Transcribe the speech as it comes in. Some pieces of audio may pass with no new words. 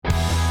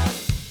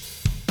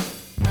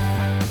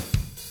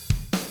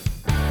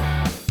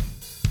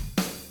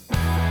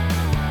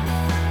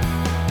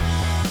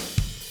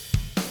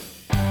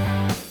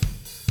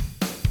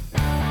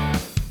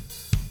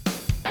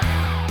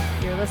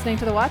listening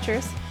to The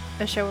Watchers,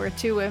 a show where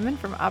two women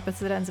from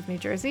opposite ends of New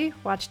Jersey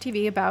watch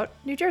TV about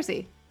New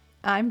Jersey.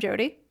 I'm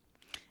Jody.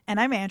 And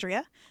I'm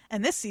Andrea.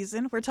 And this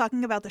season, we're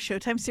talking about the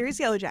Showtime series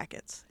Yellow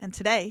Jackets. And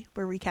today,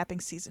 we're recapping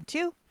Season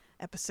 2,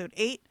 Episode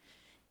 8,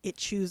 It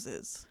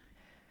Chooses.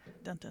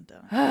 Dun dun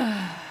dun.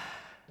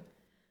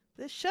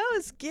 This show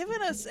has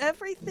given us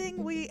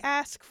everything we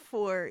ask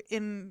for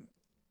in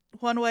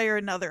one way or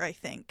another, I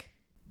think.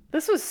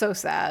 This was so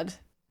sad.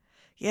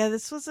 Yeah,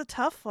 this was a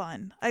tough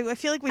one. I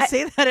feel like we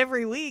say that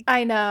every week.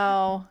 I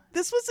know.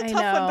 This was a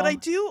tough one, but I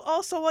do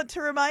also want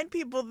to remind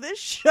people this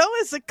show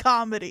is a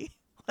comedy.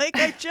 Like,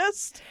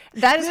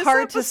 that is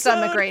hard to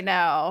stomach right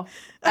now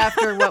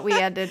after what we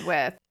ended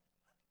with.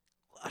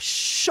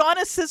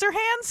 Shauna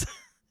Scissorhands?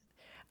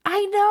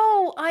 I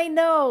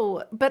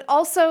know. But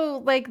also,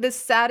 like, the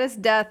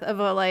saddest death of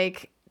a,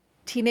 like,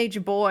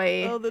 teenage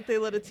boy. Oh, that they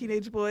let a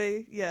teenage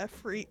boy,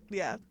 free.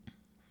 Yeah.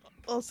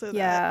 Also that.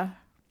 Yeah.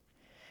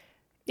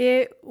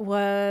 It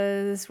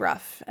was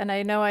rough. And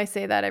I know I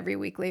say that every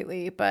week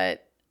lately,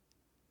 but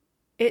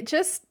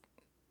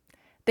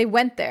they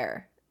went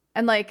there.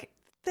 And, like,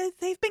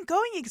 they've been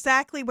going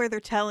exactly where they're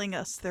telling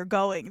us they're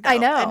going, though, I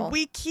know. And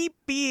we keep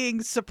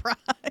being surprised.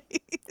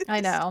 I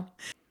know.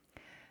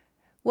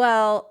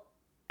 Well,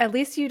 at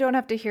least you don't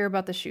have to hear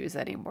about the shoes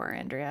anymore,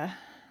 Andrea.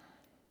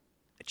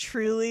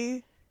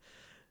 Truly.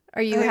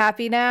 Are you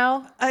happy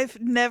now? I've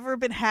never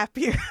been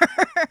happier.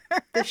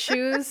 The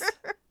shoes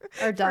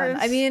are done.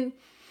 I mean,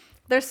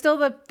 there's still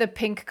the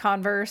pink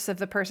Converse of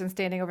the person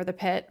standing over the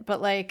pit, but,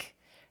 like,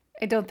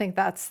 I don't think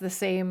that's the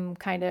same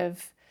kind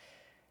of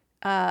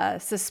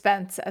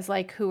suspense as,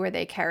 like, who are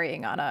they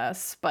carrying on a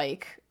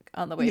spike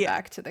on the way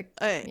back to the,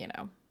 I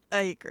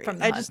agree.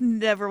 I just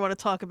never want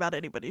to talk about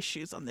anybody's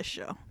shoes on this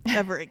show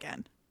ever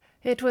again.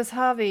 It was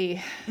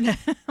Javi.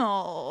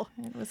 Oh.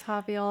 It was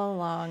Javi all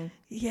along.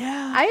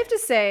 Yeah. I have to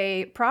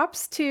say,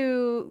 props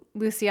to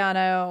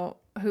Luciano,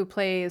 who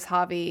plays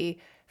Javi,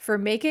 for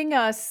making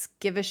us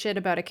give a shit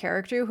about a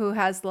character who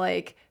has,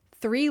 like,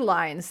 3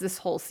 lines this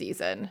whole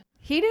season.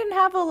 He didn't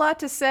have a lot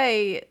to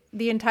say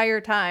the entire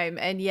time,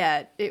 and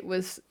yet it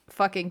was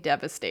fucking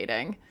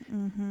devastating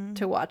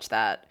to watch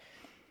that.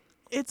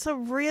 It's a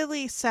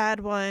really sad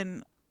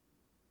one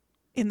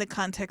in the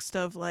context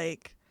of,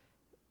 like,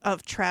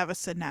 of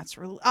Travis and Nat's.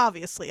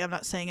 Obviously, I'm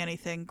not saying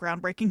anything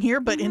groundbreaking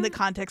here, but in the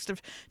context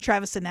of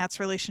Travis and Nat's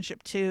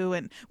relationship too,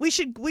 and we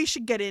should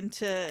get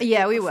into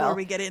before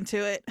we get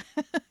into it.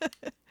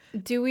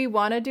 Do we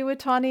want to do a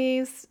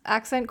Tawny's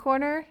accent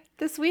corner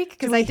this week?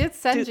 Because I did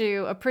send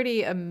you a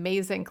pretty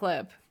amazing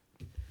clip.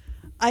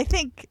 I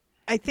think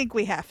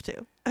we have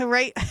to,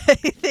 right?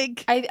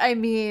 I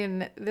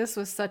mean, this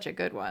was such a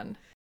good one.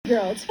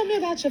 Girl, tell me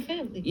about your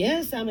family.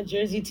 Yes, I'm a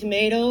Jersey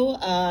tomato.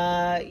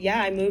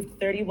 I moved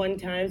 31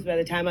 times by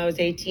the time I was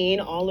 18,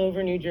 all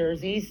over New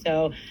Jersey.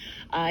 So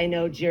I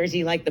know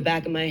Jersey like the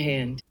back of my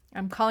hand.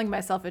 I'm calling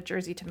myself a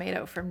Jersey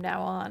tomato from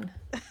now on.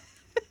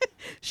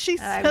 She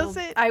says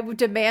it. I would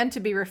demand to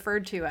be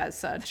referred to as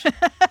such.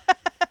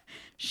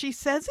 She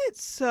says it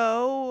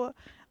so,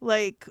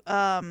 like,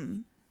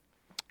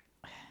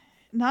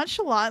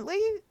 nonchalantly.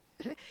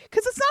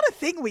 Because it's not a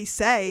thing we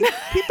say.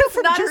 People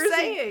from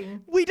Jersey,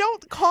 we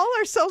don't call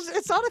ourselves.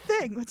 It's not a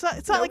thing. It's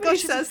not like, oh,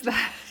 she says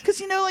that.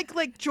 Because,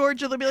 like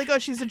Georgia, they'll be like, oh,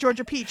 she's a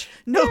Georgia peach.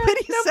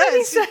 Nobody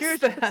says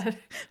that.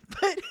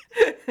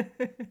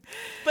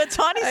 But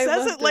Tawny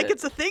says it like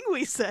it's a thing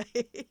we say.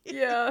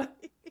 Yeah,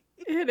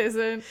 it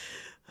isn't.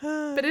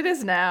 But it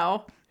is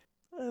now.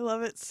 I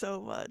love it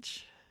so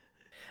much.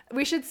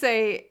 We should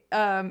say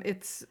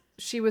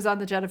she was on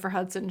the Jennifer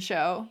Hudson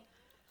show.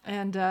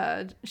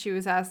 And she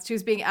was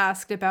being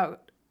asked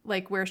about,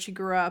 like, where she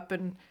grew up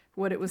and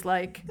what it was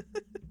like.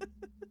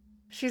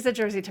 She's a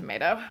Jersey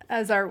tomato,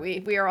 as are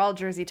we. We are all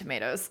Jersey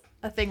tomatoes,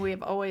 a thing we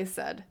have always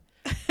said.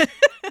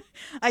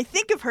 I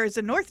think of her as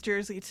a North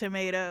Jersey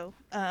tomato.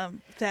 But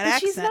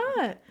accent. She's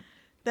not.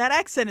 That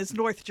accent is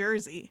North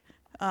Jersey.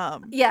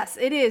 Yes,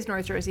 it is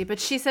North Jersey, but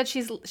she said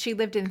she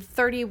lived in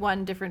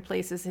 31 different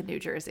places in New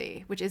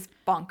Jersey, which is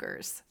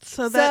bonkers.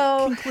 So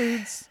that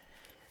concludes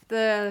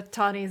the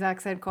Tawny's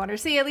accent corner.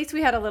 See, at least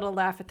we had a little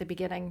laugh at the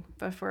beginning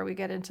before we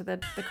get into the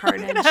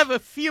carnage. We're going to have a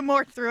few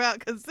more throughout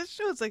because this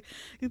show is like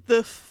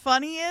the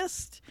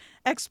funniest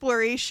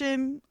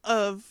exploration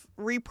of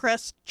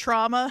repressed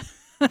trauma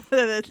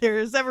that there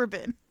has ever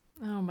been.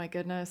 Oh my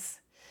goodness.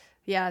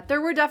 Yeah,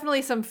 there were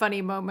definitely some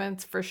funny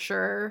moments for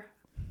sure,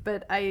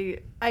 but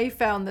I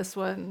found this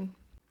one,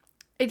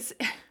 it's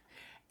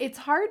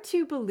hard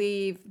to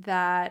believe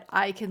that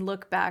I can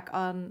look back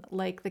on,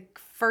 like, the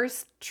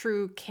first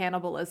true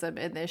cannibalism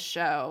in this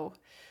show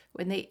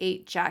when they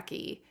ate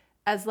Jackie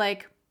as,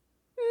 like,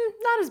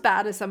 not as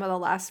bad as some of the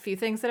last few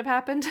things that have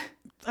happened.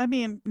 I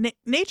mean,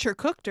 nature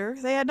cooked her.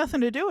 They had nothing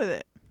to do with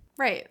it.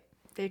 Right.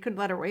 They couldn't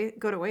let her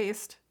go to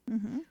waste.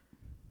 Mm-hmm.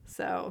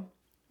 So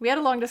we had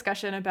a long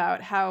discussion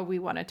about how we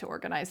wanted to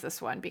organize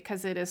this one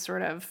because it is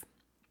sort of,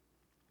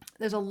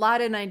 there's a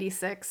lot in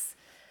 96.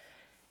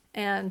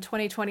 And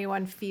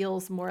 2021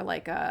 feels more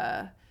like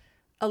a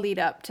a lead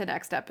up to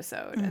next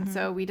episode. And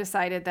so we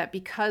decided that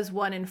because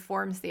one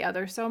informs the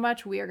other so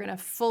much, we are going to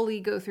fully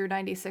go through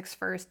 96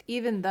 first,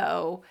 even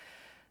though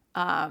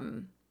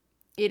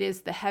it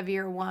is the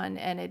heavier one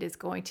and it is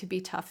going to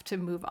be tough to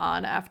move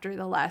on after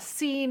the last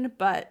scene,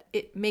 but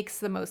it makes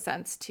the most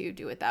sense to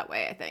do it that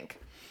way, I think.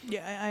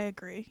 Yeah, I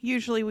agree.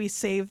 Usually we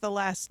save the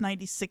last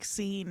 96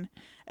 scene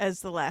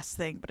as the last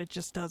thing, but it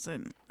just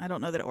doesn't. I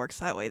don't know that it works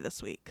that way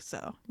this week,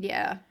 so.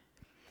 Yeah.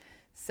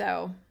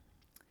 So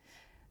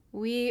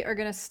we are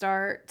going to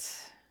start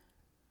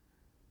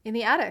in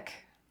the attic.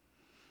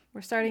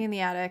 We're starting in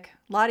the attic.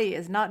 Lottie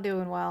is not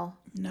doing well.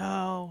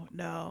 No.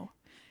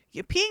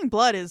 Yeah, peeing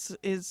blood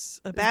is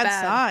a bad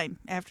sign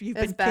after you've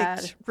been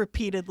kicked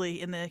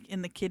repeatedly in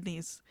the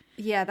kidneys.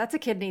 Yeah, that's a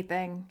kidney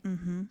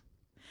thing.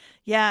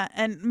 Yeah,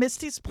 and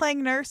Misty's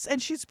playing nurse,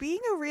 and she's being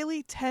a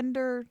really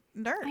tender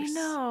nurse.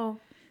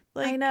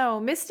 I know.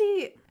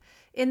 Misty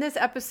in this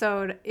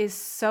episode is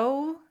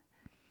so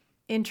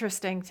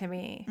interesting to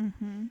me.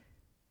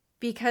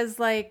 Because,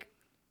 like,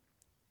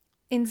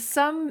 in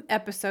some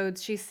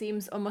episodes, she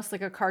seems almost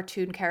like a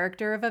cartoon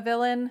character of a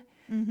villain.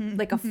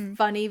 Like a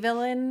funny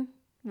villain,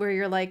 where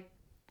you're like,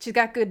 she's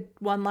got good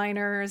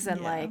one-liners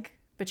and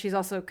but she's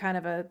also kind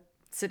of a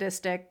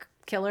sadistic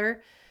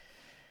killer.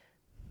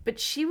 But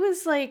she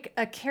was like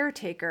a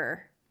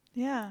caretaker.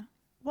 Yeah.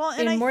 Well,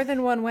 in more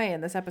than one way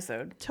in this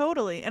episode.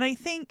 Totally. And I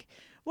think,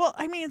 well,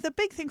 I mean, the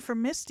big thing for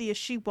Misty is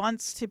she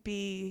wants to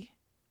be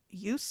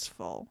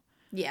useful.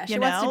 Yeah, she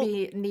wants to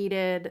be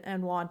needed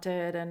and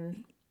wanted,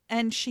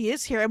 and she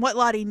is here. And what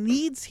Lottie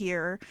needs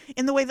here,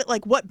 in the way that,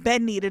 like, what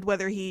Ben needed,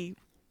 whether he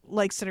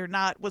likes it or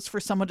not, was for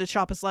someone to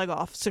chop his leg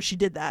off. So she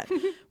did that.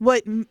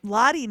 What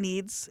Lottie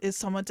needs is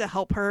someone to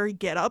help her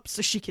get up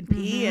so she can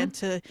pee and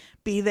to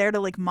be there to,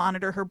 like,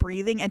 monitor her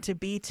breathing and to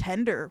be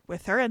tender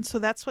with her. And so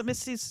that's what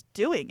Misty's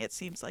doing. It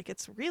seems like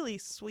it's really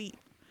sweet.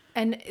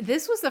 And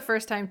this was the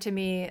first time to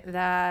me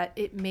that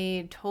it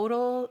made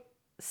total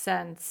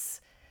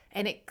sense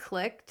and it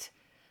clicked,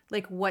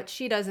 like, what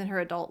she does in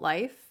her adult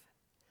life.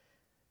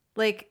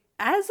 Like,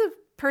 as a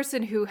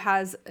person who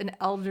has an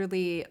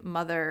elderly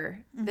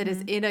mother that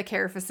is in a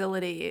care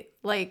facility,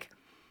 like,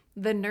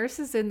 the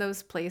nurses in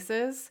those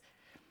places,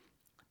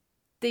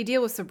 they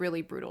deal with some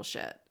really brutal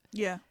shit.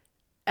 Yeah.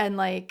 And,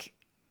 like,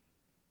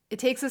 it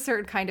takes a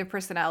certain kind of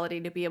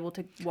personality to be able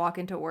to walk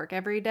into work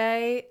every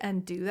day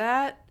and do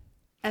that.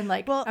 And,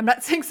 like, well, I'm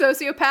not saying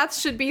sociopaths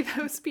should be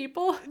those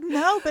people.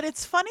 No, but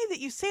it's funny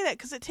that you say that,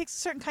 because it takes a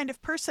certain kind of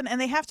person,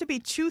 and they have to be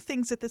two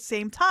things at the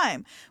same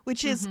time,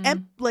 which is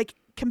like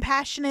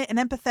compassionate and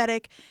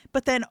empathetic,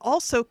 but then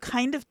also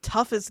kind of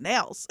tough as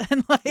nails.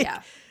 And like,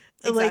 yeah,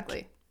 exactly.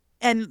 Like,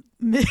 and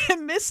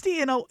Misty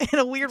in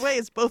a weird way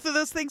is both of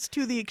those things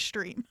to the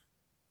extreme.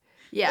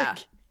 Yeah.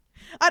 Like,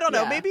 I don't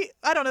know. Maybe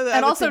I don't know that.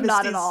 And also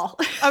not at all.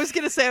 I was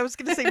gonna say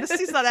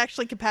Misty's not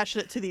actually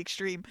compassionate to the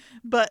extreme,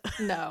 but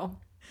no.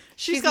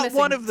 She's got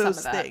one of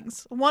those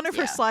things. One of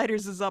her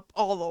sliders is up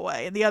all the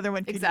way, and the other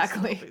one could use a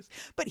little boost.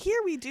 But here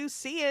we do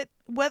see it.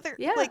 Whether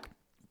like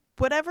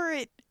whatever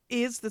it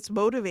is that's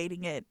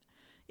motivating it,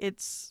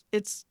 it's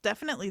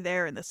definitely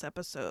there in this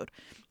episode.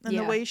 And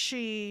the way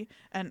she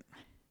and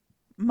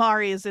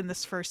Mari is in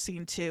this first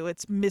scene too.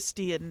 It's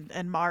Misty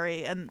and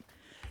Mari, and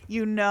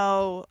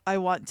I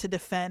want to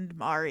defend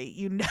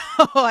Mari.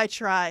 I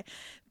try,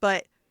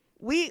 but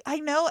I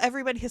know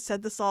everybody has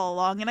said this all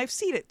along, and I've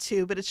seen it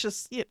too. But it's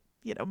just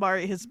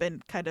Mari has been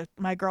kind of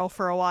my girl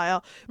for a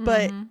while,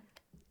 but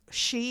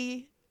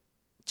she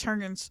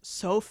turns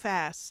so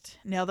fast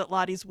now that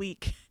Lottie's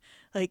weak.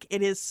 Like,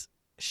 it is,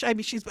 I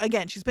mean, she's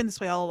been this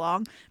way all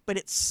along, but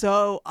it's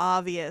so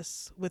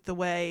obvious with the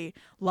way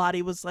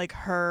Lottie was like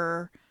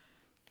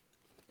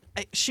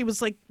she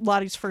was like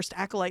Lottie's first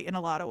acolyte in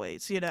a lot of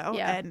ways,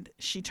 and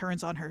she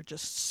turns on her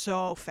just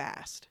so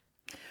fast.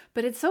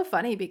 But it's so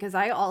funny because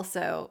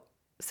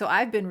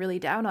I've been really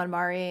down on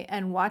Mari,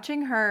 and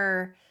watching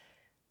her.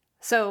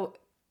 So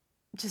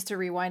just to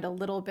rewind a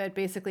little bit,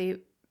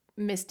 basically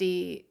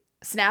Misty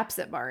snaps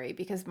at Mari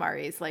because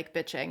Mari's like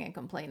bitching and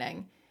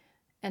complaining.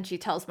 And she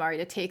tells Mari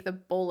to take the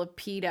bowl of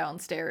pee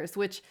downstairs,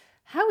 which,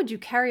 how would you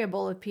carry a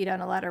bowl of pee down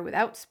a ladder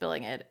without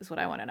spilling it, is what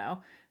I want to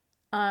know.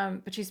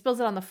 But she spills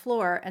it on the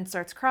floor and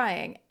starts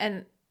crying.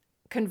 And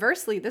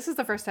conversely, this is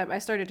the first time I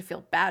started to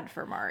feel bad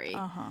for Mari.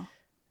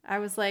 I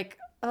was like,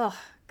 oh,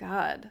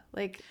 God.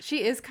 Like,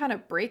 she is kind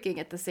of breaking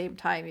at the same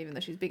time, even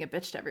though she's being a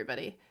bitch to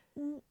everybody.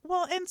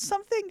 Well, and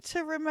something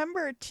to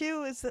remember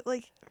too is that,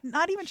 like,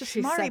 not even just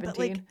she's Mari, 17. but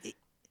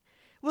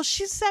like,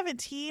 she's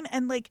 17,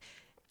 and like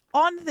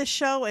on the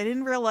show and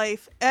in real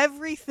life,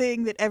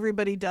 everything that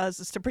everybody does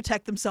is to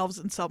protect themselves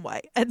in some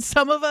way. And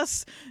some of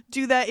us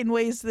do that in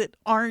ways that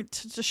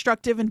aren't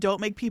destructive and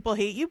don't make people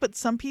hate you, but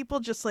some people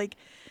just like,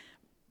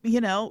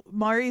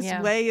 Mari's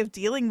way of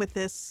dealing with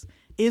this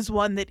is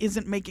one that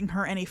isn't making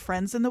her any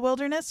friends in the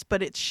wilderness,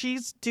 but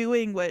she's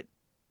doing what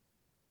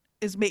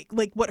is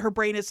what her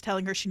brain is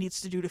telling her she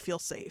needs to do to feel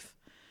safe.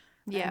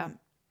 Yeah. And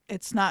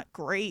it's not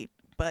great,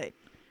 but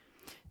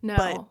no.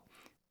 But,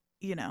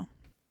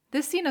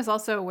 This scene is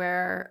also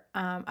where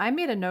I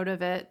made a note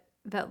of it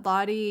that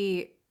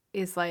Lottie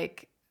is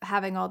like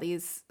having all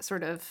these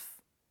sort of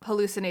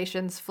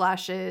hallucinations,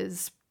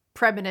 flashes,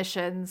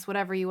 premonitions,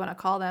 whatever you want to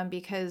call them,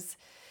 because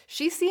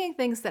she's seeing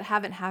things that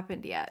haven't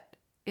happened yet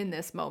in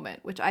this moment,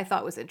 which I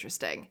thought was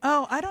interesting.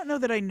 Oh, I don't know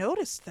that I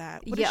noticed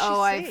that. What does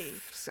Yeah, she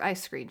say? I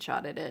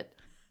screenshotted it.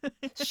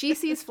 She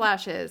sees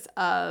flashes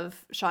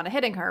of Shauna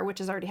hitting her, which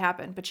has already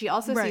happened, but she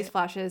also sees Right.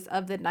 flashes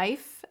of the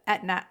knife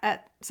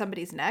at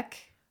somebody's neck,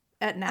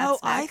 at Oh, Nat's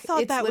I neck.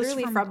 thought It's that was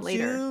literally from from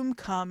later. Doom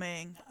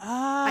coming.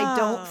 I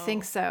don't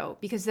think Oh, so,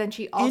 because then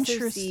she also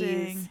sees,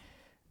 interesting.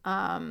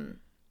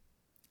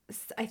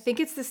 I think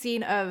it's the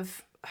scene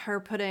of her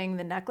putting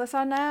the necklace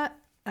on Nat,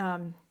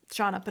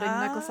 Shauna putting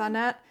the necklace on Ah,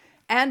 Nat,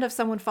 and of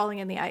someone falling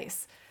in the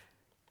ice.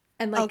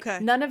 And like okay.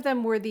 none of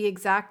them were the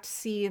exact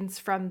scenes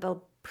from the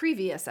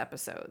previous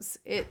episodes.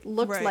 It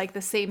looked Right. like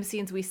the same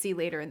scenes we see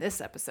later in this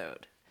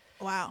episode.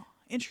 Wow.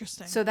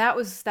 Interesting. So that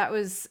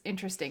was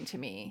interesting to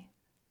me,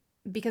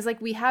 because like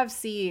we have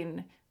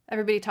seen,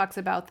 everybody talks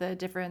about the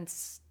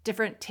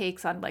different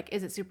takes on like,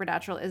 is it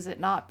supernatural, is it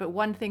not? But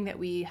one thing that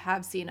we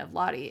have seen of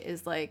Lottie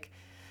is like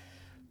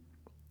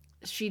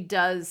she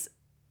does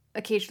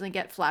occasionally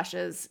get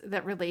flashes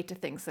that relate to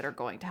things that are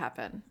going to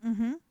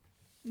happen.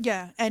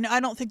 Yeah, and I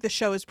don't think the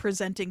show is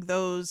presenting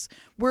those.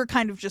 We're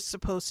kind of just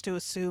supposed to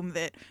assume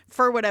that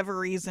for whatever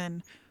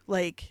reason,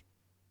 like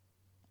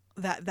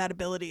that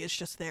ability is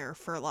just there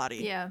for Lottie.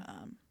 Yeah.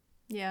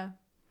 Yeah.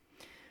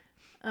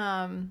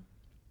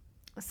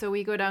 So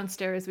we go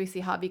downstairs, we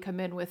see Hobby come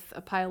in with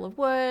a pile of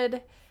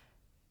wood,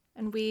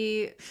 and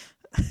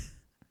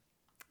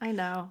I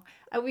know.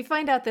 We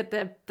find out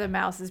that the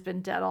mouse has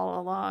been dead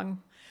all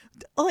along.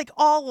 Like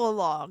all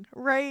along,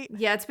 right?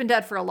 Yeah, it's been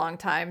dead for a long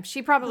time.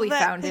 She probably That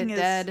found thing it is.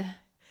 dead.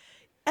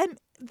 And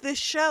the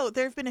show,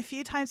 there have been a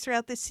few times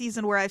throughout this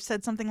season where I've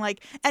said something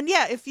like, and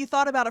yeah, if you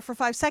thought about it for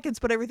 5 seconds,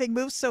 but everything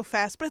moves so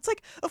fast. But it's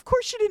like, of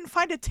course you didn't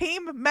find a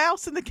tame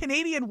mouse in the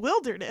Canadian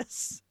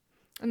wilderness.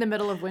 In the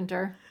middle of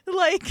winter.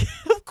 Like,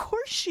 of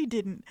course she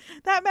didn't.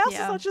 That mouse is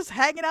Yeah. not just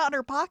hanging out in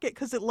her pocket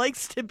because it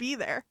likes to be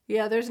there.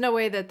 Yeah, there's no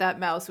way that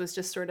mouse was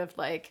just sort of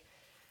like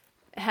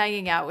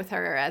hanging out with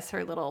her as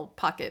her little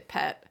pocket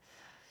pet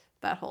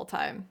that whole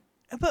time.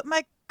 But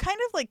my kind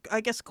of like, I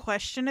guess,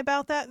 question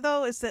about that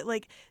though is that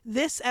like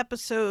this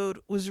episode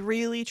was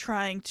really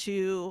trying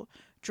to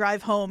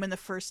drive home in the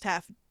first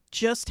half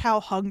just how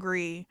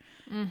hungry,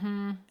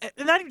 not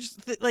even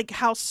just like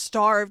how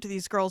starved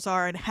these girls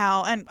are, and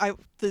how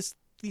these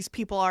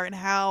people are, and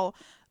how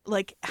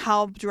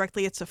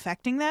directly it's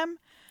affecting them.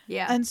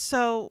 Yeah. And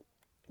so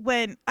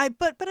when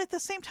but at the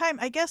same time,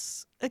 I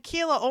guess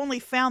Akila only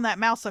found that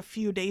mouse a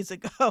few days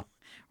ago,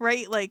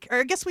 right? Like, or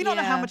I guess we don't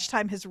know how Yeah. much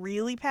time has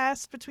really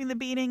passed between the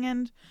beating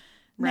and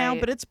now, Right.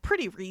 but it's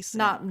pretty recent.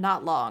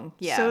 Not long.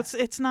 Yeah. So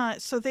it's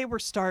not. So they were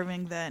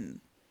starving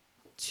then,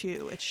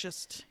 too. It's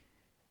just,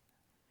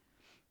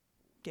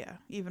 yeah,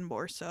 even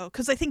more so,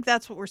 because I think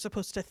that's what we're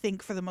supposed to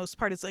think for the most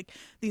part. Is like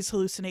these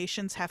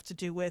hallucinations have to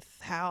do with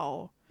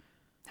how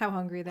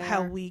hungry they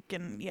how are. weak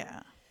and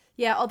yeah.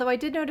 Yeah, although I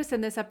did notice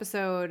in this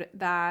episode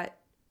that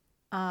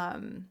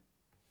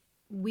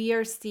we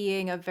are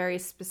seeing a very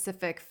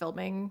specific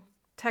filming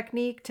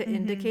technique to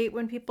indicate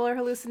when people are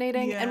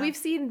hallucinating. And Yeah. we've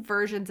seen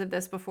versions of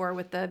this before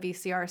with the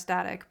VCR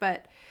static,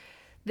 but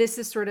this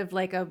is sort of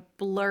like a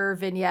blur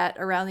vignette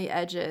around the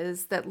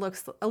edges that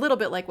looks a little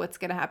bit like what's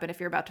going to happen if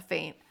you're about to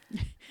faint.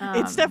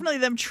 It's definitely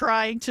them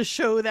trying to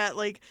show that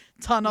like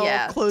tunnel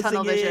Yeah, closing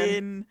tunnel vision.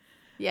 in.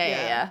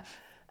 Yeah.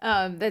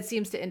 That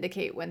seems to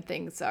indicate when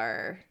things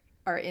are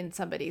in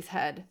somebody's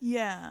head.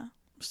 Yeah.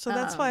 So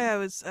that's why I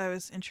was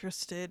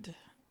interested,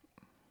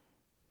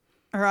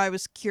 or I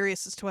was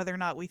curious as to whether or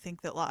not we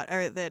think that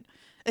that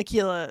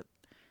Akila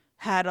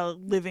had a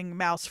living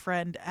mouse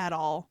friend at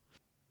all.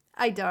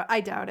 I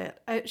doubt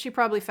it. She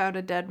probably found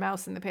a dead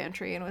mouse in the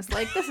pantry and was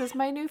like, "This is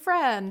my new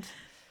friend."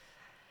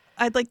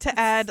 I'd like to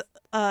add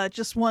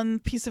just one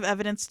piece of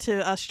evidence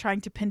to us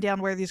trying to pin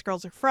down where these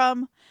girls are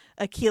from.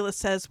 Akila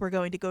says we're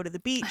going to go to the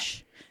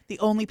beach. The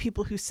only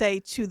people who say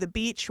to the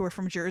beach who are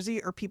from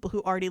Jersey are people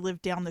who already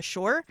live down the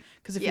shore.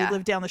 Because if Yeah. you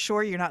live down the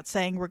shore, you're not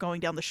saying we're going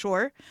down the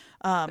shore.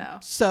 No.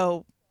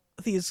 So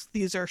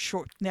these are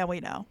short. Now we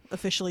know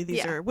officially these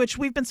Yeah. are, which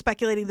we've been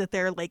speculating that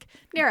they're like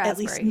Near at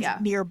least Asbury, yeah.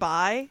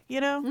 nearby.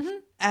 You know,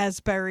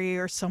 Asbury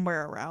or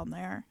somewhere around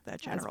there. That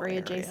general Asbury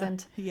area.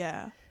 adjacent.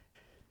 Yeah.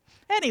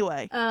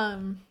 Anyway.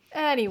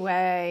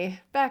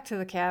 Anyway, back to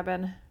the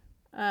cabin.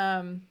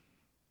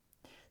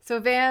 So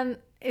Van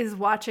is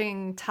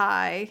watching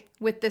Ty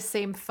with this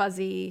same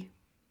fuzzy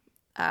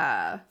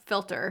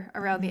filter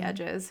around the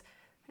edges.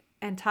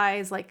 And Ty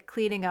is like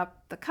cleaning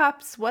up the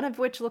cups, one of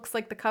which looks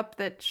like the cup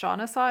that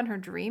Shauna saw in her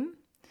dream,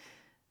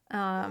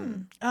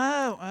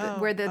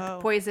 where the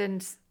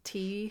poisoned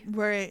tea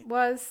Right.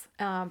 was.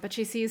 But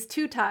she sees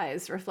two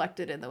ties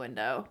reflected in the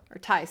window, or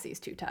Ty sees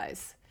two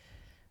ties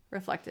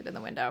reflected in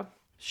the window.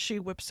 She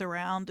whips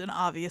around, and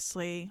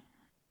obviously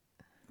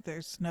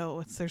there's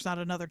not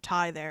another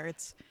tie there.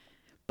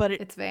 but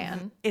It's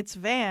Van. It's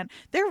Van.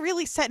 They're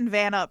really setting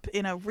Van up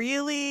in a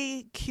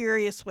really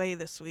curious way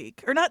this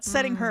week. Or not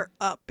setting her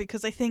up,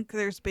 because I think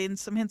there's been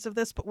some hints of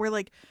this, but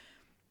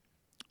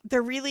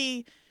they're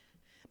really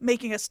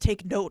making us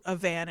take note of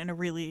Van in a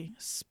really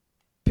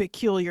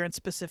peculiar and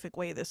specific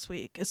way this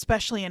week,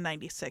 especially in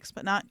 96,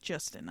 but not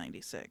just in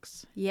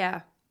 96.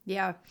 Yeah.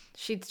 Yeah.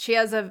 She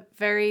has a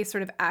very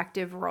sort of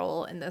active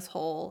role in this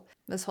whole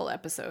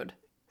episode.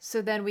 So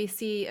then we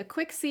see a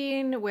quick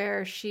scene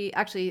where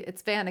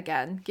it's Van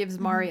again, gives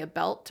Mari a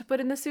belt to put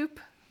in the soup,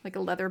 like a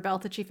leather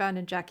belt that she found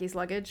in Jackie's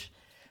luggage,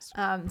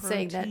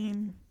 saying that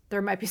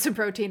there might be some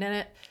protein in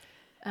it.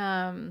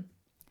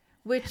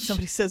 Which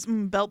somebody says,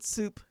 belt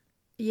soup.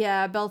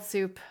 Yeah, belt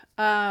soup.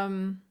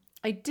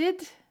 I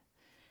did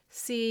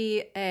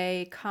see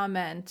a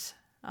comment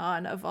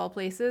on, of all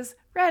places,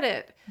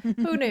 Reddit.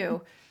 Who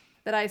knew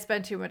that I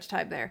spent too much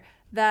time there?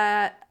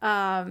 That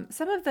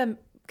some of the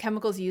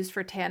chemicals used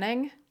for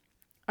tanning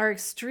are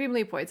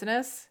extremely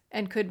poisonous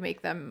and could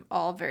make them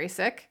all very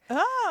sick.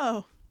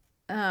 Oh.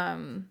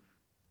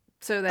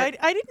 So that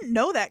I didn't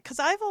know that, because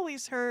I've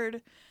always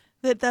heard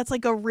that that's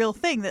like a real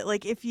thing, that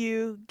like if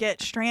you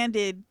get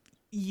stranded,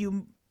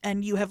 you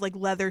have like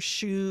leather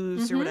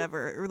shoes or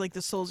whatever, or like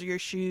the soles of your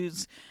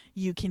shoes,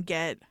 you can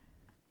get.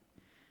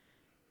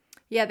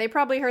 Yeah, they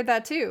probably heard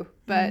that too.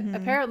 But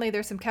apparently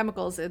there's some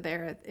chemicals in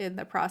there in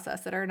the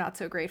process that are not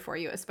so great for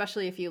you,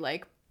 especially if you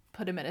like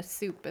put them in a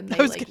soup and they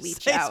like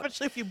leach out.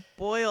 Especially if you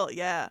boil.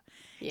 Yeah.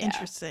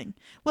 Interesting.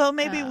 Well,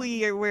 maybe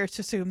we're to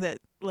assume that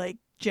like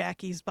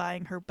Jackie's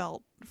buying her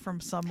belt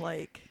from some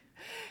like,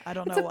 I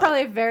don't know. It's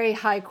probably a very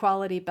high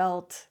quality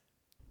belt.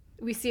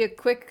 We see a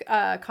quick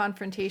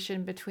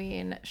confrontation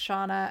between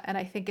Shauna and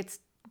I think it's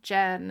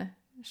Jen.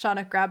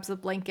 Shauna grabs a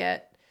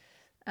blanket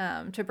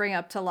to bring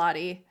up to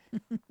Lottie.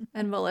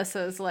 And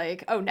Melissa's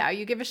like, oh, now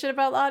you give a shit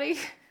about Lottie?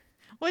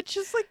 Which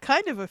is like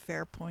kind of a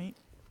fair point.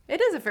 It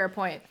is a fair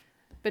point.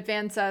 But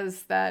Van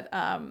says that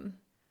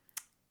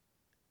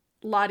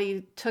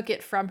Lottie took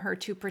it from her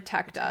to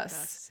protect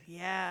us.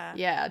 Yeah.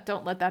 Yeah,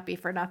 don't let that be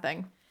for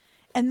nothing.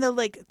 And the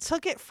like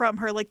took it from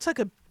her, like took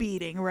a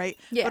beating, right?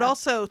 Yeah. But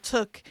also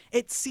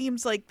it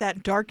seems like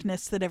that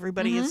darkness that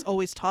everybody is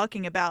always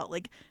talking about,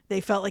 like they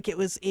felt like it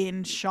was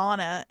in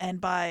Shauna,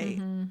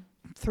 and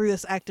through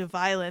this act of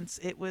violence,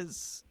 it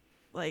was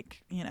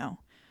like,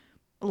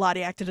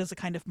 Lottie acted as a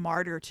kind of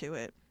martyr to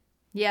it.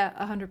 Yeah,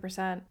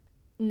 100%.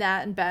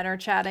 Nat and Ben are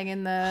chatting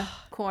in the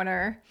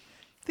corner.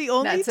 The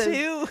only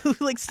two who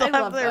like still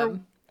have their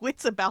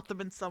wits about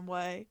them in some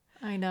way.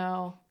 I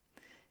know.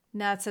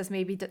 Nat says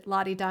maybe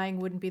Lottie dying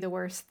wouldn't be the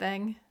worst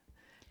thing.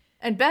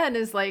 And Ben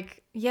is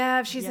like,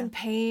 yeah, if she's in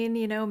pain,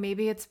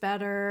 maybe it's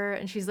better.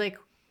 And she's like,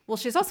 well,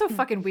 she's also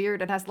fucking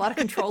weird and has a lot of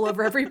control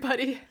over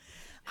everybody.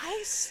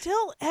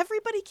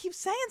 Everybody keeps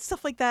saying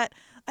stuff like that.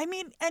 I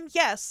mean, and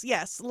yes,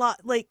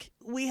 like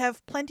we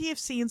have plenty of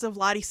scenes of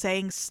Lottie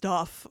saying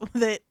stuff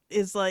that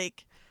is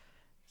like,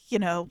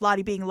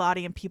 Lottie being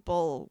Lottie and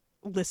people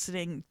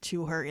listening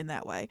to her in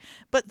that way.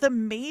 But the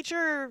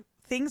major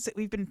things that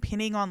we've been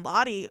pinning on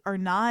Lottie are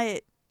not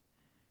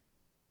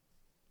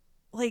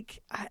like,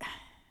 I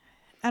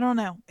don't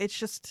know. It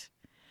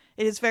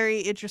is very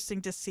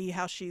interesting to see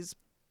how she's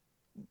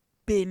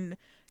been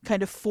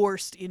kind of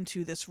forced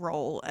into this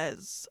role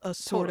as a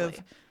sort of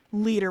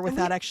leader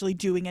without actually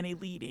doing any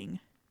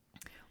leading.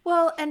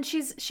 Well, and she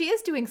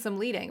is doing some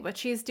leading, but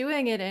she's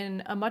doing it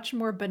in a much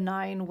more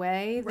benign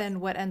way than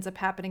what ends up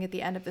happening at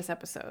the end of this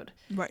episode.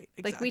 Right.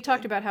 Exactly. Like we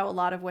talked about how a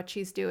lot of what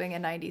she's doing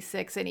in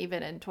 96 and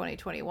even in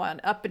 2021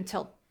 up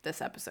until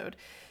this episode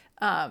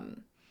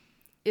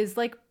is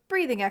like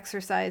breathing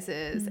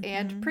exercises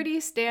and pretty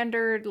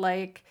standard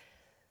like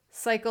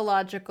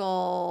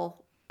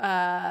psychological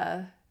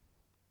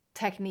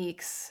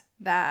techniques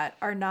that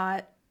are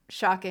not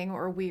shocking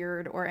or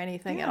weird or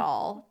anything at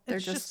all. They're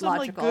just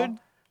logical. Like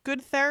good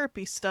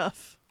therapy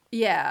stuff.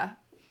 Yeah.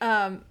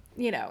 In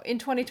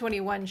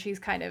 2021, she's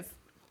kind of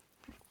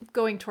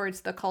going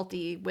towards the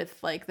culty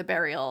with like the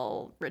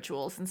burial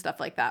rituals and stuff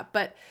like that.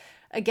 But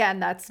again,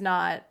 that's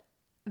not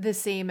the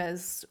same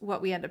as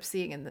what we end up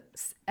seeing in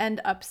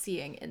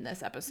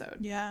this episode.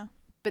 Yeah.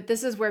 But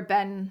this is where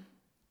Ben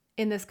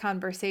in this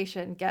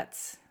conversation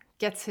gets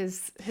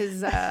his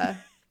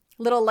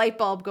little light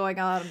bulb going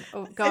up,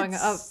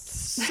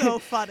 so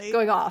funny,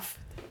 going off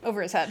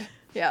over his head.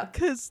 Yeah,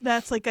 because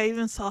that's like I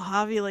even saw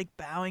Javi like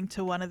bowing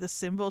to one of the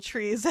symbol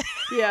trees.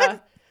 Yeah,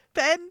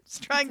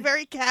 Ben's trying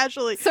very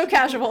casually, so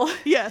casual.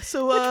 Yeah,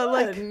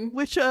 so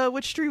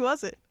which tree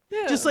was it?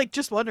 Yeah,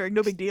 just wondering,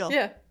 no big deal.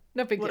 Yeah,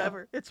 no big deal.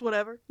 Whatever, it's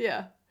whatever.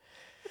 Yeah.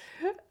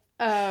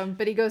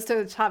 But he goes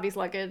to Javi's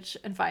luggage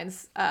and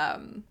finds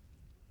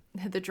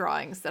the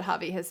drawings that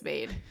Javi has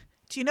made.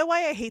 Do you know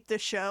why I hate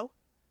this show?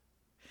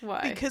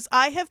 Why? Because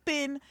I have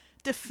been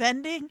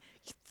defending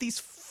these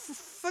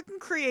fucking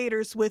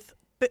creators with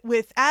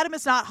Adam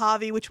is not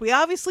Javi, which we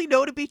obviously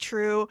know to be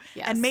true,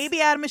 and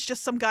maybe Adam is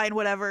just some guy and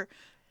whatever.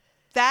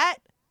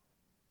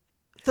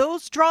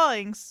 Those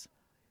drawings,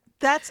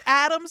 that's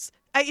Adam's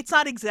It's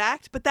not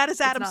exact, but that is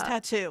Adam's not.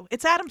 tattoo.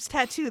 It's Adam's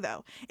tattoo,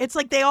 though. It's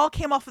like they all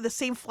came off of the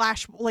same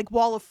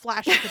wall of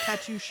flash at the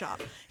tattoo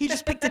shop. He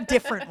just picked a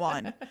different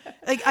one.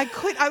 Like,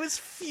 I was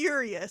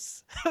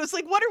furious. I was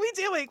like, what are we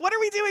doing? What are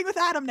we doing with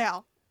Adam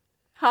now?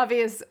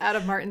 Javi is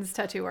Adam Martin's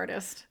tattoo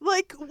artist.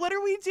 Like, what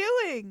are we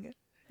doing?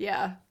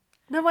 Yeah.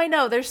 No, I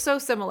know. They're so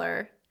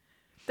similar.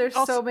 There's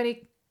Also, so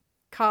many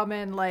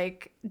common,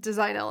 like,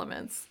 design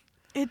elements.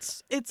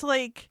 It's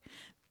like,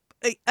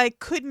 I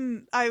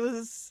couldn't, I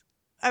was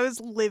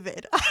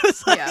livid. I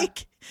was like, Yeah.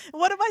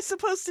 what am I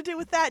supposed to do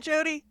with that,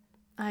 Jody?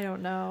 I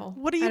don't know.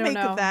 What do you make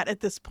of that at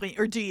this point?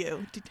 Or do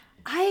you?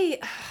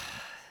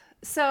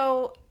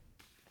 So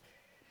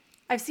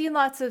I've seen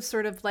lots of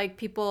sort of like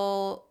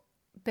people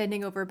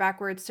bending over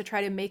backwards to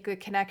try to make a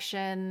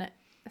connection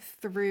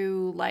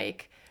through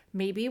like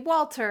maybe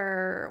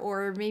Walter,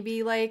 or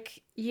maybe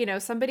like, you know,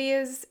 somebody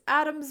is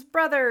Adam's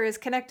brother is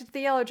connected to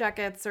the Yellow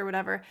Jackets or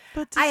whatever.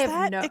 But does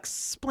that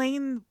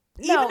explain?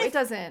 No, it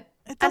doesn't.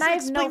 And I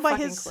have no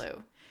fucking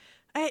clue.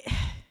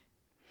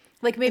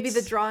 Like maybe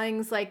the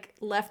drawings like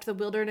left the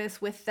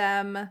wilderness with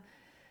them,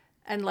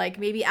 and like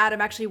maybe Adam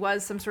actually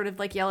was some sort of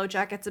like Yellow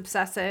Jackets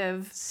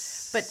obsessive.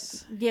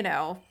 But you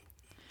know,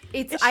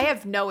 I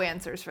have no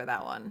answers for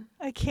that one.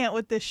 I can't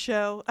with this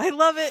show. I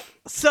love it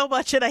so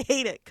much and I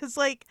hate it because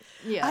like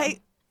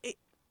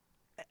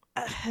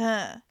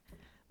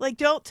like,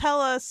 don't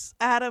tell us,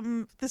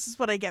 Adam, this is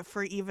what I get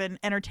for even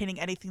entertaining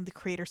anything the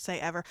creators say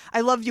ever.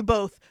 I love you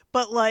both,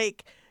 but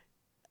like,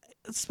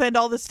 spend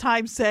all this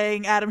time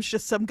saying Adam's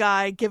just some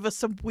guy, give us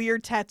some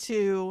weird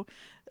tattoo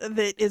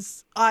that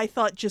is, I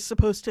thought, just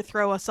supposed to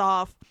throw us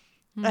off,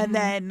 and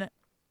then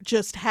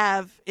just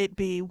have it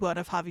be one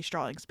of Javi's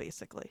drawings,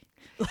 basically.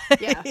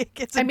 Yeah.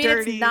 It's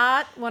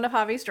not one of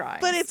Javi's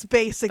drawings. But it's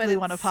basically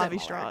one of similar.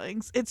 Javi's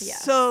drawings.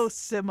 It's so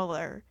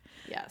similar.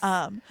 Yes.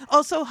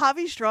 Also,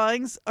 Javi's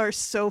drawings are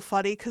so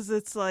funny because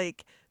it's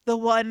like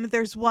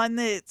there's one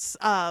that's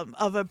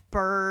of a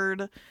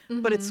bird,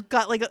 but it's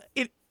got like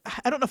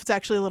I don't know if it's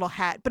actually a little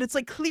hat, but it's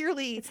like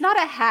clearly... It's not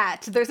a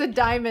hat. There's a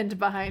diamond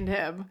behind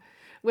him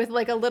with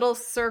like a little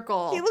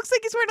circle. He looks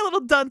like he's wearing a little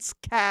dunce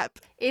cap.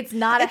 It's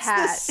not a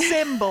hat. It's the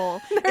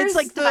symbol. There's it's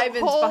like the diamonds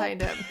whole,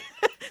 behind him.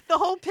 The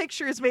whole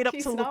picture is made up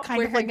to look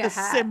kind of like the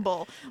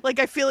symbol. Like,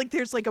 I feel like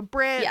there's like a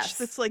branch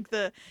that's like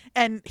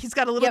and he's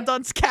got a little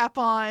dunce cap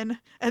on,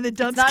 and the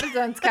dunce It's not a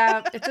dunce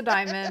cap. It's a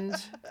diamond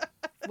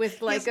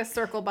with like a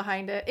circle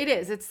behind it. It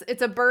is.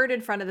 It's a bird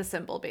in front of the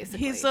symbol,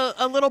 basically. He's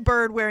a little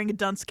bird wearing a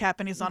dunce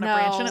cap, and he's on a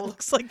branch, and it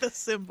looks like the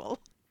symbol.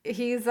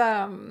 He's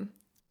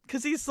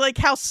because he's like,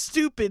 how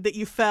stupid that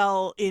you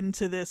fell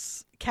into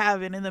this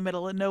cabin in the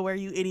middle of nowhere,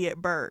 you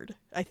idiot bird,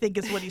 I think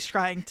is what he's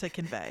trying to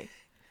convey.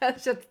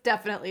 That's just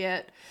definitely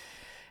it.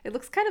 It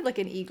looks kind of like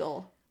an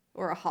eagle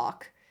or a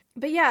hawk.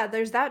 But yeah,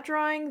 there's that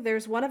drawing.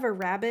 There's one of a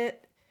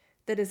rabbit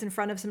that is in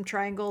front of some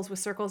triangles with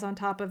circles on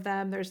top of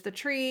them. There's the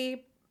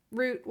tree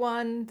root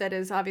one that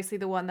is obviously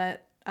the one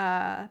that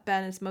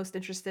Ben is most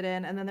interested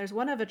in. And then there's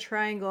one of a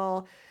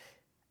triangle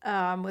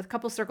with a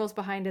couple circles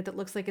behind it that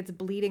looks like it's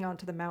bleeding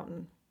onto the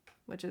mountain,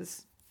 which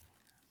is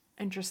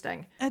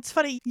interesting. It's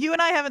funny. You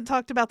and I haven't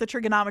talked about the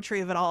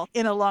trigonometry of it all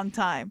in a long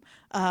time.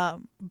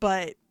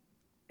 But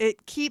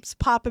it keeps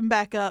popping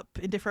back up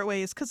in different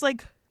ways. Because,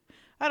 like,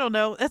 I don't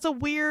know. That's a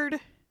weird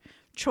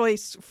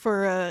choice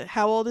for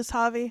how old is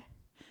Javi?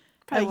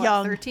 Probably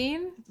young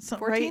 13? 14?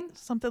 Right?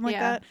 Something like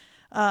that.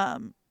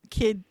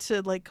 Kid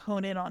to, like,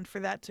 hone in on for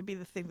that to be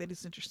the thing that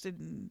he's interested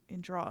in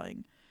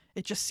drawing.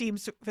 It just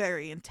seems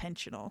very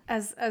intentional.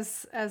 As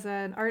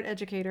an art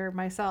educator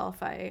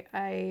myself,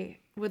 I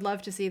would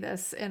love to see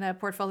this in a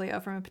portfolio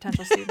from a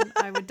potential student.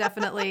 I would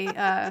definitely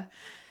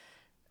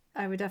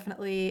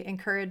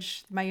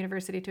encourage my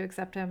university to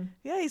accept him.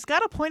 Yeah, he's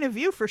got a point of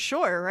view for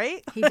sure,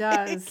 right? He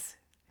does.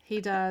 He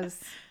does.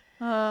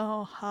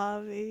 Oh,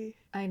 Javi.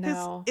 I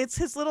know. It's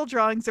his little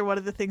drawings are one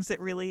of the things that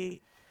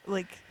really,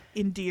 like,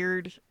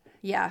 endeared.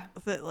 Yeah.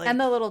 And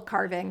the little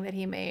carving that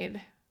he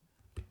made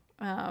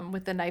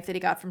with the knife that he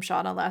got from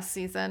Shauna last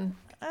season.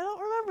 I don't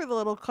remember the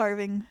little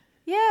carving.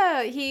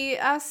 Yeah, he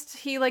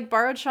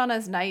borrowed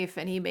Shauna's knife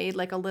and he made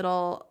like a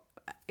little,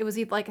 I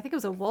think it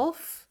was a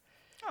wolf.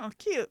 Oh,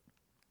 cute.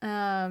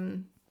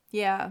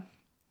 Yeah,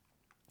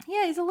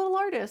 he's a little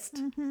artist.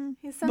 Mm-hmm.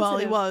 He's sensitive. Well,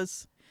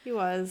 he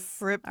was.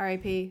 Rip.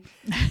 R.I.P.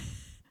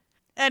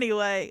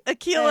 Anyway,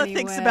 Akilah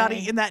thinks about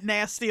eating that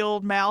nasty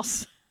old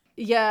mouse.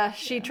 Yeah,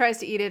 she tries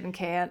to eat it and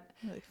can't.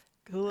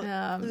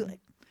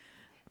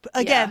 But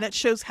again, that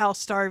shows how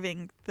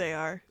starving they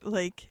are.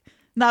 Like,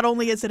 not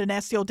only is it a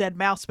nasty old dead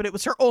mouse, but it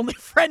was her only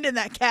friend in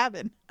that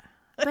cabin.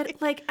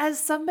 But like, as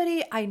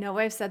somebody, I know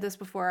I've said this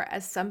before,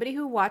 as somebody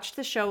who watched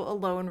the show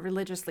alone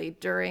religiously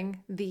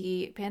during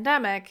the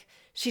pandemic,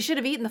 she should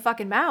have eaten the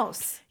fucking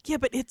mouse. Yeah,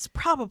 but it's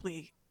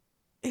probably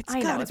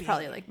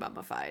probably like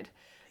mummified.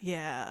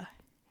 Yeah.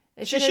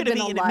 She should have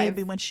eaten it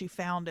maybe when she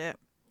found it.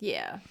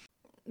 Yeah.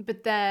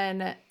 But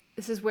then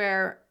this is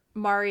where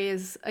Mari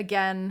is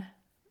again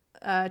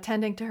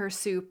tending to her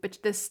soup, but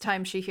this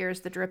time she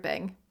hears the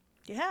dripping.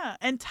 Yeah,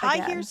 and Ty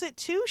Again. hears it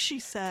too, she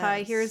says.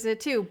 Ty hears it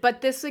too.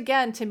 But this,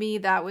 again, to me,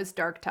 that was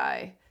Dark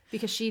Ty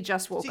because she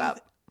just woke So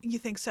up. you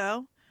think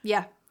so?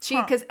 Yeah.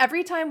 Huh. Because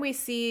every time we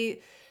see,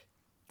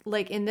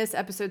 like in this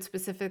episode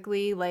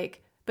specifically,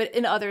 like, but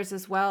in others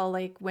as well,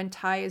 like when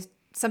Ty is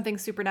something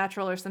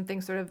supernatural or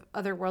something sort of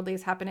otherworldly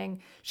is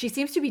happening, she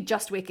seems to be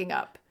just waking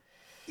up.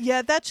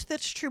 Yeah, that's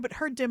true, but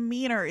her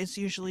demeanor is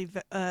usually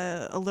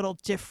a little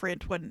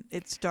different when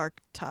it's Dark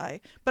Ty.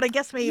 But I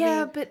guess maybe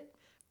Yeah, but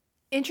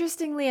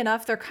interestingly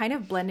enough, they're kind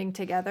of blending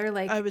together.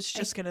 Like, I was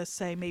just going to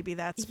say maybe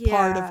that's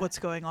part of yeah. what's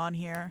going on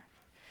here.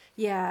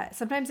 Yeah,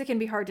 sometimes it can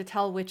be hard to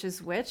tell which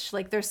is which.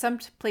 Like there's some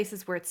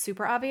places where it's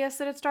super obvious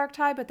that it's Dark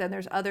Ty, but then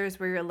there's others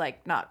where you're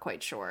like not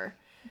quite sure.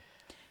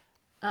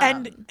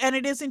 And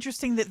it is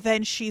interesting that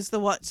then she's the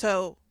one.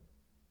 So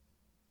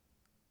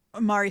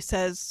Mari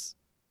says,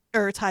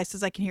 or Ty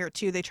says, I can hear it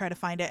too. They try to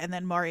find it, and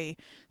then Mari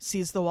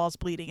sees the walls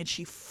bleeding, and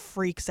she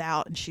freaks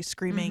out, and she's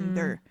screaming,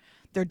 "They're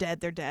dead!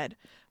 They're dead!"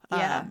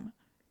 Yeah.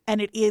 And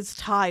it is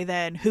Ty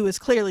then, who is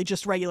clearly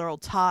just regular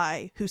old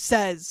Ty, who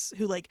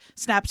like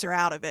snaps her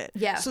out of it.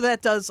 Yeah. So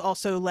that does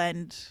also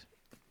lend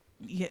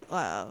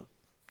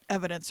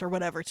evidence or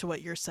whatever to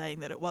what you're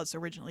saying, that it was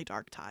originally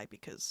Dark Ty,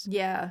 because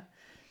Yeah.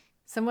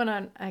 Someone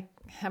on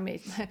how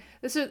many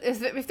this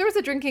is if there was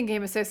a drinking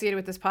game associated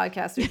with this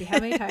podcast, it would be how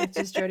many times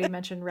does Jody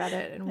mention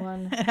Reddit in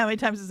one? and how many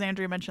times has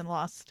Andrea mentioned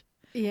Lost?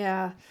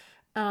 Yeah.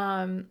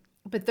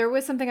 But there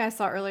was something I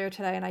saw earlier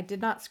today and I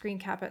did not screen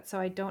cap it, so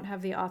I don't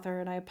have the author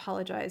and I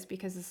apologize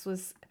because this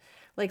was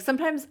like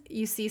sometimes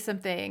you see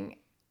something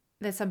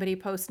that somebody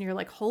posts and you're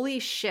like, holy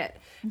shit.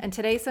 And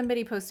today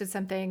somebody posted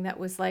something that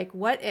was like,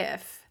 what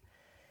if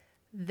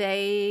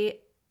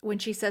when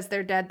she says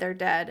they're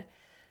dead,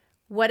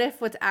 what if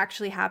what's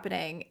actually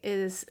happening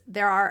is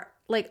there are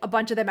like a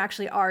bunch of them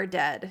actually are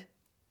dead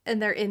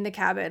and they're in the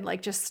cabin,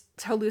 like just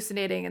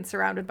hallucinating and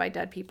surrounded by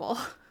dead people.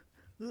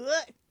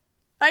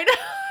 I know.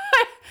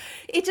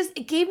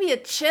 It gave me a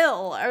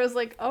chill. I was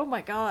like, oh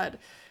my God.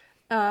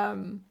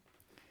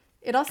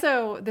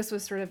 This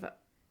was sort of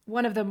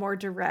one of the more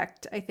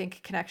direct, I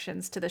think,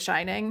 connections to The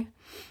Shining.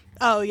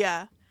 Oh,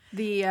 yeah.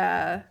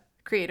 The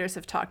creators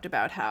have talked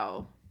about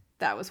how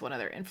that was one of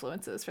their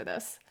influences for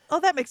this. Oh,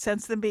 that makes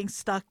sense. Them being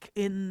stuck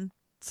in,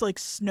 it's like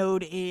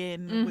snowed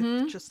in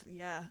with just,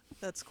 yeah,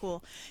 that's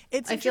cool.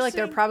 I feel like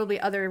there are probably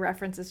other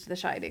references to The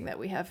Shining that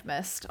we have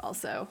missed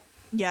also.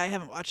 Yeah, I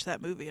haven't watched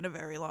that movie in a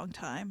very long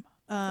time.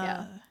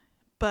 Yeah.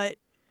 But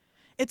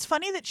it's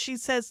funny that she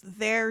says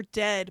they're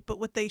dead, but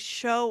what they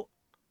show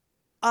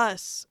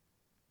us,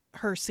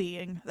 her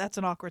seeing, that's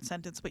an awkward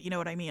sentence, but you know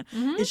what I mean,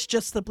 it's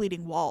just the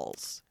bleeding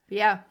walls.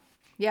 Yeah.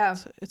 Yeah.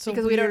 It's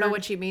because we don't know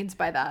what she means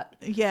by that.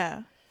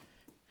 Yeah.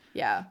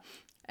 Yeah.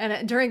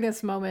 And during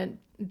this moment,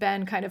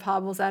 Ben kind of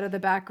hobbles out of the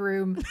back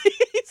room.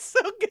 He's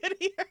so good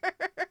here.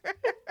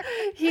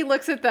 He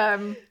looks at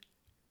them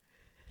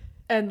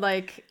and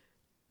like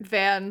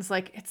Van's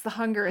like, it's the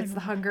hunger,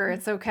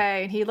 it's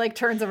okay. And he like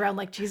turns around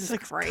like, Jesus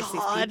like, Christ,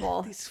 God, these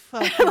people. these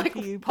fucking like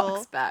people.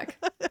 walks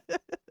back.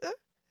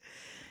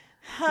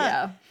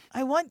 Yeah.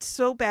 I want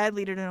so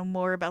badly to know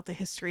more about the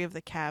history of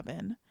the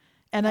cabin.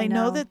 And I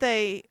know that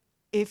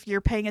if you're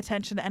paying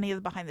attention to any of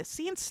the behind the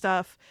scenes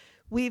stuff,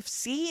 we've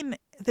seen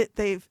that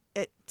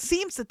it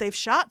seems that they've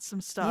shot some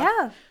stuff.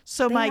 Yeah.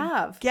 So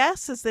my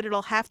guess is that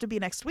it'll have to be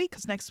next week,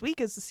 because next week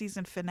is the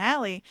season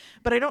finale.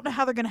 But I don't know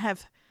how they're going to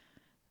have.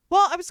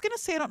 Well, I was going to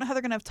say I don't know how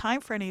they're going to have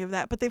time for any of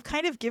that, but they've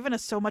kind of given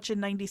us so much in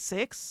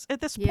 96 at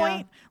this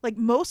point. Like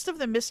most of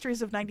the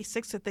mysteries of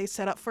 96 that they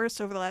set up for us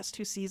over the last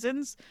 2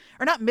 seasons,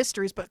 or not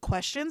mysteries, but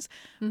questions,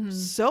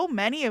 so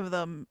many of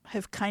them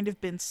have kind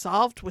of been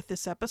solved with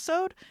this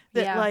episode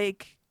that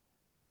like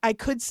I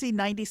could see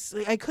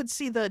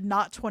the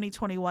not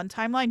 2021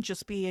 timeline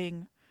just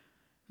being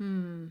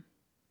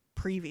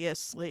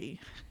previously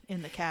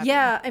in the cabin.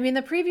 Yeah, I mean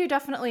the preview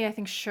definitely I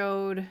think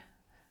showed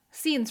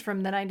scenes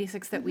from the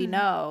 96 that we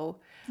know.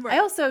 Right. I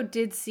also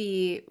did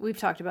see, we've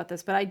talked about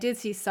this, but I did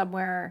see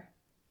somewhere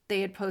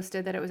they had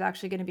posted that it was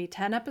actually going to be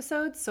 10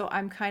 episodes. So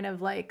I'm kind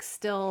of like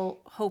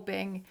still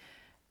hoping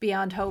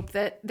beyond hope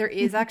that there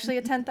is actually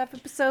a 10th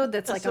episode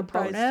that's like a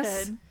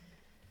bonus. 10.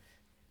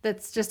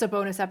 That's just a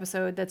bonus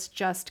episode that's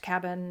just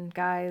cabin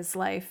guy's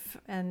life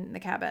and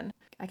the cabin.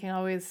 I can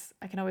always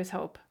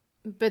hope.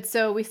 But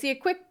so we see a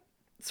quick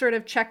sort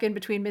of check-in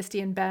between Misty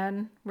and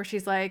Ben where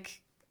she's like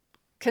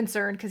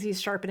concerned because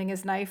he's sharpening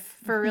his knife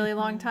for a really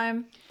long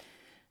time.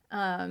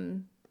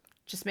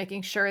 Just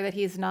making sure that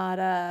he's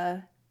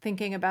not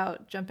thinking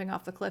about jumping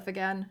off the cliff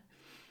again.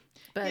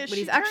 But what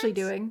he's actually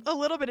doing a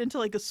little bit into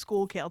like a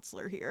school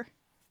counselor here.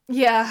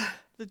 Yeah.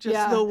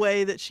 The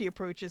way that she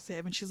approaches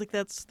him, and she's like,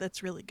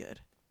 that's really good.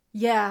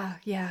 Yeah,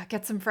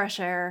 get some fresh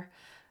air.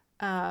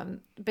 But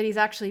he's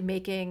actually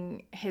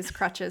making his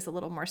crutches a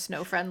little more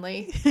snow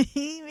friendly.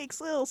 He makes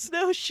little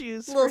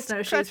snowshoes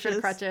for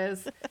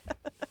crutches.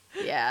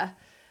 Yeah.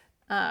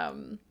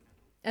 And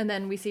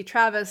then we see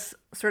Travis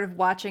sort of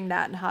watching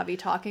Nat and Javi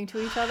talking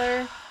to each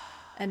other,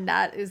 and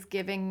Nat is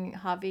giving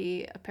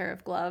Javi a pair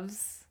of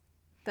gloves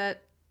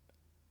that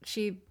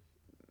she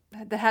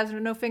that has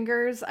no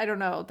fingers. I don't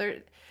know.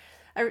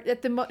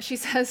 She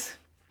says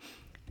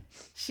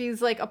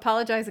she's like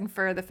apologizing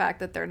for the fact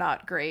that they're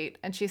not great,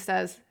 and she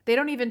says they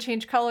don't even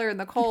change color in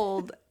the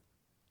cold.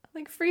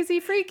 Like freezy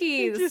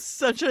freakies. Just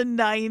such a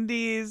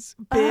 90s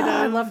bit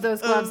I love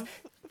those gloves. of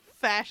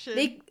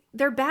fashion.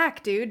 They're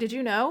back, dude. Did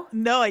you know?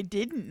 No, I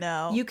didn't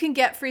know. You can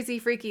get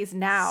freezy freakies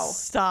now.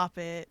 Stop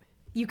it.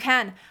 You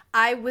can.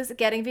 I was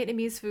getting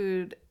Vietnamese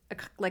food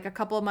like a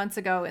couple of months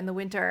ago in the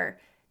winter,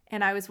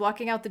 and I was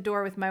walking out the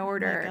door with my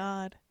order. Oh my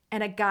God.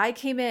 And a guy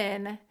came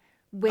in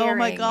wearing Oh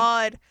my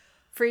God.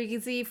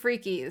 freezy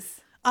freakies.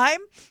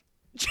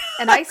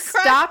 And I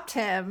stopped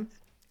him.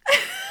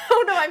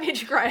 Oh no, I made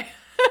you cry.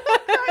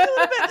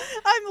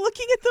 I'm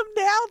looking at them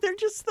now. They're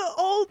just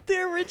the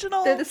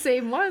original. They're the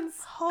same ones.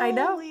 Holy. I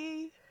know.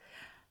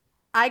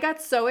 I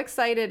got so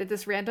excited at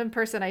this random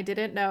person I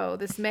didn't know,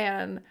 this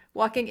man,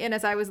 walking in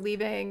as I was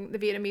leaving the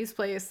Vietnamese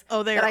place.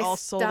 Oh, they are all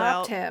sold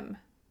out.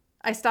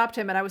 I stopped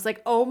him and I was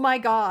like, oh my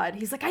God.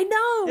 He's like, I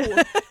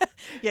know.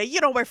 Yeah,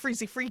 you don't wear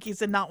freezy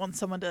freakies and not want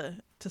someone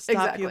to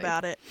stop you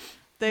about it.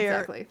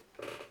 Exactly.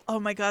 Oh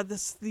my God,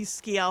 these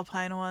ski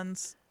alpine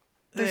ones.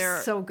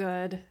 They're so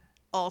good.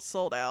 All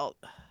sold out.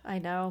 I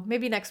know.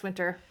 Maybe next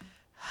winter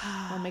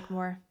we'll make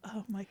more.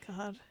 Oh my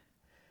God.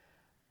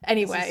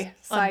 Anyway,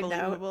 side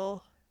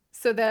note.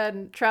 So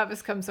then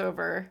Travis comes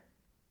over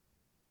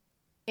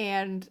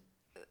and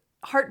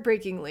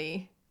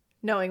heartbreakingly,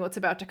 knowing what's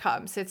about to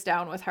come, sits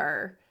down with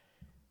her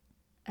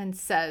and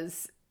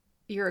says,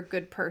 "You're a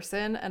good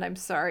person, and I'm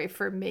sorry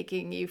for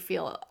making you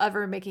feel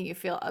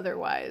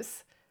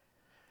otherwise."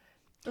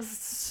 This is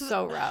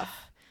so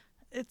rough.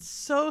 It's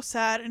so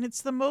sad, and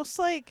it's the most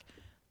like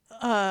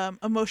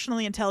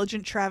emotionally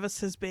intelligent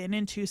Travis has been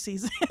in 2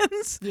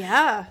 seasons.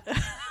 Yeah.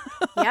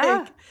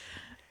 Yeah.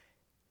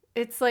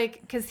 It's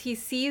like, because he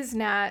sees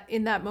Nat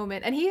in that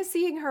moment, and he is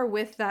seeing her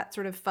with that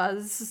sort of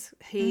fuzz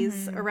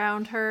haze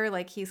around her.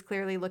 Like, he's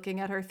clearly looking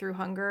at her through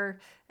hunger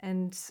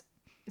and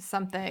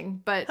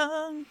something, but...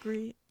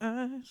 Hungry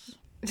eyes.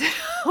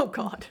 Oh,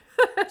 God.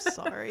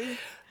 Sorry.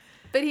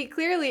 But he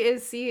clearly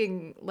is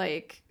seeing,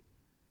 like,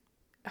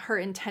 her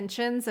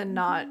intentions and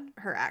not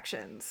her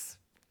actions,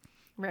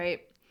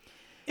 right?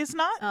 Is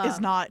Nat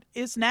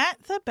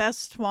the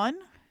best one?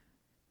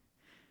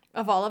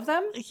 Of all of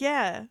them?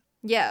 Yeah.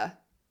 Yeah.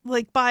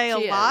 Like by a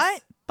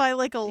lot? By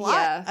like a lot,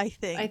 yeah, I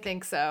think. I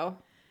think so.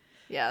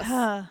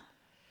 Yes.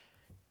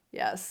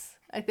 Yes,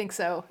 I think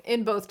so.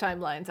 In both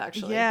timelines,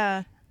 actually.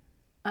 Yeah.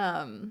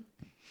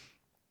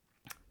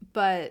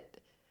 But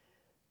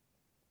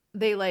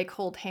they like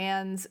hold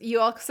hands. You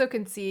also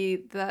can see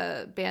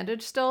the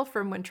bandage still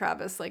from when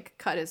Travis like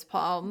cut his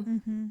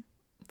palm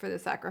for the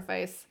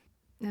sacrifice.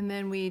 And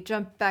then we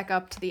jump back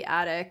up to the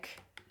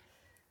attic.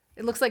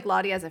 It looks like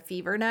Lottie has a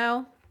fever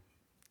now.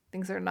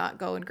 Things are not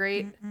going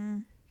great.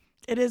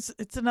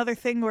 It's another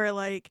thing where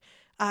like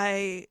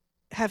I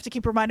have to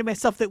keep reminding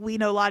myself that we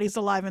know Lottie's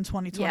alive in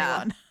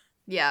 2021.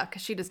 Yeah,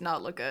 because she does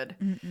not look good.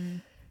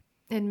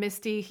 And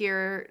Misty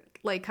here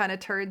like kind of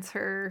turns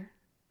her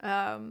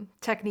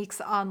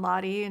techniques on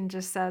Lottie and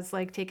just says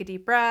like, take a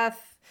deep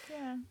breath,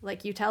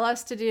 like you tell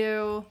us to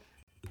do.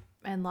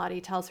 And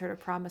Lottie tells her to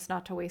promise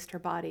not to waste her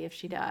body if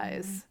she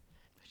dies.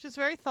 Which is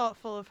very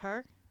thoughtful of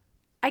her.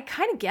 I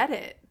kind of get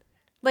it.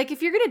 Like,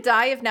 if you're going to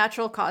die of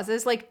natural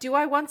causes, like, do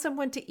I want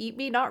someone to eat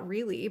me? Not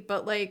really,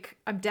 but like,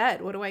 I'm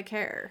dead. What do I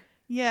care?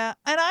 Yeah,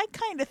 and I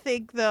kind of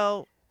think,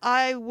 though,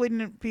 I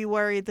wouldn't be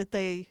worried that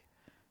they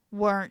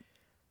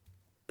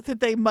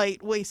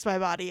might waste my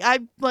body. I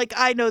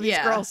know these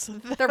girls.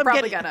 They're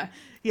probably gonna.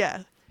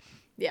 Yeah.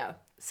 Yeah.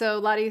 So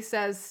Lottie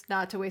says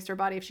not to waste her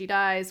body if she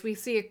dies. We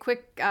see a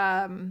quick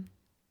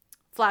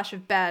flash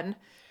of Ben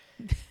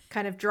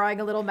kind of drawing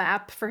a little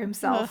map for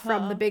himself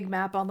from the big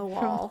map on the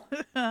wall.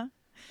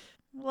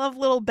 Love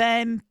little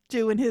Ben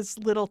doing his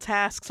little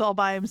tasks all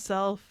by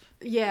himself.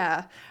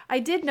 Yeah. I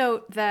did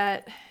note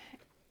that,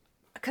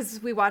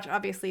 because we watch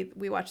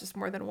this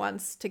more than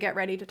once to get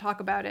ready to talk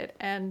about it.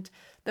 And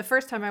the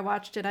first time I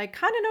watched it, I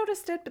kind of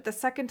noticed it. But the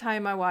second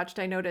time I watched,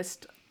 I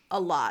noticed a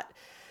lot.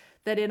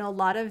 That in a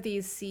lot of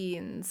these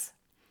scenes,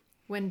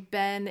 when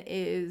Ben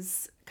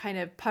is kind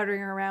of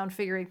puttering around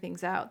figuring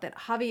things out, that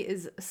Javi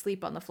is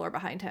asleep on the floor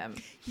behind him.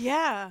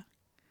 Yeah.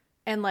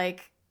 And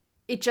like,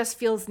 it just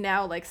feels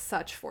now like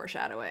such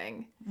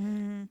foreshadowing.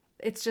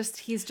 It's just,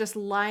 he's just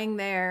lying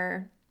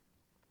there.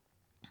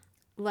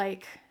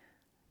 Like,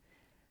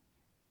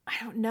 I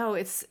don't know.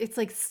 It's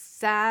like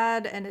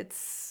sad, and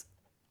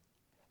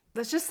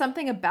there's just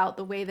something about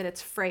the way that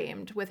it's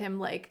framed with him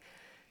like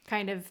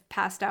kind of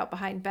passed out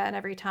behind Ben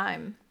every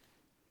time.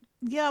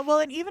 Yeah, well,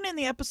 and even in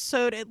the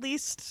episode, at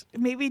least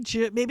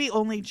maybe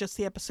only just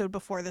the episode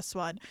before this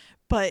one,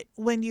 but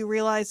when you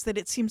realize that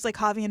it seems like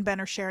Javi and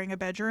Ben are sharing a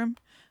bedroom,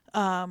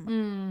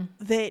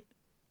 that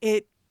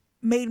it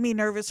made me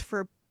nervous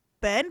for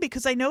Ben,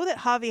 because I know that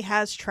Javi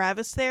has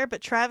Travis there,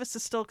 but Travis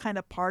is still kind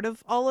of part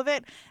of all of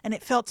it, and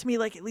it felt to me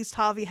like at least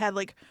Javi had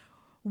like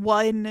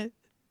one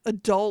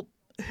adult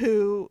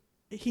who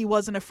he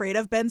wasn't afraid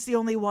of. Ben's the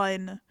only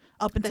one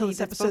up until this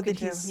episode that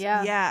he's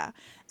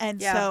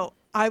and so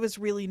I was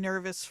really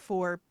nervous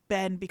for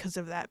Ben because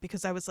of that,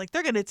 because I was like,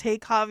 they're going to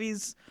take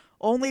Javi's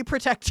only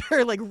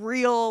protector, like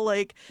real,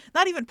 like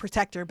not even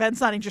protector.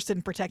 Ben's not interested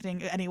in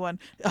protecting anyone,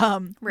 which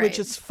Right.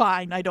 is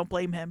fine. I don't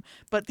blame him.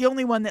 But the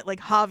only one that like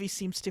Javi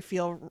seems to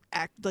feel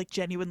like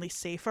genuinely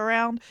safe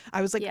around.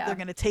 I was like, Yeah. they're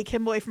going to take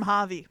him away from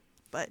Javi,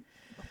 but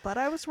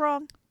I was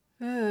wrong.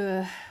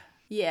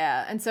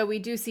 Yeah, and so we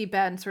do see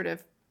Ben sort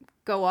of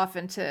go off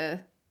into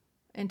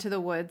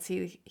the woods.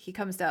 He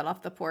comes down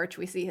off the porch.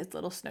 We see his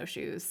little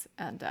snowshoes,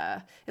 and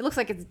it looks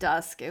like it's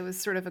dusk. It was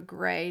sort of a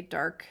gray,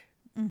 dark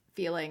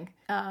feeling.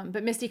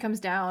 But Misty comes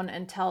down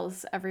and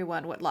tells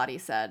everyone what Lottie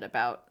said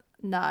about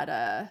not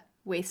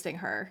wasting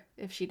her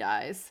if she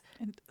dies.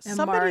 And And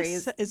somebody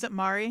Mari's, is it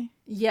Mari?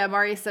 yeah,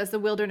 Mari says the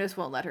wilderness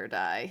won't let her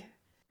die.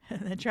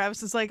 And then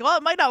Travis is like, well,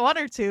 it might not want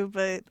her to,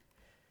 but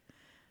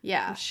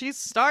Yeah, if she's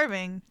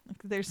starving,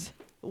 like, there's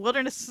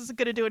wilderness isn't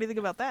going to do anything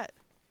about that.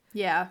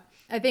 yeah.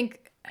 I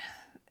think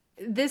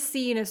this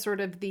scene is sort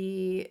of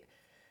the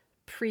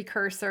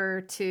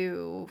precursor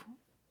to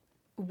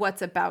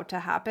what's about to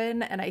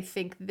happen. And I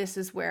think this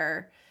is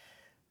where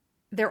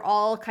they're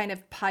all kind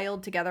of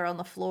piled together on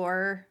the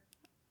floor,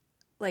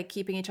 like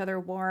keeping each other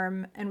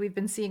warm. And we've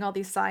been seeing all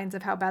these signs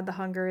of how bad the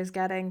hunger is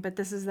getting, but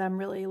this is them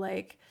really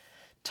like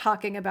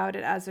talking about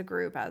it as a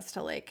group, as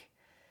to like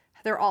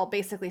they're all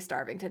basically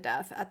starving to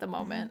death at the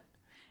moment.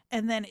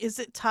 And then is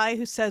it Ty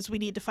who says we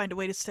need to find a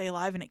way to stay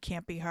alive and it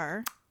can't be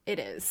her? It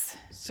is.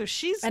 So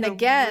she's And the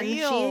again,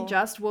 real... she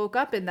just woke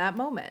up in that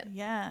moment.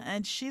 Yeah,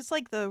 and she's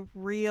like the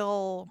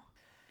real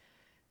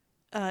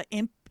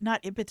not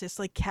impetus,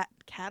 like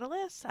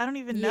catalyst? I don't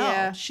even know.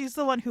 Yeah. She's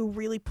the one who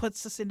really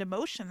puts us into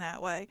motion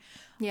that way.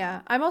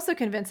 Yeah. I'm also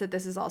convinced that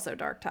this is also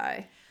Dark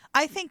Ty.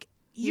 I think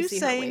you see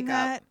her saying wake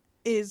that up.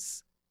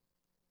 is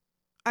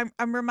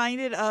I'm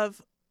reminded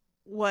of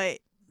what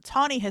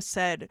Tawny has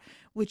said,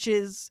 which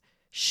is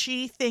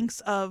she thinks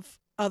of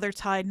other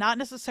Ty not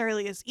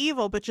necessarily as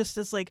evil, but just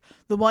as like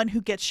the one who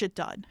gets shit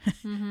done.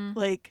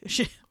 Like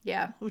she,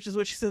 Yeah. which is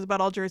what she says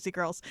about all Jersey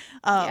girls.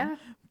 Yeah.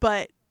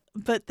 But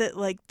that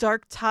like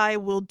Dark Ty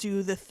will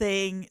do the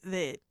thing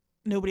that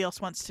nobody else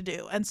wants to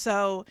do, and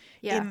so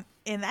Yeah.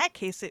 in that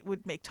case, it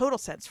would make total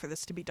sense for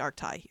this to be Dark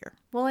Ty here.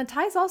 Well, and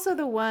Ty's also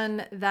the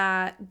one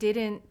that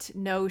didn't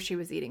know she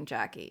was eating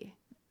Jackie.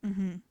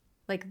 Mm-hmm.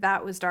 Like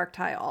that was Dark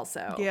Ty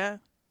also. Yeah.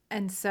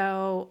 And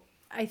so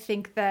I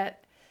think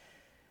that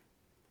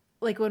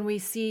like when we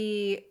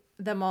see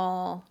them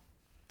all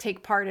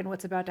take part in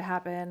what's about to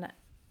happen,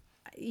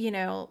 you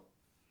know,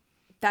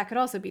 that could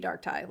also be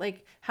Dark Ty.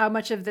 Like how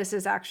much of this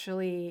is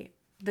actually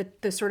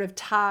the sort of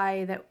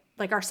Ty that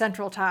like our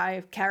central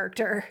Ty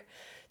character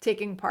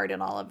taking part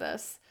in all of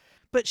this.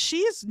 But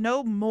she's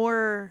no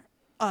more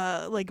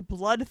like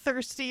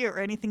bloodthirsty or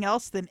anything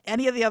else than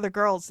any of the other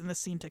girls in the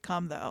scene to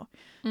come, though.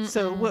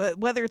 So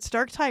whether it's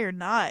Dark Ty or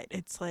not,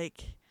 it's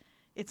like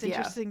it's Yeah.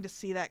 interesting to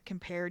see that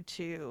compared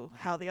to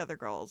how the other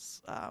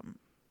girls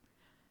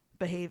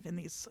behave in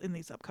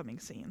these upcoming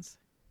scenes.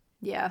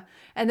 Yeah.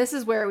 And this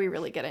is where we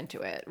really get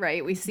into it,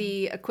 right? We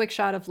see a quick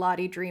shot of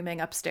Lottie dreaming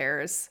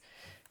upstairs,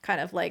 kind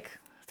of like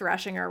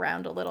thrashing her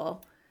around a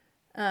little.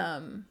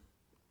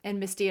 And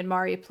Misty and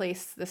Mari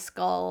place the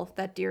skull,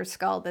 that deer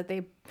skull that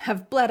they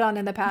have bled on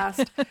in the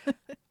past,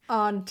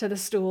 onto the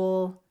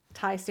stool.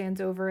 Ty stands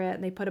over it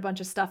and they put a bunch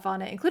of stuff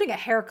on it, including a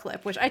hair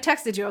clip, which I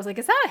texted you. I was like,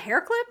 is that a hair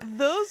clip?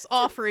 Those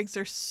offerings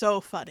are so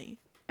funny.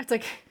 It's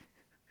like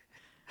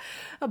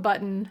a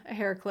button, a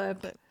hair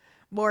clip.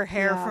 More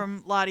hair Yeah.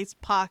 from Lottie's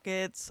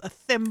pockets, a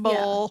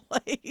thimble,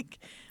 like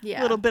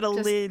Yeah, a little bit of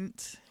just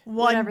lint, one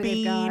whatever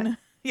they've got. bean.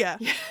 Yeah,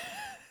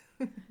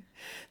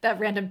 That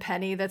random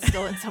penny that's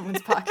still in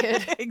someone's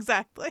pocket.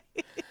 exactly.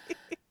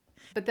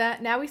 But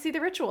that now we see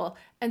the ritual.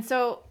 And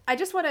so I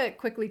just want to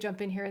quickly jump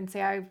in here and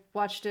say I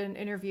watched an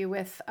interview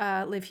with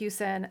Liv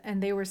Hewson,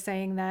 and they were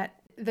saying that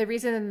the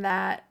reason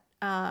that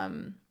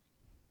Van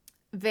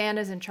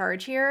is in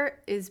charge here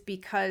is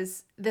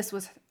because this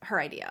was her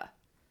idea,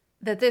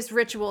 that this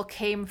ritual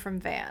came from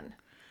Van.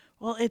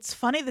 Well, it's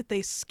funny that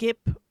they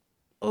skip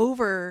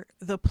over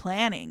the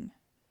planning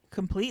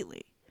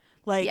completely.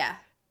 Like, Yeah.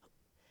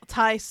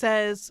 Ty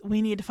says,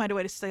 we need to find a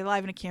way to stay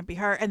alive and it can't be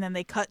her. And then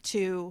they cut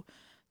to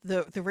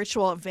the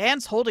ritual.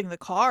 Van's holding the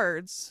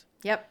cards.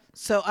 Yep.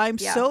 So I'm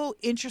Yeah. so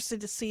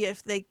interested to see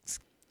if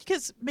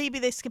because maybe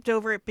they skipped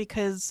over it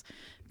because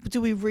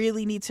do we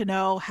really need to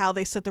know how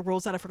they set the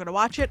rules out if we're going to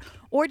watch it?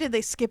 Or did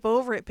they skip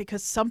over it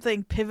because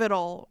something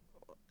pivotal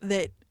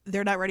that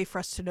they're not ready for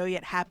us to know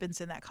yet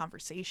happens in that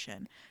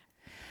conversation?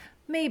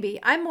 Maybe.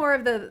 I'm more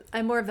of the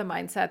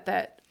mindset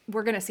that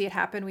we're going to see it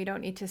happen. We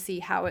don't need to see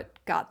how it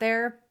got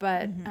there,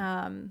 but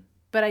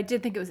I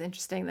did think it was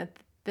interesting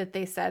that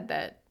they said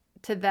that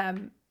to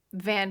them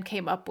Van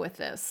came up with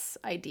this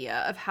idea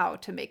of how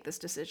to make this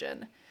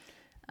decision,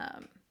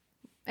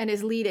 and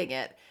is leading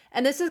it.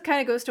 And this is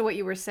kind of goes to what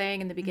you were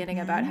saying in the beginning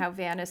about how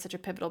Van is such a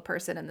pivotal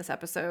person in this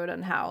episode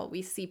and how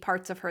we see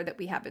parts of her that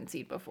we haven't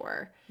seen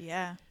before.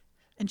 Yeah.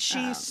 And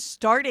she's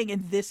starting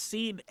in this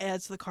scene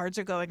as the cards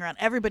are going around.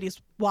 Everybody's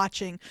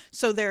watching.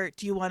 So do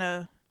you want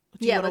to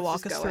Let's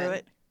walk just us go through in.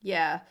 it?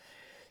 Yeah.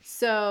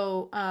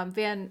 So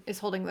Van is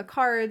holding the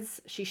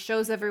cards. She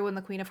shows everyone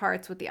the Queen of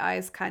Hearts with the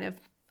eyes kind of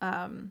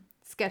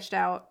sketched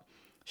out.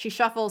 She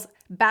shuffles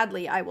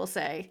badly, I will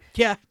say.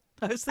 Yeah,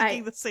 I was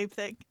thinking the same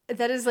thing.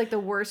 That is like the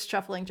worst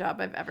shuffling job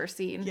I've ever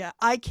seen. Yeah,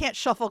 I can't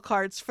shuffle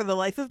cards for the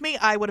life of me.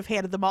 I would have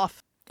handed them off.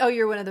 Oh,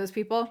 you're one of those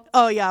people?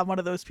 Oh, yeah, I'm one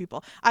of those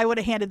people. I would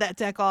have handed that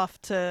deck off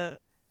to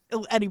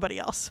anybody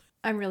else.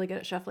 I'm really good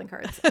at shuffling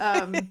cards.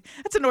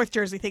 That's a North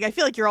Jersey thing. I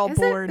feel like you're all Is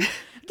born. it?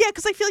 Yeah,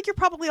 because I feel like you're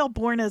probably all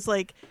born as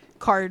like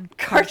card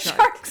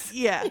sharks.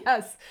 Yeah.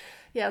 Yes.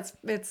 Yeah,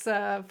 it's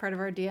part of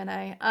our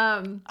DNA.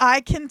 I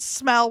can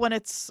smell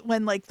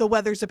when like the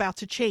weather's about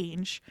to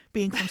change,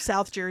 being from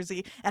South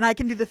Jersey, and I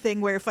can do the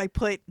thing where if I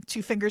put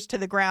 2 fingers to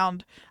the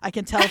ground, I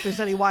can tell if there's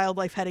any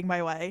wildlife heading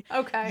my way.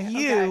 Okay.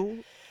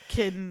 You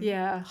can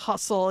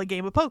hustle a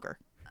game of poker.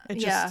 It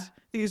just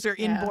these are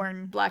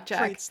inborn blackjack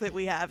traits that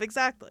we have.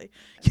 Exactly.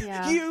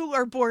 Yeah. You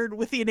are born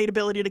with the innate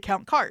ability to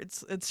count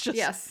cards. It's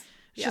just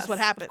just what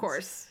happens.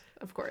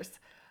 Of course.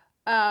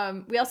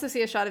 We also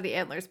see a shot of the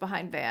antlers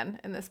behind Van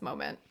in this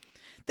moment.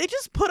 They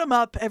just put them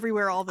up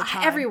everywhere all the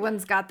time.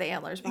 Everyone's got the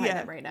antlers behind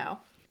them right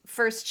now.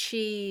 First,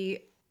 she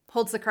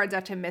holds the cards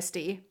out to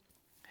Misty,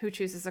 who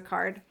chooses a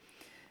card,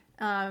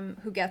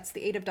 who gets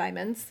the 8 of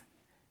diamonds.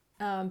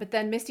 But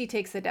then Misty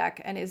takes the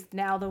deck and is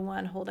now the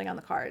one holding on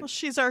the cards. Well,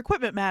 she's our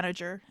equipment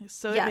manager,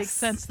 so it makes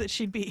sense that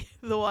she'd be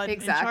the one in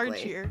charge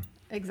here.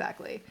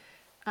 Exactly.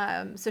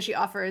 So she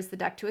offers the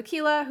deck to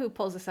Aquila, who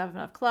pulls the 7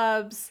 of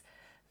clubs.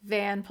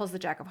 Van pulls the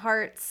Jack of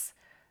Hearts.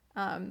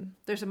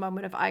 There's a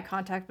moment of eye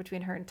contact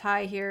between her and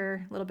Ty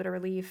here. A little bit of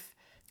relief.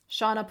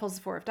 Shauna pulls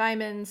the 4 of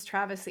diamonds.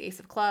 Travis the Ace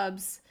of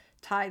clubs.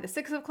 Ty the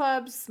 6 of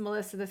clubs.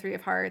 Melissa the 3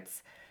 of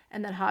hearts.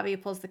 And then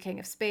Javi pulls the King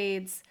of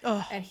spades.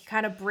 Ugh. And he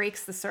kind of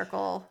breaks the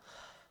circle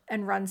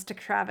and runs to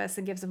Travis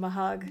and gives him a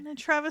hug. And then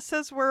Travis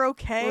says, "We're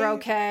okay. We're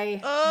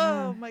okay."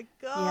 Oh my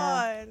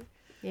God.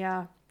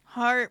 Yeah.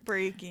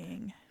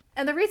 Heartbreaking.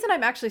 And the reason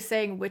I'm actually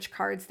saying which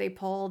cards they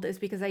pulled is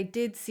because I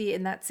did see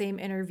in that same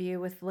interview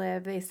with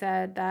Liv, they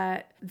said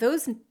that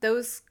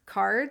those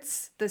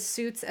cards, the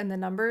suits and the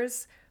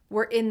numbers,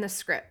 were in the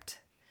script.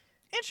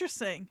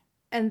 Interesting.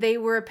 And they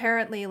were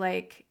apparently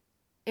like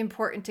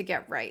important to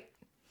get right.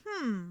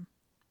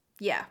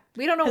 Yeah.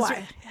 We don't know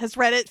why. Has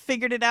Reddit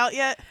figured it out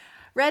yet?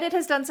 Reddit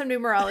has done some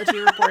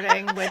numerology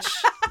reporting, which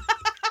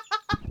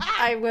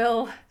I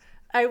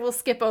will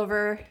skip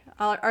over.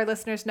 Our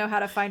listeners know how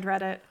to find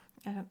Reddit.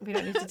 We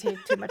don't need to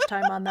take too much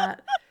time on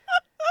that.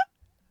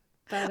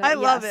 But, I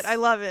love it. I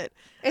love it.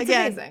 It's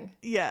amazing.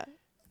 Yeah.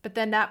 But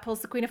then Nat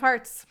pulls the Queen of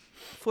Hearts.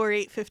 4,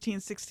 8,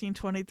 15, 16,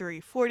 23,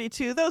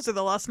 42. Those are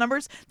the lost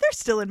numbers. They're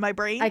still in my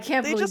brain. I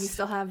can't believe you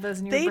still have those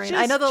in your brain.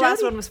 I know the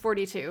last one was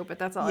 42, but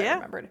that's all I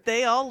remembered.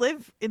 They all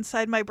live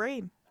inside my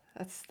brain.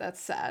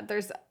 That's sad.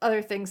 There's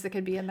other things that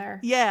could be in there.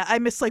 Yeah, I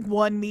miss like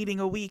one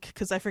meeting a week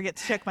because I forget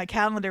to check my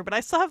calendar, but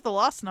I still have the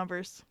lost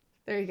numbers.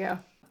 There you go.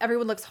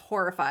 Everyone looks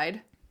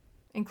horrified,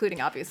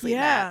 including obviously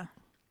Nat.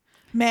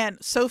 Man,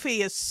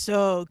 Sophie is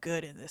so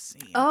good in this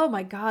scene. Oh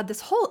my God,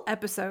 this whole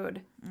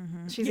episode.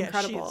 She's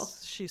incredible.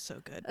 She's so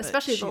good.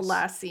 Especially the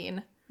last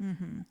scene.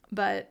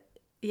 But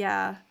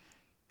yeah.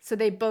 So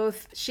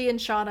she and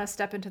Shauna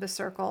step into the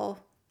circle.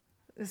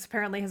 This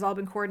apparently has all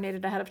been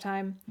coordinated ahead of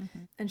time.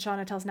 And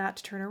Shauna tells Nat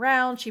to turn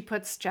around. She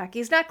puts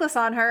Jackie's necklace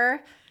on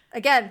her.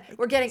 Again,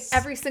 we're getting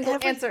every single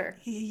answer.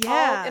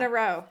 All in a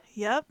row.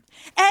 Yep.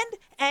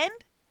 And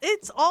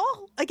it's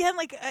all, again,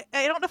 like,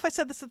 I don't know if I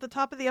said this at the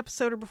top of the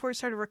episode or before we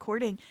started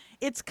recording.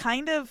 It's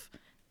kind of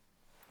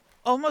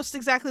almost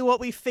exactly what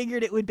we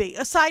figured it would be.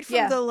 Aside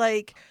from the,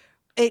 like,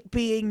 it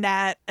being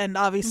Nat, and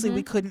obviously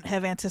we couldn't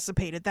have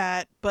anticipated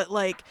that. But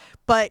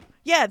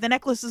yeah, the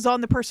necklace is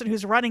on the person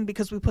who's running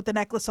because we put the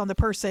necklace on the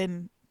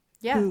person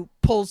who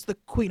pulls the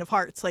Queen of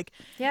Hearts. Like,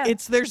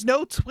 there's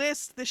no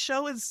twist. The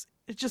show it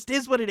just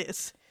is what it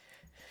is.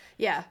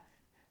 Yeah.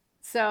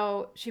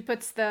 So she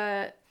puts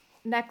the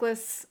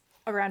necklace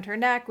around her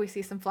neck. We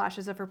see some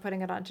flashes of her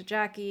putting it onto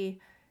Jackie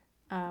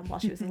while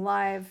she was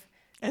alive.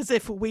 As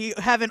if we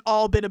haven't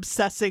all been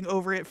obsessing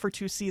over it for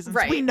 2 seasons.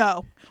 Right. We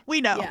know.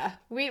 Yeah,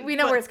 we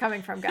know where it's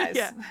coming from, guys.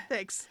 Yeah,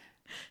 thanks.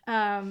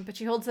 But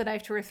she holds the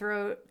knife to her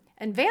throat,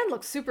 and Van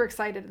looks super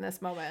excited in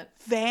this moment.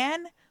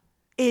 Van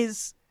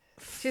is...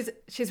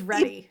 She's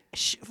ready.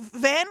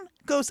 Van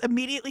goes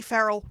immediately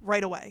feral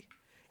right away.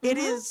 It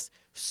is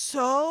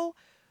so...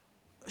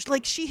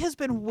 Like, she has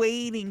been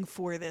waiting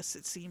for this,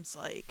 it seems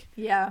like.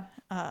 Yeah.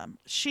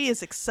 She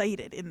is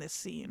excited in this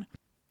scene.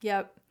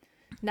 Yep.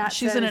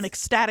 She's in an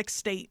ecstatic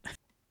state.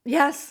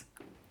 Yes.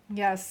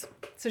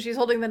 So she's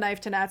holding the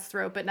knife to Nat's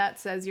throat, but Nat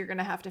says, "You're going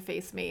to have to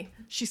face me."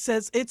 She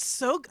says, it's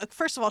so...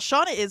 First of all,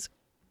 Shauna is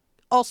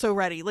also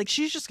ready. Like,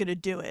 she's just going to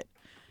do it.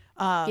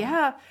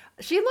 Yeah.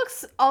 She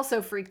looks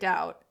also freaked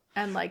out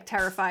and, like,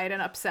 terrified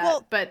and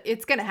upset, but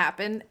it's going to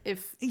happen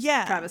if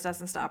Travis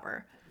doesn't stop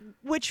her.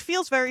 Which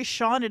feels very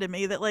Shauna to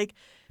me, that, like,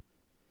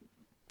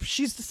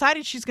 she's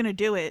decided she's going to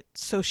do it,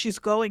 so she's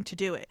going to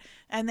do it.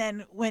 And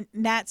then when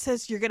Nat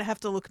says, "You're going to have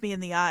to look me in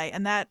the eye,"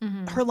 and that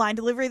her line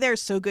delivery there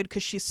is so good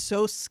because she's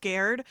so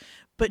scared,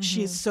 but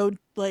she's so,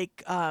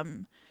 like,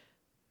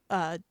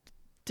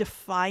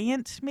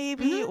 defiant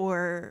maybe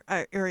or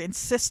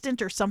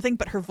insistent or something,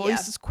 but her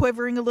voice Yeah. is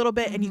quivering a little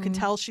bit and you can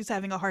tell she's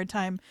having a hard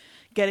time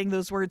getting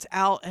those words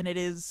out, and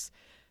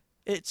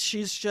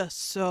she's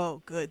just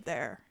so good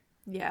there.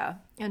 Yeah.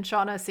 And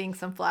Shauna seeing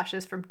some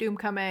flashes from Doom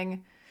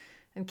coming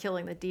and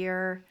killing the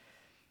deer.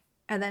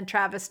 And then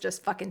Travis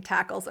just fucking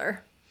tackles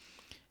her.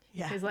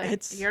 Yeah, He's like,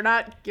 you're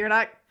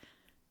not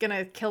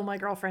gonna kill my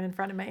girlfriend in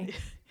front of me.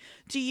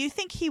 Do you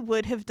think he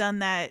would have done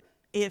that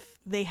if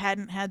they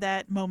hadn't had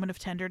that moment of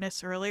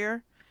tenderness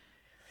earlier?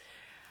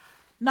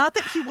 Not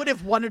that he would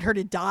have wanted her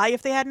to die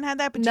if they hadn't had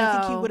that, but do you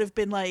think he No. would have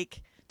been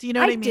like, do you know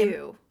what I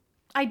mean?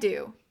 I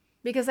do.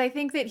 Because I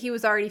think that he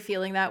was already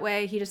feeling that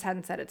way. He just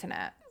hadn't said it to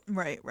Nat.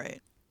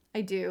 Right.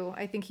 I do.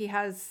 I think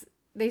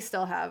they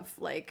still have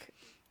like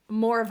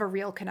more of a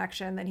real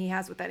connection than he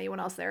has with anyone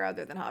else there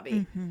other than Javi.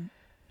 Mm-hmm.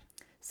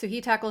 So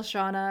he tackles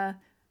Shauna.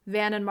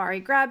 Van and Mari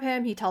grab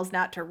him. He tells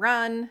Nat to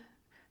run,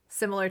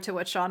 similar to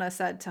what Shauna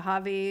said to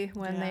Javi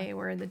when they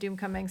were in the Doom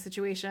coming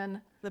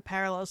situation. The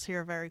parallels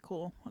here are very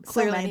cool. So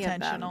Clearly many of them.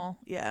 intentional.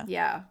 Yeah.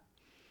 Yeah.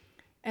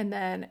 And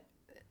then,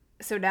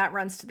 so Nat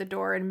runs to the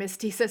door and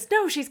Misty says,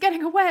 no, she's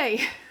getting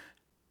away.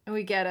 And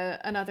we get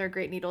another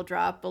great needle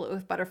drop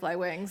with butterfly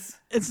wings.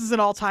 This is an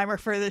all-timer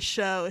for this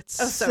show. It's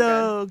so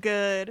so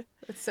good.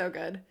 It's so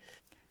good.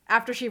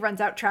 After she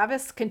runs out,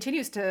 Travis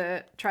continues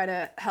to try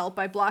to help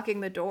by blocking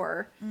the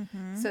door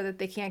so that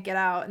they can't get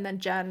out. And then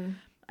Jen,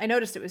 I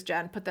noticed it was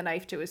Jen, put the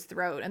knife to his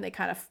throat and they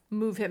kind of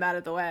move him out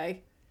of the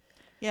way.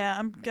 Yeah,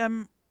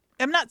 I'm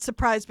not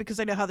surprised because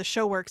I know how the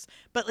show works,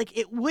 but like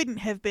it wouldn't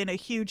have been a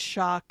huge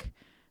shock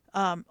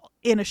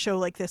in a show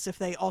like this if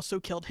they also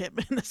killed him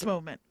in this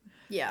moment.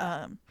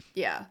 Yeah.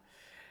 Yeah.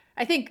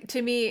 I think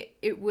to me,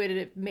 it would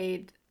have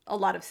made a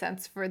lot of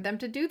sense for them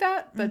to do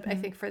that. But I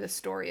think for the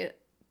story, it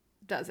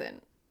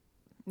doesn't,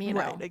 you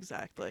know. Right,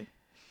 exactly.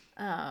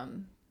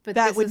 But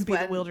That wouldn't be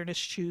the wilderness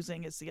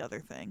choosing is the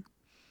other thing.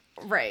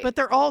 Right. But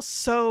they're all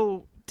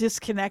so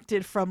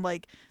disconnected from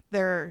like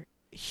their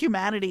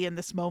humanity in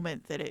this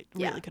moment that it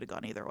really could have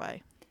gone either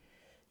way.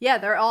 Yeah,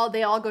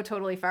 they all go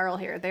totally feral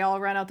here. They all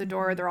run out the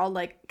door. They're all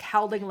like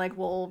howling like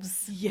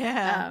wolves.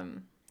 Yeah.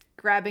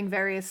 Grabbing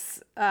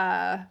various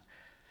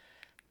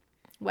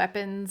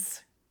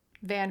weapons.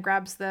 Van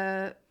grabs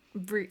the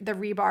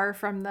rebar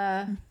from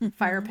the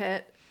fire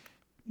pit.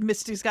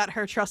 Misty's got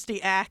her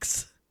trusty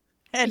axe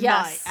and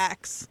Yes. my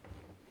axe.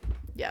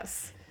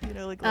 Yes. You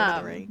know, like Lord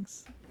of the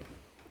Rings.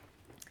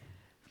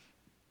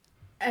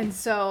 And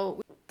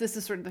so this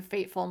is sort of the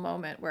fateful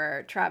moment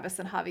where Travis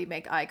and Javi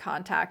make eye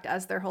contact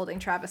as they're holding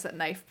Travis at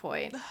knife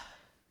point.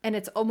 And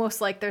it's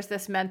almost like there's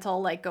this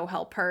mental, like, go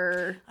help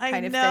her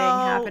kind of thing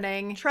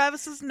happening.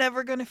 Travis is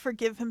never going to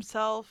forgive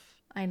himself.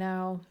 I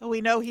know. We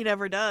know he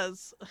never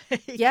does.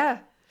 Yeah.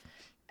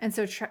 And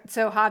so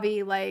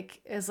Javi like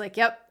is like,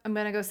 yep, I'm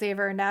gonna go save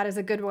her. Nat is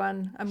a good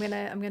one. I'm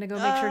gonna go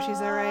make sure she's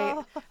all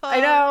right.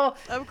 I know.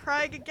 I'm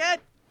crying again.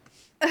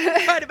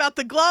 I cried about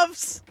the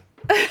gloves.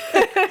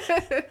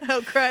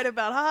 I'm crying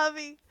about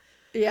Javi.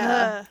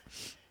 Yeah.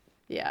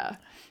 Yeah.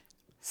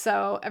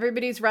 So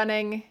everybody's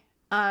running.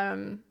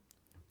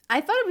 I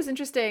thought it was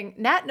interesting.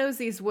 Nat knows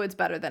these woods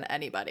better than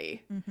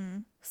anybody. Mm-hmm.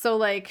 So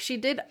like she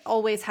did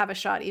always have a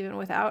shot even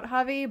without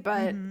Javi,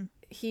 but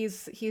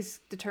he's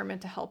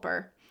determined to help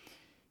her.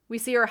 We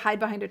see her hide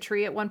behind a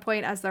tree at one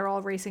point as they're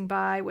all racing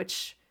by,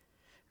 which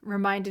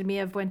reminded me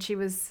of when she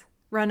was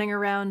running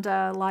around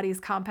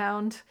Lottie's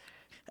compound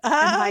and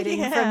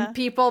hiding from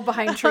people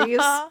behind trees.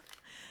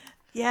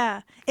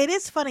 Yeah. It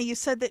is funny. You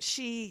said that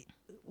she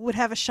would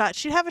have a shot.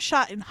 She'd have a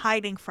shot in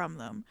hiding from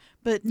them,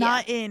 but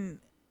not in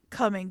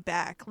coming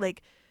back.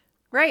 Like,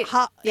 right.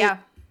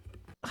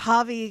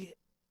 Javi,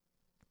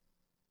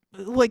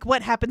 like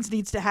what happens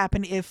needs to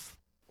happen if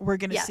we're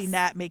going to see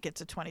Nat make it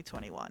to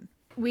 2021.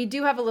 We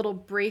do have a little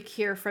break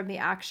here from the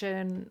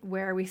action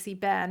where we see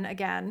Ben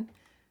again.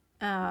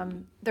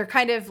 They're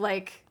kind of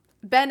like,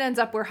 Ben ends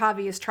up where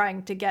Javi is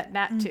trying to get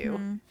Nat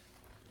to.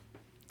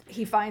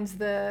 He finds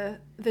the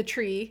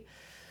tree,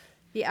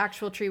 the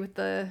actual tree with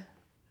the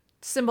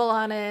symbol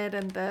on it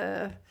and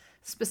the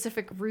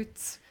specific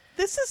roots.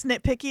 This is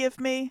nitpicky of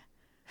me,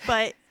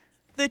 but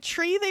the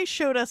tree they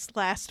showed us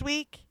last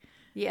week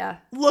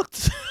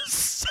looked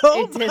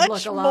so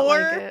much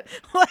more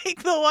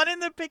like the one in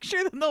the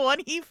picture than the one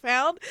he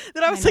found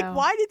that I was like,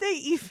 why did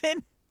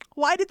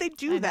they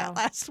do that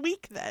last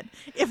week then?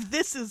 If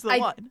this is the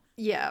one.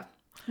 Yeah.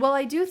 Well,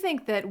 I do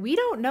think that we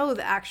don't know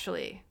that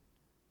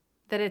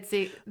it's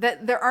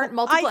that there aren't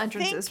multiple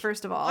entrances,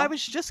 first of all. I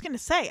was just going to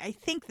say, I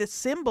think the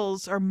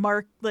symbols are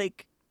marked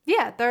like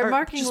they're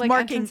marking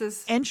like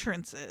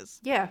entrances.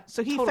 Yeah.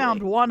 So he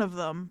found one of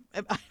them,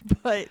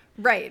 but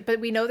but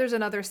we know there's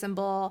another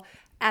symbol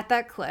at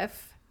that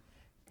cliff.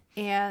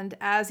 And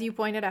as you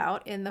pointed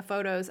out in the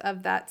photos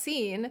of that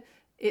scene,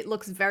 it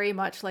looks very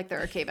much like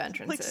there are cave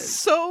entrances. Like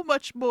so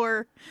much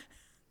more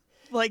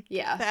like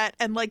that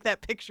and like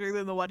that picture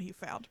than the one he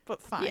found.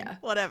 But fine,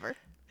 whatever.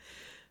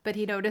 But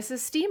he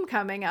notices steam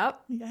coming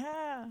up.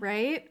 Yeah.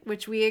 Right?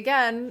 Which we,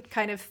 again,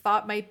 kind of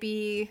thought might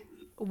be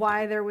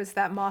why there was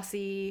that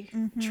mossy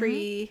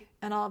tree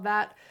and all of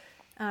that.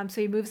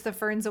 So he moves the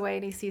ferns away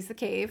and he sees the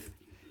cave,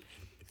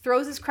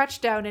 throws his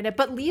crutch down in it,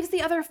 but leaves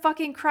the other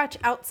fucking crutch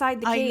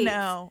outside the cave.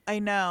 I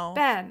know.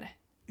 Ben.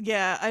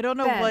 Yeah, I don't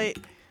know Ben. what.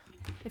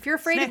 If you're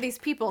afraid of these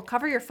people,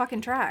 cover your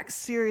fucking tracks.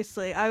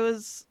 Seriously, I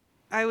was.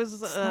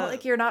 It's not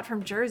like you're not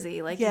from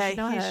Jersey. Like, yeah, you should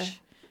know how to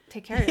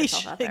take care of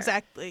yourself out there.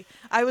 Exactly.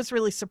 I was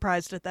really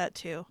surprised at that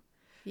too.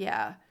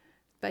 Yeah.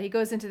 But he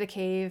goes into the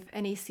cave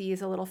and he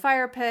sees a little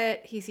fire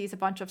pit. He sees a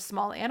bunch of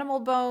small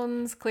animal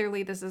bones.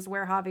 Clearly, this is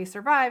where Javi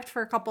survived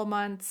for a couple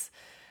months.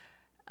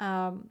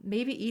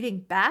 Maybe eating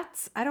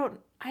bats. I don't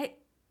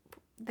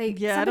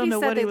know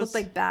what they it looked was.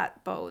 like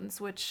bat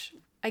bones, which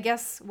I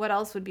guess what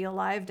else would be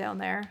alive down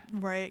there?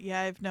 Right.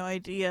 Yeah, I have no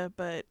idea,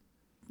 but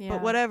Yeah.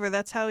 whatever.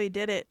 That's how he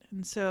did it.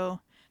 And so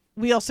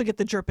we also get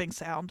the dripping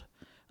sound.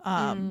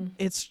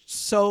 It's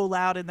so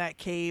loud in that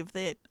cave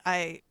that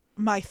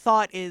my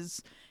thought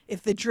is,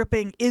 if the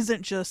dripping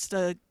isn't just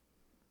an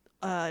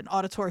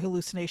auditory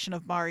hallucination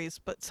of Mari's,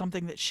 but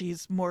something that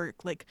she's more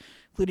like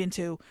clued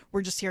into,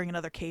 we're just hearing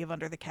another cave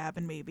under the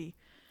cabin, maybe.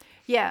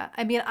 Yeah,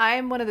 I mean,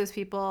 I'm one of those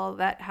people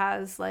that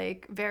has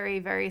like very,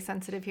 very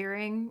sensitive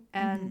hearing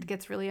and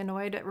gets really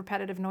annoyed at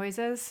repetitive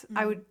noises.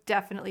 I would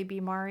definitely be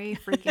Mari,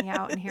 freaking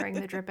out and hearing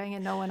the dripping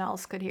and no one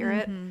else could hear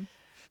it.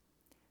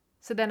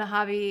 So then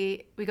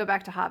we go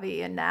back to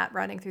Javi and Nat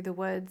running through the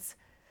woods.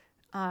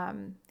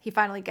 He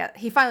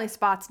finally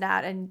spots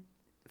Nat and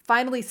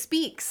finally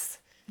speaks.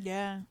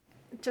 Yeah.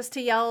 Just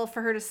to yell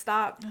for her to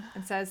stop,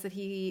 and says that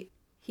he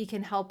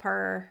can help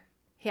her.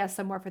 He has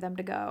somewhere for them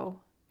to go.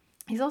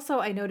 He's also,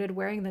 I noted,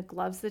 wearing the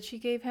gloves that she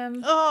gave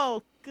him.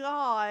 Oh,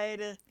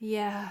 God.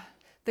 Yeah.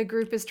 The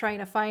group is trying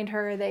to find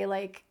her. They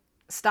like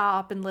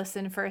stop and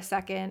listen for a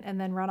second and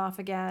then run off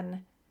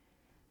again.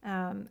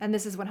 And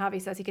this is when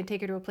Javi says he can take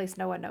her to a place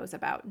no one knows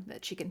about,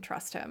 that she can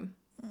trust him.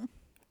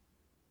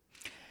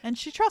 And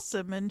she trusts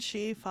him and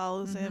she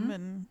follows him,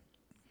 and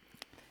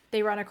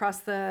They run across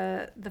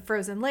the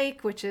frozen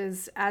lake, which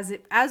is,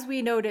 as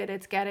we noted,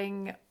 it's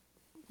getting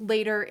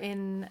later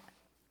in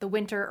the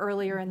winter,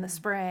 earlier in the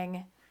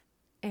spring.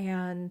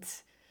 And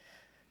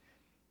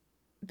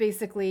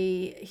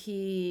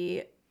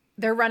basically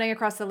they're running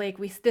across the lake.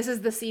 This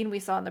is the scene we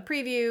saw in the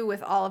preview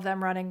with all of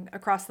them running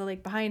across the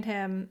lake behind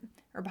him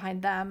or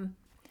behind them.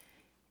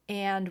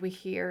 And we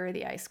hear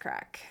the ice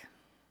crack.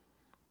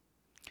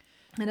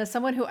 And as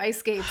someone who ice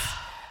skates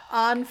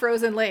on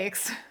frozen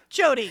lakes,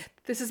 Jody,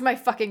 this is my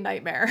fucking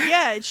nightmare.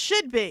 yeah, it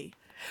should be.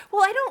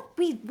 Well,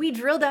 we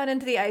drill down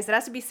into the ice. It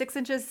has to be 6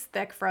 inches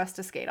thick for us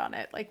to skate on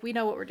it. Like, we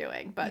know what we're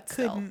doing, but You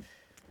still. couldn't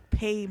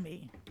pay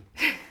me.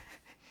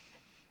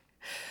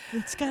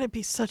 It's got to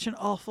be such an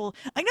awful.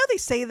 I know they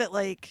say that,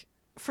 like,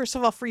 first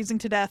of all, freezing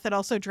to death and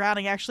also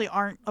drowning actually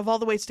aren't, of all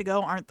the ways to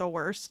go, aren't the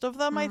worst of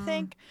them, I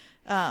think.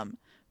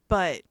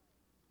 But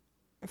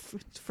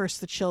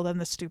first the chill, then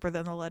the stupor,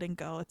 then the letting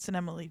go. It's an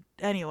Emily.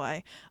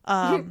 Anyway.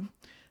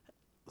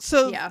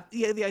 So, Yeah.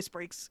 the ice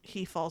breaks.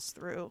 He falls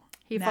through.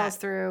 He Nat, falls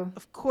through.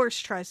 of course,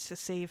 tries to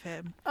save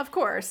him. Of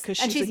course. 'Cause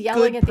And she's she's a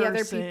yelling good at the other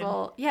person.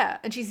 people. Yeah.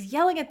 And she's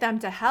yelling at them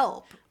to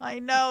help. I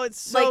know,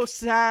 it's so Like,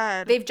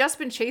 sad. They've just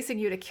been chasing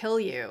you to kill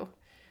you.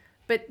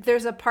 But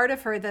there's a part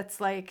of her that's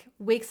like,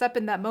 wakes up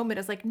in that moment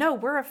as like, no,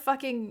 we're a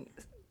fucking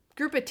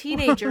group of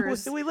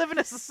teenagers. We live in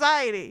a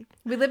society.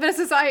 We live in a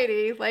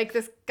society. Like,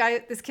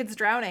 this kid's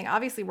drowning.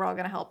 Obviously, we're all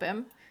going to help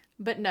him.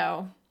 But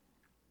no.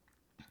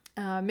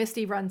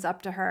 Misty runs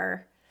up to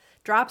her,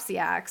 drops the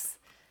axe,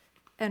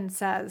 and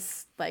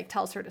says, like,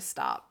 tells her to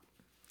stop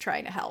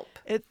trying to help.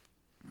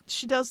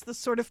 She does the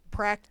sort of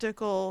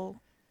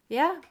practical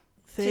Yeah.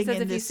 thing. She says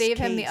in if you this save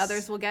him, the case.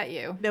 others will get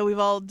you. No, we've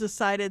all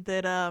decided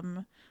that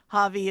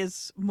Javi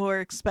is more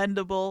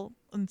expendable,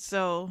 and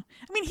so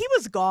I mean he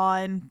was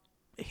gone.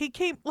 He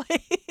came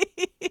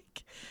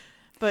like,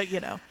 but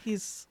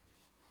he's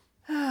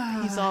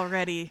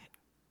already.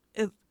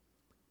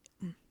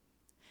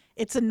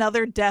 It's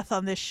another death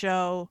on this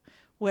show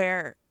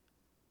where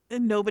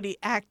nobody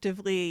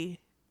actively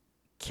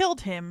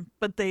killed him,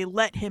 but they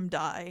let him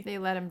die. They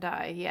let him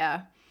die,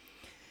 yeah.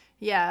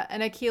 Yeah,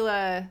 and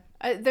Aquila,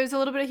 there's a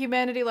little bit of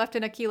humanity left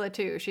in Aquila,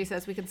 too. She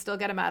says we can still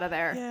get him out of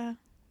there. Yeah.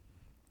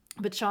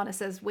 But Shauna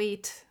says,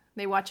 wait.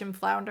 They watch him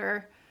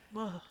flounder.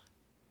 Ugh.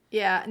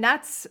 Yeah,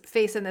 Nat's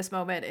face in this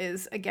moment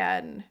is,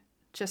 again,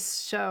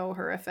 just so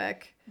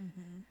horrific.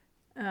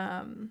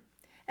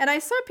 And I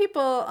saw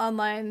people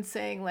online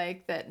saying,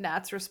 like, that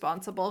Nat's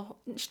responsible.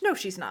 No,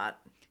 she's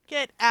not.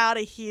 Get out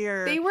of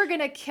here. They were going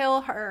to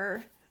kill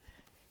her.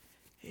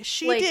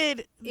 She like,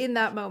 did. In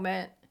that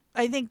moment.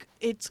 I think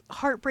it's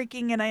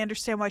heartbreaking, and I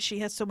understand why she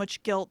has so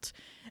much guilt.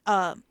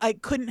 I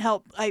couldn't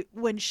help. It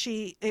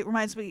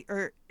reminds me,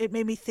 or it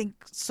made me think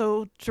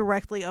so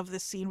directly of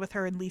this scene with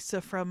her and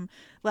Lisa from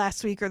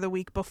last week or the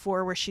week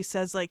before, where she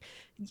says, like,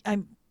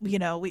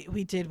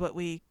 we did what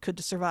we could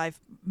to survive,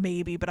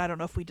 maybe, but I don't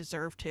know if we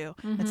deserve to.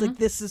 It's like,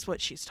 this is what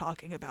she's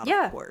talking about.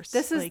 Yeah, of course.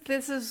 this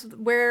is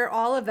where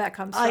all of that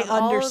comes from. I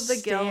all of the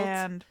guilt.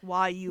 understand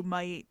why you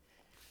might.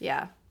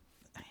 Yeah.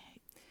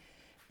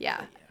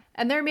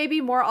 And there may be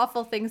more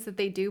awful things that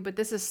they do, but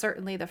this is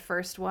certainly the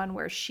first one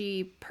where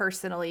she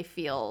personally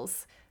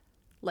feels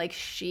like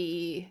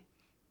she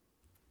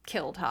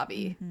killed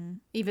Javi,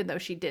 even though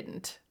she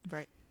didn't.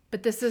 Right.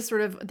 But this is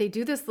sort of, they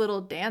do this little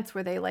dance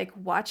where they like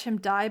watch him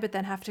die, but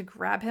then have to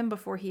grab him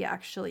before he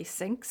actually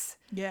sinks.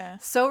 Yeah.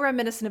 So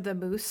reminiscent of the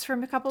moose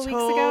from a couple weeks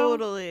ago.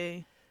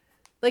 Totally.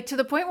 Like to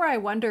the point where I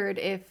wondered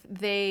if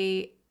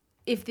the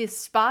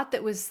spot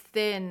that was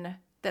thin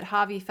that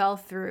Javi fell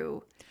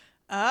through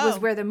was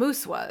where the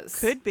moose was.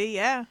 Could be,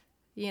 yeah.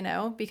 You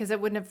know, because it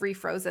wouldn't have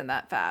refrozen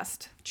that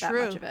fast. That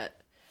True. much of it.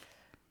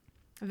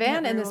 Van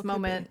in very this well could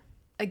moment,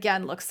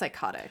 again, looks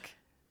psychotic.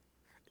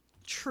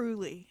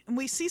 Truly. And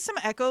we see some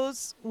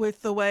echoes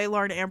with the way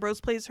Lauren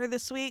Ambrose plays her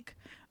this week,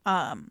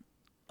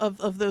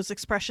 of those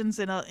expressions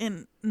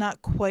in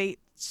not quite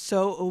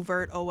so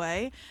overt a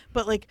way.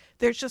 But like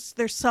there's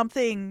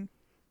something.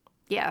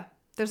 Yeah.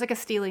 There's like a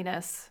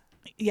steeliness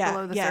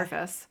below the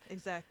surface.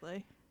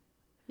 Exactly.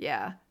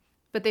 Yeah.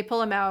 But they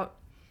pull him out.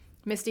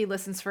 Misty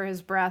listens for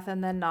his breath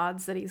and then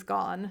nods that he's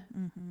gone.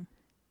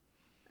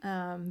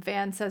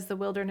 Van says the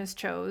wilderness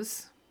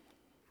chose.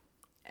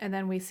 And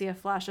then we see a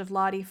flash of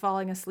Lottie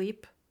falling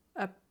asleep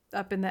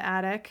up in the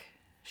attic.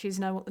 She's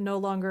no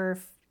longer,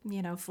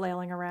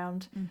 flailing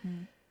around.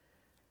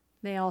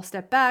 They all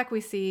step back. We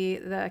see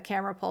the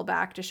camera pull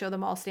back to show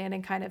them all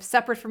standing kind of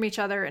separate from each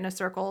other in a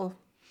circle.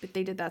 But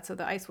they did that so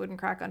the ice wouldn't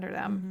crack under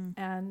them.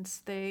 And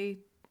they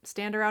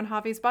stand around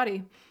Javi's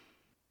body.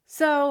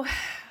 So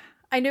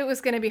I knew it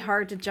was going to be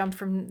hard to jump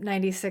from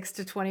 96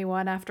 to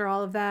 21 after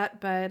all of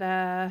that. But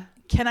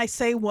can I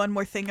say one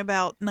more thing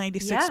about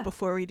 96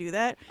 before we do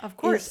that? Of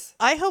course.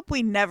 I hope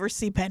we never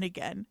see Ben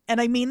again. And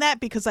I mean that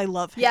because I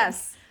love him.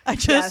 Yes. I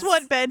just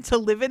want Ben to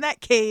live in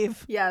that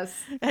cave. Yes.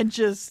 And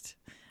just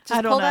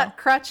I don't pull know. that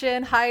crutch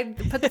in,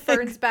 hide, put the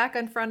ferns back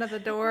in front of the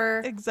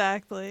door.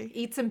 Exactly.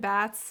 Eat some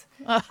bats.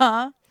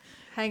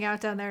 Hang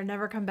out down there,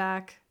 never come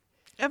back.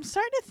 I'm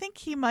starting to think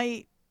he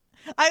might.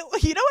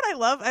 You know what I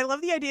love? I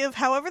love the idea of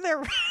however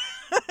they're.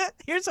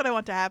 Here's what I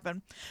want to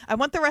happen. I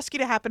want the rescue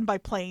to happen by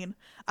plane.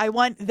 I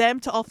want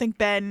them to all think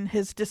Ben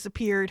has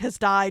disappeared, has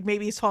died.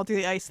 Maybe he's fallen through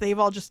the ice. They've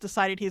all just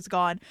decided he's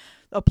gone.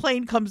 A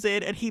plane comes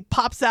in and he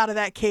pops out of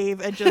that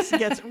cave and just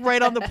gets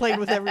right on the plane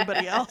with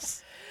everybody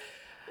else.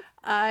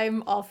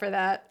 I'm all for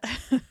that.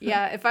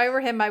 Yeah, if I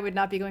were him, I would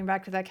not be going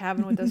back to that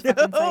cabin with those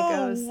fucking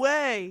psychos. No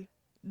way.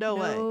 No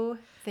way. No,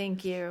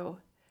 thank you.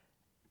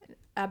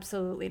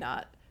 Absolutely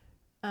not.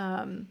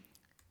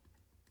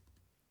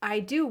 I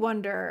do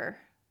wonder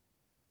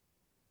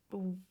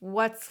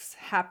what's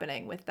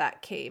happening with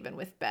that cave and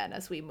with Ben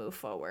as we move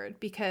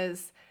forward.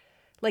 Because,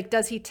 like,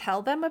 does he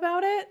tell them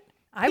about it?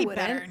 I wouldn't.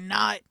 Better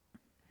not.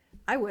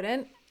 I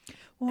wouldn't.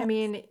 Well, I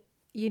mean,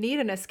 you need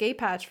an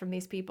escape hatch from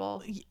these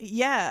people.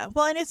 Yeah.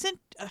 Well, and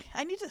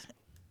I need to.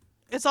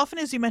 As often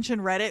as you mention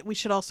Reddit, we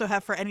should also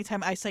have for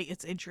Anytime Eyesight,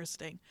 it's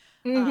interesting.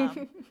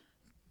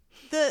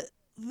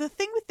 The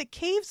thing with the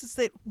caves is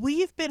that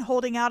we've been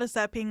holding out as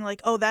that being like,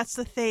 oh, that's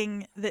the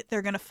thing that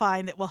they're going to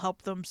find that will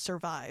help them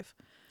survive.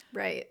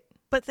 Right.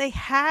 But they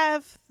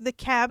have the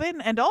cabin,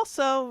 and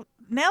also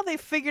now they've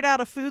figured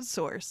out a food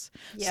source.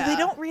 Yeah, so they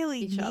don't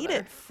really each need other.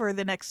 it for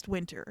the next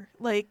winter.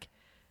 Like,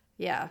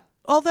 yeah.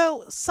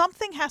 although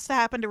something has to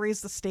happen to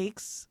raise the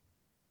stakes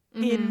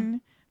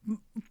in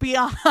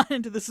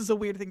beyond, this is a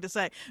weird thing to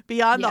say,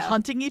 beyond the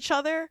hunting each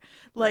other.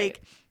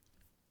 Like,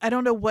 I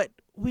don't know what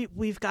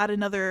we've got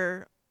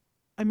another.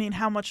 I mean,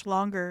 how much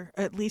longer?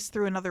 At least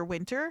through another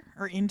winter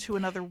or into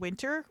another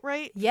winter,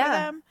 right? Yeah. For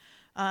them?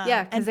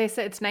 Yeah, because they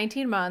said it's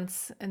 19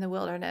 months in the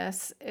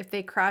wilderness if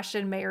they crash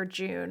in May or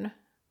June,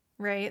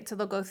 right? So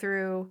they'll go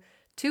through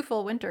 2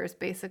 full winters,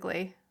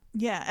 basically.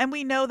 Yeah, and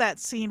we know that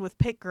scene with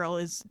Pit Girl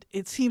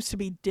it seems to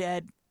be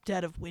dead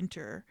of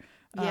winter.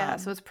 Yeah,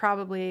 so it's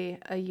probably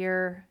a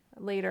year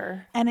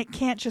later. And it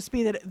can't just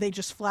be that they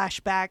just flash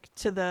back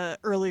to the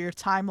earlier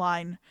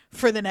timeline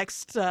for the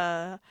next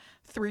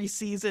 3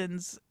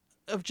 seasons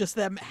of just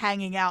them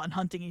hanging out and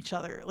hunting each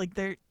other. Like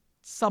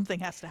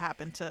something has to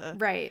happen to.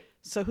 Right.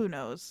 So who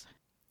knows?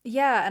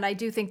 Yeah, and I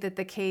do think that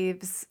the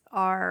caves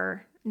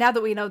are, now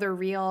that we know they're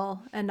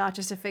real and not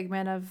just a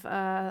figment of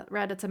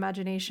Reddit's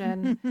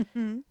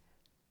imagination,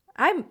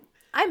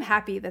 I'm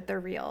happy that they're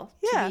real.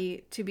 Yeah.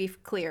 To be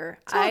clear,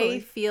 Totally. I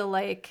feel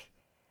like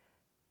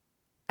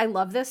I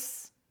love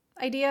this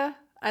idea.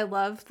 I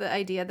love the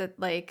idea that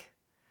like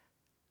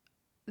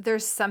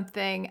there's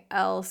something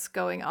else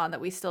going on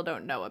that we still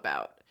don't know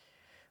about.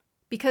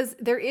 Because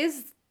there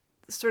is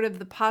sort of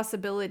the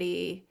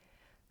possibility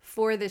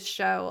for this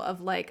show of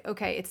like,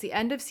 okay, it's the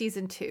end of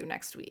season 2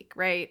 next week,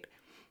 right?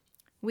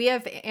 We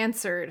have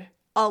answered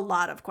a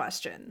lot of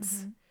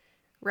questions,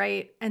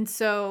 right? And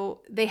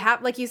so they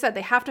have, like you said,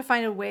 they have to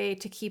find a way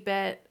to keep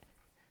it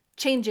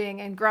changing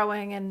and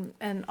growing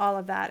and all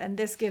of that. And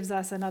this gives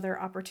us another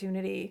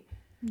opportunity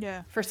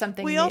for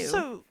something we new.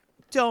 Also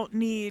don't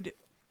need,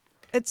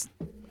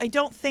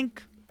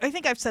 I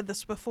think I've said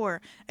this before.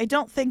 I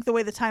don't think the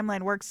way the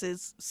timeline works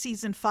is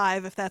season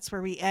 5, if that's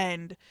where we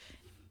end,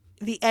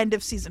 the end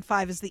of season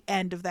 5 is the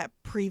end of that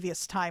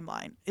previous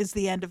timeline, is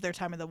the end of their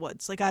time in the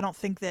woods. Like, I don't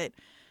think that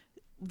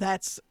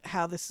that's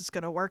how this is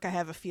going to work. I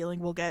have a feeling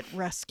we'll get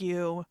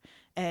rescue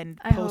and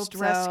I hope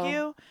post-rescue.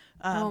 so.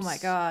 Oh my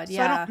God, So I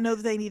yeah. don't know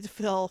that they need to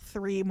fill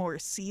 3 more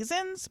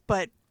seasons,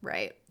 but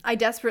Right. I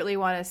desperately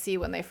want to see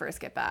when they first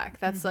get back.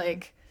 That's Mm-hmm.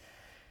 like,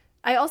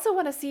 I also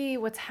want to see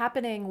what's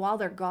happening while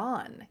they're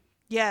gone.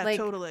 yeah, Like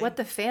totally. what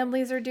the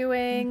families are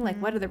doing. Like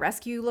what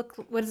Mm-hmm.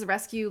 what does the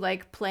rescue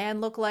like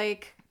plan look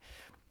like?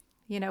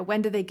 You know,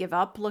 when do they give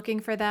up looking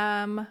for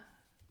them?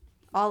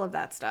 All of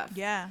that stuff.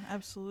 Yeah,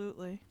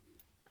 absolutely.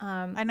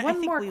 Um, And I one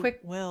think more we quick,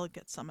 will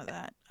get some of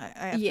that. I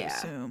have to yeah,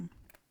 assume.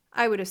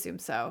 I would assume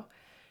so,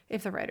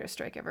 if the writer's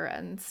strike ever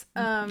ends.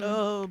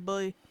 Oh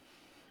boy.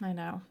 I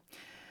know.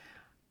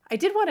 I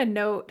did want to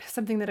note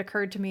something that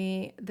occurred to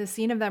me: the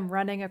scene of them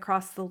running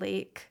across the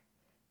lake.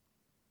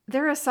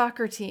 They're a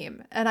soccer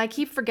team, and I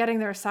keep forgetting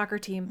they're a soccer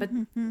team, but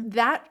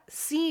that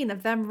scene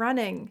of them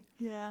running,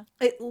 Yeah.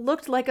 it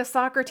looked like a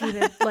soccer team.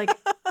 It,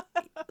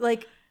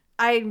 like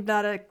I'm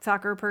not a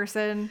soccer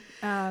person,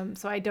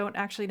 so I don't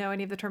actually know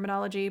any of the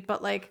terminology,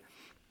 but like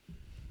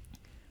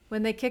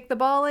when they kick the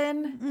ball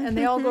in and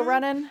they all go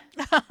running,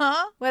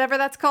 whatever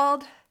that's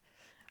called.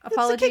 It's a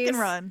Apologies. kick and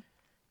run.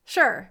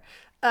 Sure.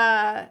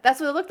 That's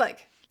what it looked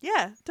like.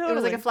 Yeah, totally. It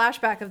was like a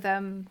flashback of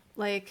them,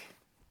 like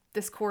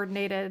this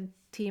coordinated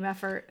team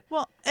effort.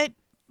 Well,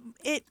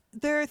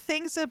 there are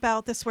things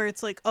about this where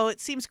it's like, oh,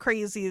 it seems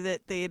crazy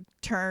that they had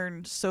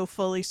turned so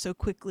fully so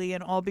quickly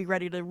and all be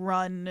ready to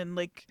run and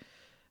like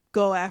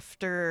go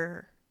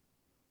after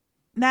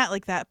not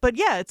like that. But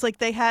yeah, it's like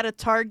they had a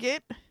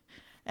target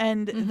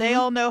and they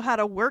all know how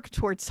to work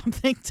towards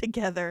something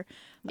together.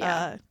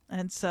 Yeah.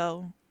 And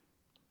so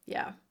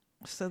Yeah.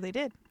 they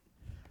did.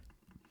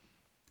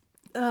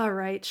 All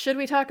right. Should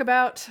we talk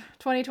about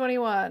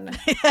 2021?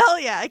 Hell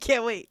yeah, I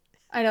can't wait.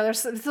 I know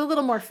it's a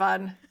little more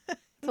fun.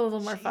 It's a little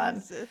more fun.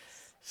 Jesus.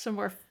 Some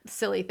more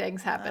silly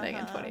things happening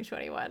in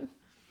 2021.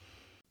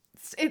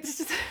 It's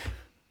just this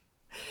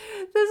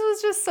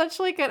was just such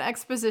like an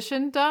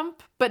exposition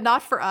dump, but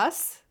not for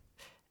us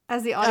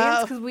as the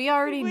audience because we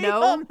already We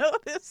know all know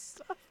this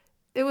stuff.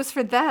 it was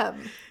for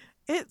them.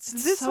 It's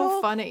It's this so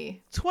whole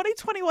funny.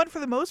 2021 for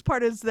the most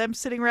part is them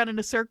sitting around in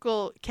a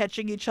circle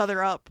catching each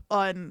other up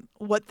on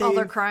what they All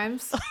their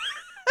crimes.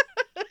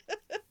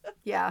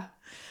 Yeah.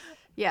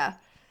 Yeah.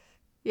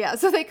 Yeah.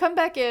 So they come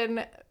back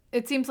in.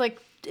 It seems like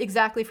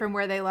exactly from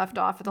where they left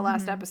off at the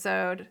last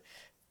episode.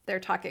 They're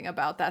talking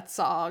about that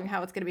song,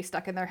 how it's going to be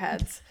stuck in their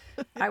heads.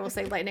 I will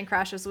say Lightning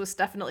Crashes was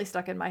definitely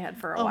stuck in my head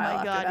for a Oh while my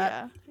after god,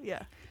 that.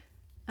 yeah.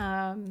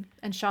 And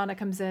Shauna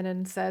comes in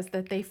and says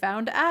that they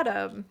found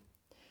Adam.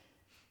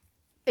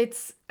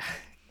 It's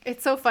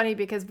so funny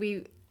because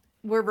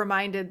we're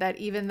reminded that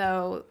even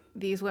though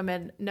these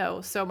women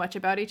know so much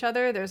about each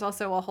other, there's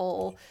also a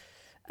whole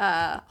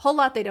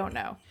lot they don't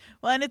know.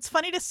 Well, and it's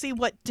funny to see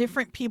what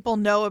different people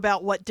know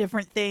about what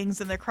different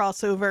things and their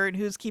crossover and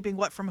who's keeping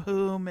what from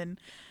whom and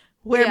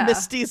where Yeah.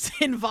 Misty's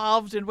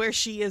involved and where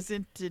she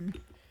isn't and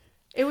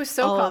It was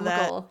so all of that.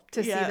 comical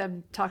to see Yeah.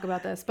 them talk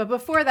about this. But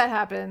before that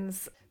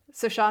happens,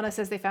 so Shauna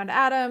says they found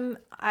Adam.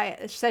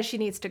 She says she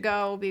needs to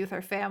go be with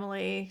her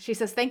family. She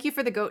says, thank you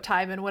for the goat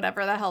time and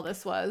whatever the hell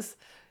this was.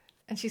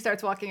 And she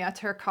starts walking out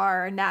to her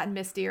car. And Nat and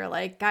Misty are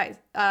like, guys,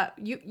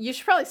 you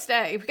should probably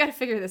stay. We got to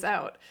figure this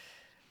out.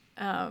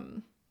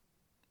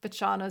 But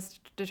Shauna's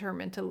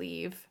determined to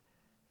leave.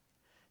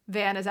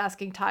 Van is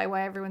asking Ty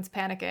why everyone's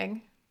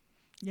panicking.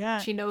 yeah.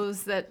 She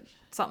knows that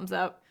something's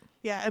up.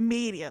 Yeah,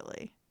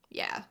 immediately.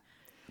 Yeah.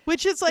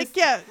 Which is like,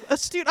 yeah,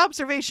 astute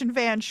observation,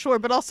 Van, sure,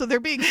 but also they're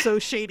being so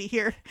shady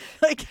here.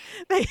 Like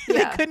they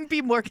Yeah. couldn't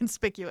be more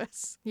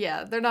conspicuous.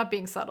 Yeah, they're not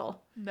being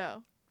subtle.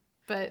 No.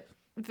 But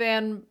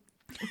Van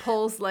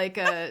pulls like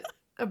a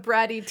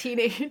bratty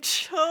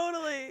teenage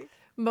Totally.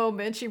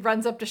 moment. She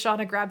runs up to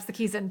Shauna, grabs the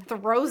keys, and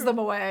throws them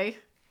away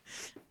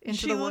into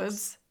She the looks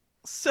woods.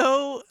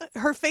 So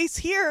her face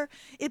here,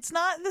 it's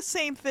not the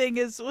same thing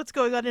as what's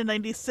going on in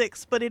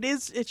 96, but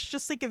it's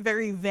just like a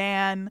very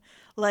Van,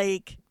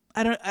 like,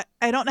 I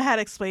don't know how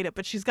to explain it,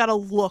 but she's got a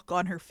look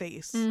on her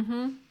face.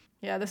 Mm-hmm.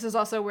 Yeah, this is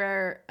also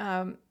where,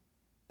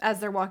 as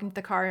they're walking to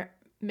the car,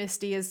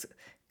 Misty is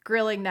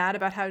grilling Nat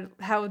about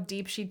how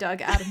deep she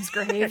dug Adam's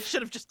I grave.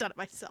 should have just done it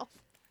myself.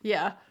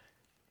 Yeah.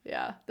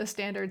 Yeah, the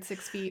standard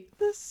 6 feet.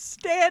 The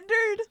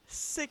standard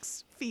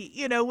 6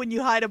 feet, when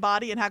you hide a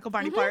body in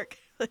Hacklebarney Park.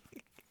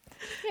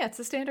 Yeah, it's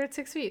the standard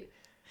 6 feet.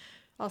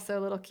 Also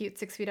a little cute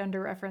 6 feet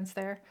under reference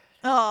there.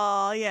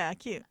 Oh, yeah,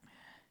 cute.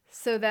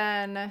 So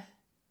then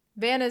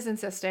Van is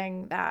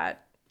insisting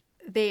that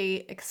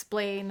they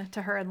explain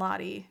to her and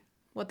Lottie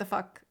what the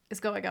fuck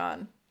is going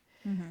on.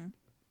 Mm-hmm.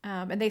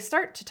 And they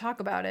start to talk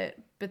about it,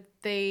 but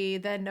they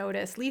then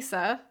notice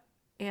Lisa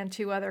and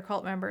 2 other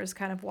cult members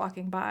kind of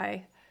walking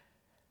by.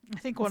 I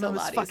think one So of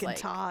them was Lottie's fucking like-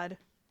 Todd.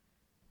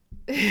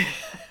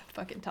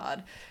 Fucking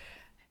Todd.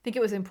 I think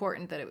it was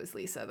important that it was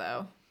Lisa,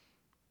 though.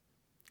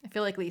 I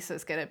feel like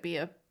Lisa's going to be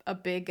a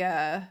big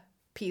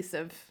piece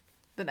of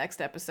the next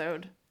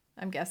episode,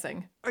 I'm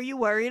guessing. Are you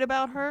worried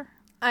about her?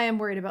 I am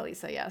worried about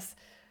Lisa, yes.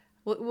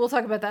 We'll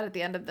talk about that at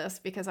the end of this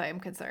because I am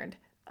concerned.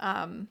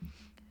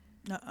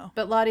 Uh-oh.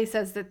 But Lottie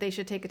says that they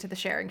should take it to the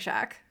sharing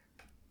shack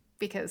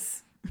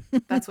because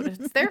that's what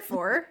it's there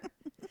for.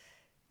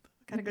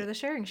 Gotta go to the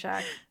sharing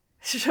shack.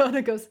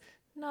 Shauna goes,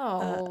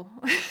 no.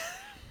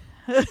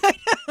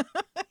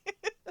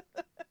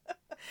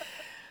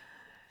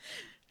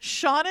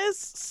 Shauna's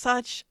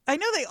such, I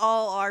know they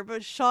all are,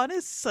 but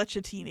Shauna's such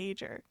a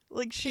teenager.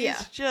 Like,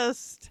 she's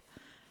just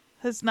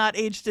has not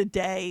aged a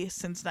day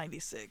since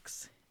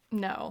 96.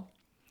 No.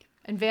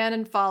 And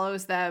Vannon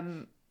follows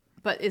them,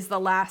 but is the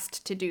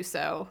last to do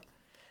so.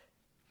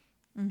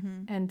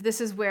 Mm-hmm. And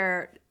this is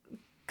where,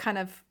 kind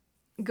of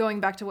going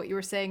back to what you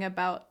were saying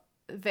about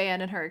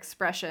Van and her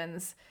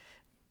expressions,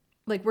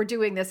 like, we're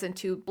doing this in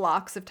 2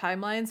 blocks of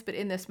timelines, but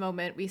in this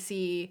moment we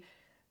see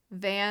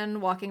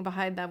Van walking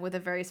behind them with a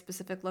very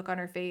specific look on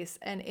her face,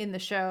 and in the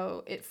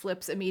show it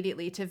flips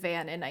immediately to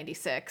Van in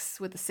 96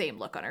 with the same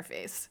look on her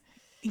face.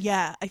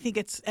 Yeah, I think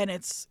it's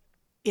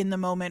in the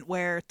moment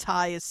where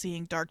Ty is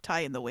seeing Dark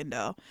Ty in the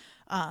window.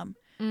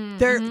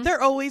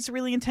 They're always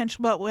really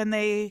intentional about when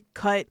they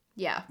cut.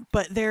 Yeah.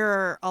 But there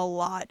are a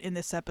lot in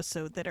this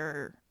episode that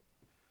are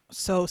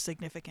so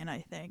significant,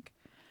 I think.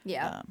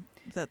 Yeah.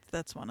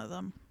 That's one of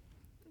them.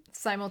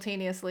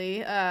 Simultaneously,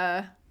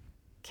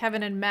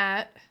 Kevin and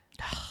Matt.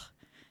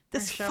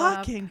 This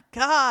fucking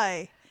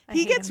guy.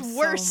 He gets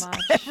worse so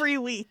every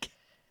week.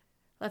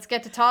 Let's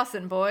get to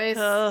tossing, boys.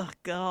 Oh,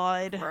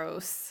 God.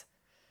 Gross.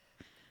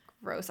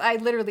 I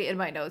literally, in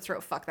my notes,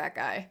 wrote, fuck that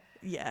guy.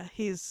 Yeah,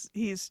 he's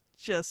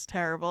just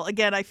terrible.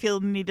 Again, I feel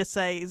the need to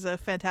say he's a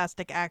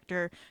fantastic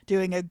actor,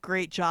 doing a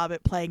great job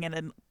at playing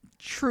a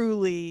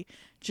truly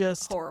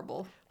just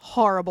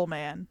horrible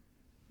man.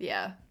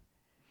 Yeah.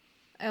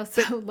 I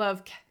also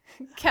love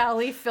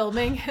Callie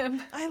filming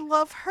him. I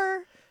love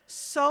her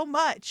so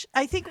much.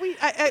 I think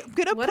I'm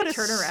gonna put a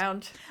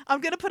turnaround. I'm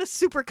gonna put a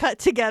super cut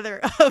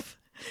together of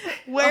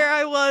where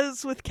I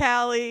was with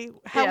Callie,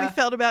 how we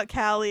felt about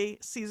Callie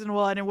season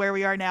 1, and where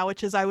we are now,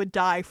 which is I would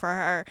die for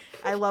her.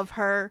 I love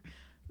her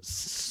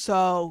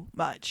so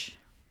much.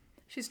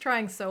 She's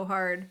trying so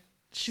hard.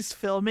 She's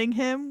filming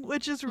him,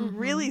 which is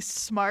really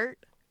smart.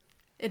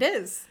 It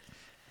is.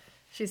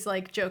 She's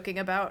like joking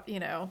about,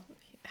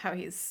 how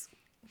he's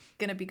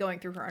gonna be going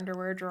through her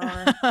underwear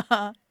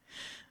drawer.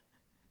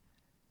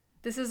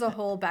 This is a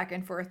whole back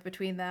and forth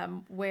between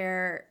them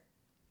where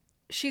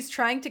she's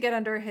trying to get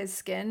under his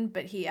skin,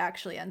 but he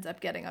actually ends up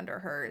getting under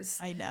hers.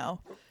 I know.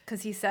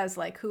 Because he says,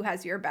 like, who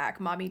has your back,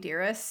 mommy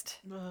dearest?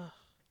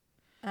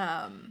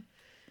 And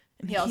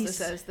he also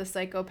says, the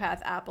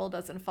psychopath apple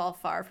doesn't fall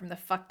far from the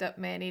fucked up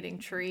man-eating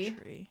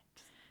tree.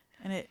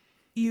 And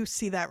you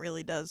see that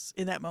really does,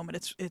 in that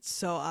moment, it's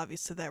so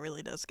obvious that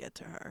really does get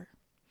to her.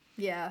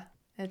 Yeah,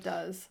 it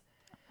does.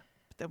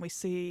 But then we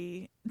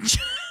see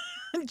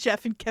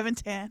Jeff and Kevin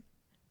Tan.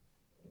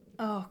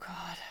 Oh,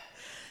 God.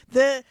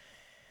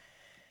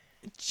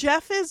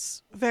 Jeff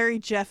is very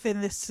Jeff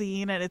in this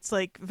scene, and it's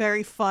like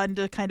very fun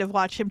to kind of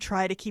watch him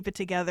try to keep it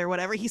together,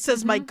 whatever. He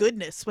says, my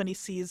goodness, when he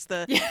sees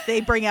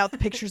they bring out the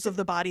pictures of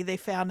the body they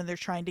found and they're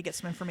trying to get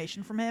some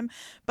information from him.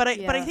 But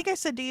I think I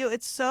said to you,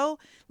 it's so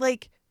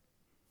like,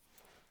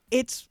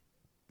 it's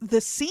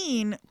the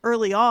scene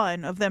early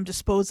on of them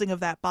disposing of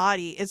that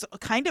body is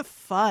kind of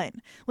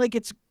fun. Like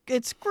it's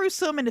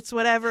gruesome and it's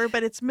whatever,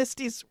 but it's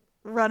Misty's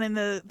running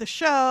the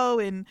show,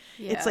 and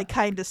it's like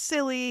kind of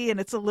silly,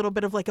 and it's a little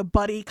bit of like a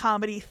buddy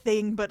comedy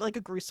thing, but like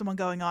a gruesome one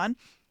going on.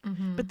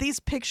 But these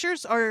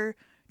pictures are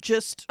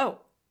just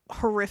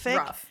horrific.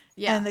 Rough.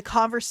 Yeah. And the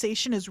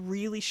conversation is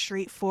really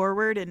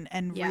straightforward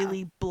and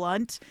really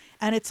blunt.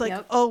 And it's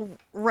like, oh,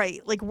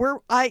 right.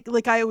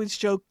 Like I always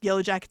joke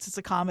Yellow Jackets is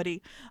a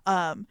comedy.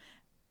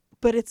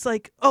 But it's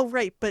like, oh,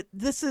 right. But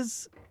this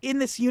is, in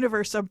this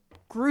universe, a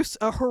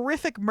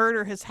horrific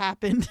murder has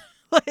happened.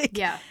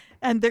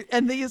 And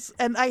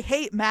I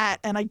hate Matt,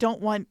 and I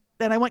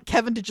want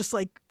Kevin to just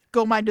like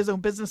go mind his own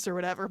business or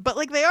whatever. But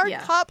like, they are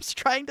cops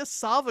trying to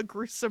solve a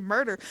gruesome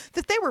murder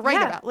that they were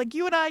right about. Like,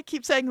 you and I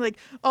keep saying like,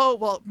 oh,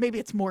 well, maybe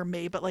it's more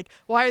me, but like,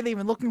 why are they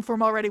even looking for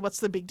him already? What's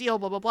the big deal?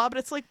 Blah, blah, blah. But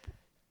it's like,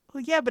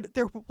 well, yeah, but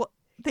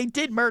they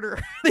did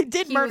murder. They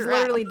did murder. He was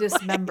literally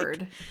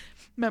dismembered.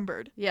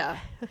 Membered. Yeah.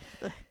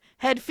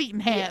 Head, feet,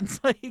 and hands.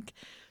 Like,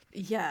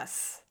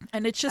 yes.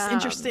 And it's just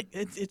interesting.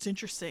 It's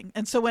interesting.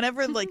 And so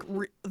whenever like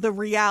the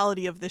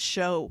reality of this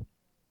show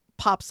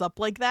pops up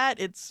like that,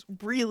 it's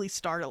really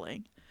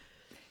startling.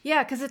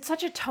 Yeah, because it's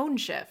such a tone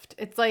shift.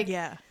 It's like,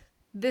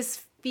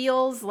 this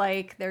feels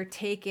like they're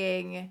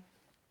taking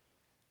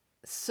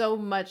so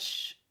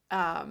much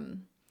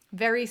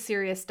very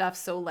serious stuff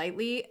so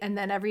lightly, and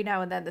then every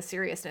now and then the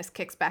seriousness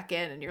kicks back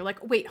in, and you're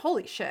like, wait,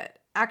 holy shit.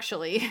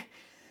 Actually,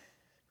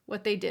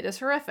 what they did is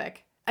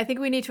horrific. I think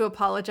we need to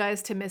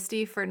apologize to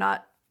Misty for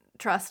not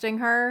trusting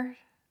her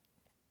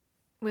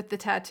with the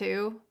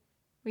tattoo.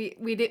 We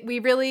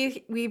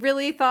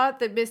really thought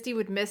that Misty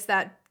would miss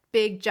that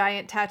big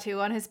giant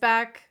tattoo on his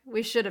back.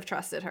 We should have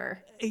trusted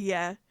her.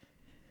 Yeah.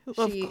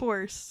 Of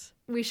course.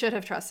 We should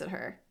have trusted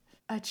her.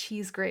 A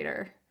cheese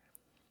grater.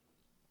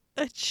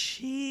 A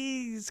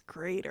cheese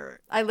grater.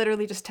 I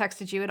literally just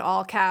texted you in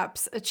all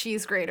caps, a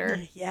cheese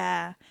grater.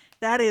 Yeah.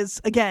 That is,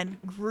 again,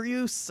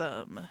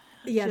 gruesome.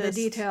 Yeah, the Just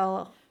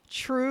detail.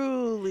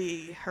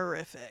 truly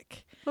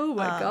horrific. Oh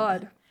my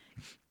God.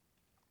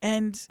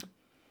 And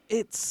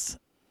it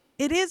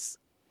is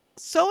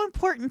so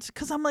important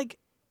because I'm like,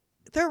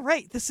 they're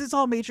right. This is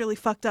all majorly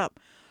fucked up.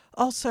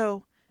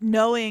 Also,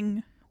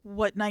 knowing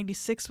what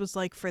 96 was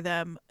like for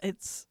them,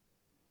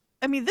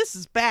 I mean, this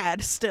is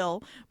bad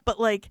still, but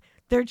like,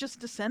 they're just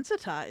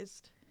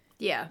desensitized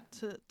Yeah.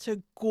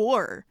 to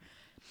gore.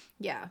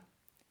 Yeah.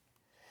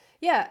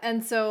 Yeah.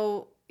 And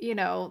so,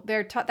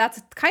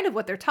 that's kind of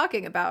what they're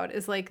talking about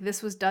is like,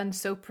 this was done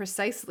so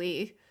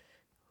precisely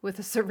with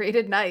a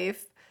serrated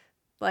knife.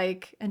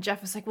 Like, and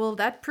Jeff was like, well,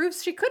 that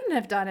proves she couldn't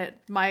have done it.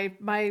 My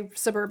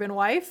suburban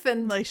wife.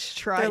 And Nice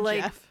try, they're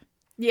like, Jeff.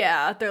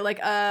 yeah, they're like,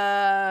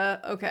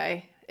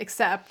 okay,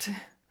 except.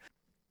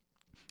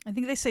 I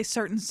think they say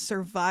certain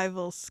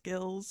survival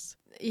skills.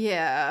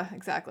 Yeah,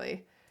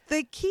 exactly.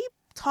 They keep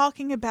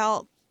talking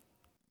about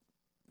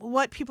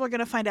what people are going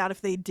to find out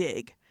if they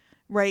dig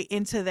right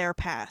into their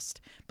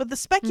past, but the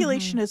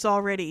speculation is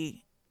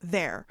already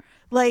there.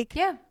 Like,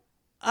 Yeah.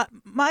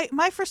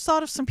 my first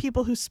thought of some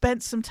people who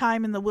spent some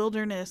time in the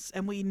wilderness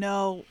and we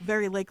know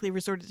very likely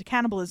resorted to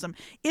cannibalism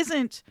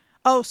isn't,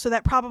 oh, so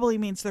that probably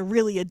means they're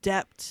really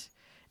adept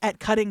at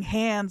cutting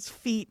hands,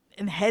 feet,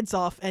 and heads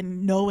off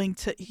and knowing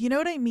to, you know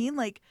what I mean?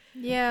 Like,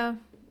 Yeah.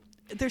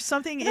 there's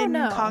something I don't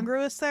know.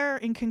 incongruous there,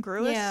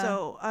 incongruous. Yeah.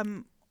 So,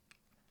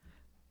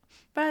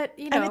 But,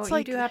 And it's you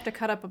like- do have to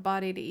cut up a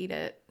body to eat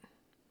it.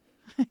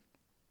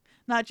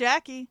 not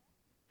Jackie.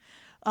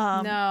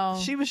 No.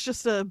 She was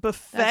just a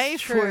buffet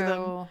That's for true.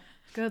 them.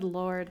 Good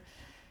Lord.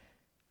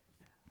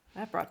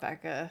 That brought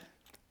back a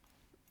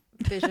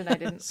vision I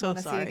didn't So want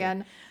to see sorry.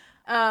 again.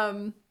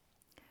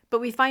 But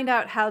we find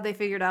out how they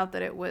figured out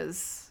that it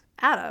was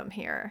Adam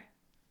here.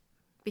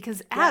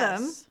 Because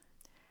Adam Yes.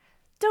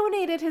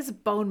 donated his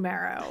bone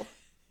marrow.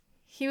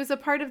 He was a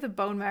part of the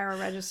bone marrow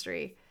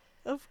registry.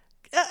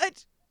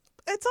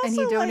 It's also And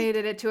he like,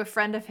 donated it to a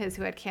friend of his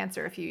who had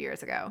cancer a few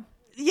years ago.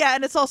 yeah,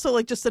 and it's also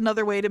like just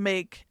another way to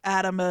make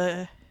Adam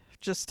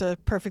just a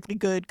perfectly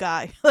good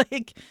guy.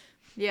 Like,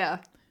 Yeah.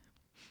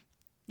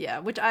 Yeah,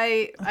 which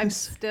I'm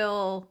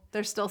still,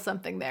 there's still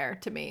something there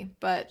to me,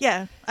 but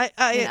yeah, in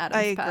I Adam's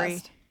agree.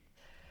 past.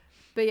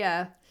 But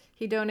yeah,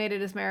 he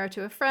donated his marrow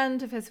to a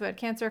friend of his who had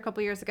cancer a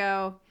couple years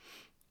ago.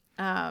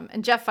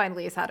 And Jeff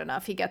finally has had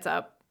enough. He gets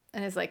up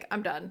and is like,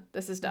 I'm done.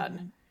 This is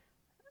done.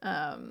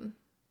 And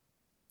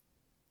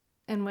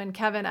when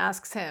Kevin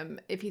asks him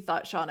if he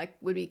thought Shauna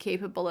would be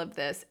capable of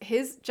this,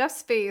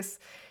 Jeff's face,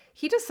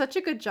 he does such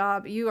a good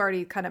job. You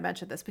already kind of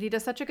mentioned this, but he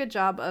does such a good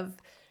job of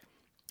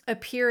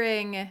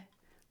appearing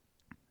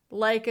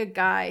like a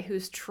guy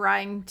who's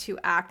trying to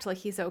act like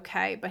he's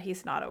okay, but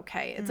he's not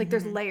okay. It's like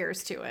there's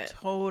layers to it.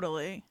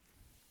 Totally.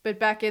 But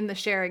back in the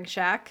sharing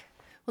shack,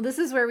 well, this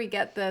is where we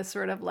get the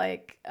sort of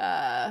like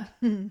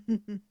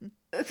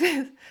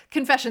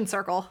confession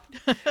circle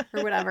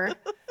or whatever.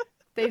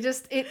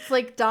 It's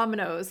like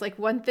dominoes. Like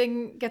one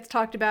thing gets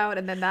talked about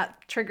and then that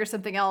triggers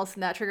something else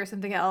and that triggers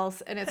something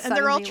else. And it's And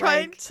they're all suddenly,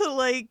 trying like, to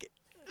like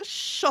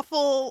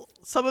shuffle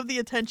some of the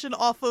attention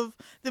off of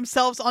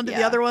themselves onto the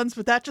Yeah. other ones,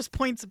 but that just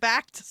points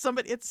back to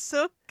somebody. It's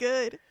so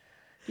good.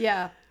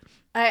 yeah.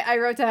 I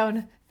wrote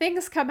down,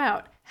 things come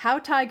out. How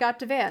Ty got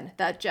to Van.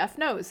 That Jeff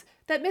knows.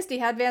 That Misty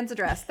had Van's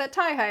address. That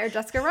Ty hired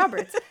Jessica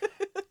Roberts.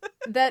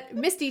 That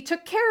Misty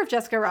took care of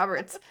Jessica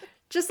Roberts.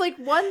 Just like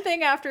one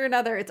thing after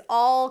another. It's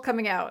all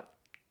coming out.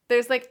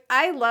 There's like,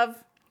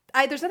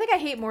 there's nothing I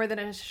hate more than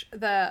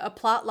a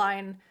plot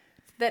line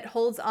that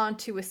holds on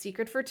to a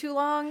secret for too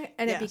long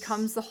and Yes. it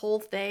becomes the whole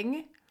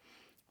thing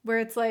where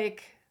it's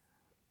like,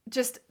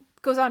 just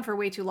goes on for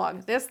way too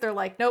long. They're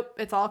like, nope,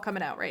 it's all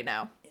coming out right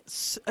now.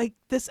 Like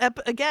this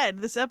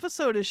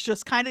episode is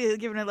just kind of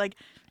giving it like,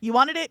 you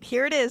wanted it,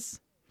 here it is.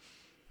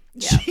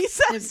 Yeah. She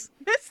says,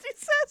 Misty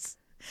says,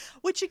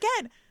 which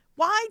again,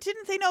 why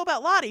didn't they know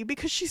about Lottie?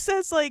 Because she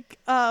says like,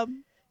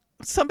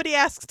 somebody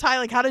asks Ty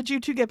like, how did you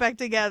two get back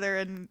together?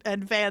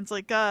 And Van's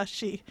like,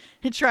 she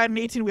hitched a ride an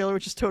 18-wheeler,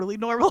 which is totally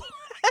normal.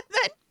 And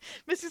then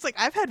Misty's like,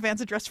 I've had Van's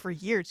address for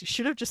years. You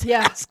should have just Yeah.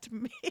 asked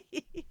me.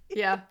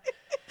 Yeah.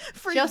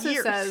 For She also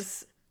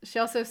years.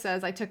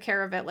 says, I took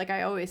care of it like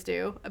I always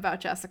do about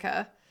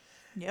Jessica.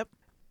 Yep.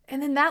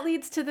 And then that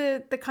leads to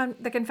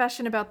the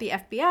confession about the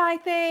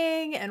FBI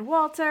thing and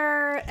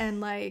Walter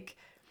and like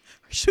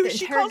She, the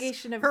she calls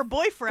interrogation of her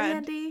boyfriend.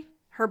 Andy.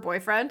 Her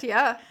boyfriend,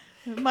 yeah.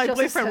 My She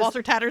also boyfriend, says-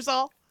 Walter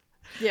Tattersall.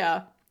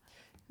 Yeah.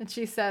 And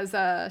she says,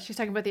 she's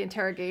talking about the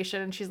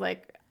interrogation and she's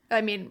like,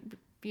 I mean,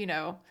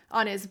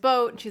 on his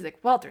boat. And she's like,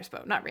 Walter's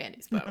boat, not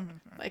Randy's boat.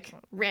 Like,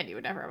 Randy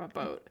would never have a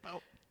boat.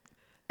 Boat.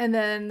 And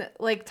then,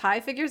 like, Ty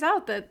figures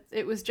out that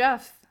it was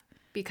Jeff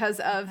because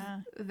of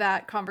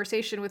that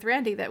conversation with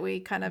Randy that we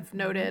kind of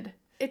noted.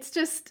 It's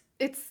just,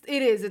 it's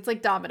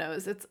like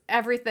dominoes. It's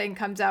everything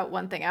comes out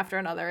one thing after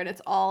another and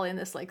it's all in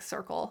this, like,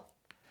 circle.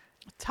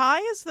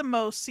 Ty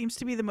seems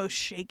to be the most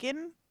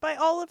shaken by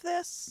all of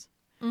this.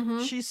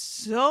 She's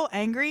so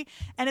angry,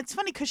 and it's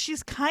funny because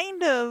she's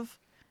kind of,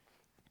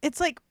 it's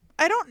like,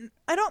 I don't,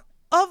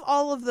 of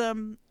all of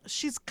them,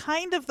 she's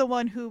kind of the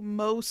one who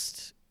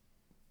most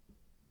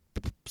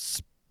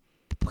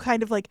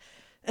kind of like,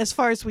 as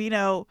far as we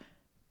know,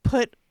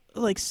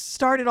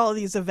 started all of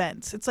these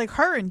events. It's like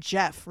her and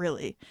Jeff,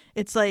 really.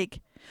 It's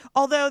like,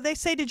 although they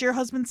say, did your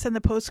husband send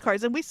the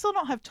postcards? And we still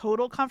don't have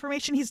total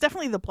confirmation. He's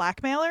definitely the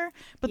blackmailer,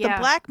 but the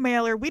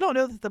blackmailer, we don't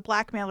know that the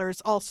blackmailer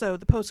is also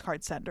the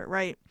postcard sender,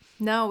 right?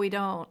 No, we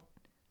don't.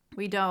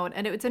 We don't.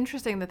 And it's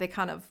interesting that they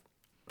kind of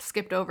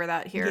skipped over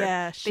that here.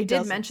 Yeah, they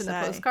did mention the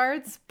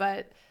postcards,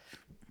 but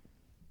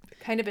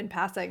kind of in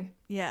passing.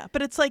 Yeah,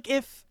 but it's like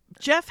if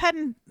Jeff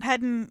hadn't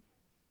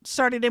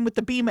started in with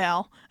the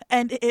B-mail,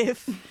 and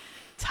if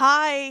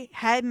Ty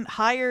hadn't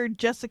hired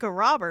Jessica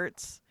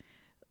Roberts,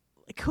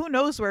 like, who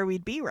knows where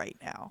we'd be right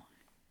now.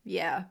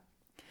 Yeah.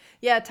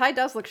 Yeah, Ty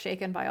does look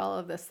shaken by all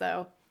of this,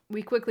 though.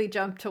 We quickly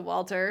jump to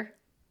Walter.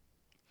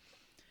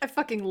 I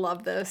fucking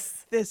love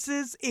this. This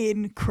is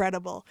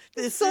incredible.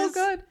 This so is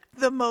good.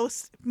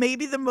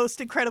 Maybe the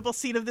most incredible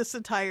scene of this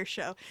entire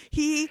show.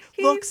 He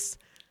looks...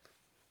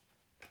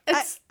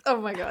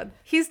 oh my God.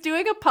 He's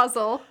doing a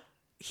puzzle.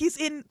 He's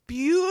in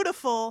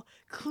beautiful,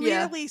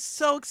 clearly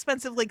so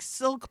expensive, like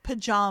silk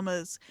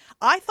pajamas.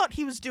 I thought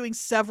he was doing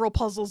several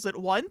puzzles at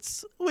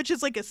once, which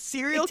is like a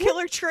serial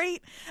killer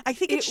trait. I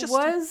think it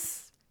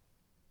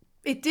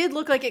did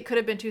look like it could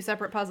have been two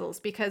separate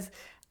puzzles, because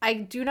I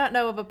do not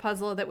know of a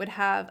puzzle that would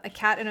have a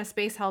cat in a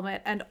space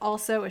helmet and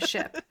also a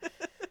ship.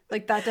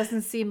 Like, that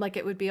doesn't seem like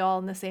it would be all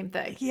in the same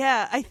thing.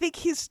 Yeah, I think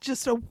he's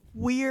just a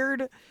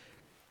weird,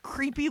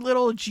 creepy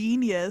little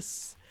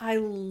genius. I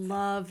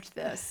loved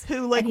this.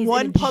 Who, like,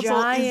 one puzzle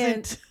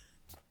isn't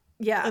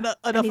enough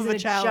of a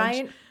challenge.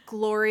 Giant,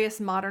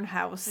 glorious modern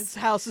house. His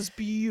house is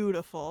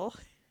beautiful.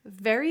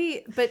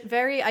 Very,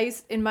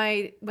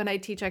 when I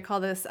teach, I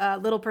call this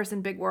little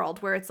person, big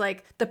world, where it's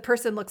like the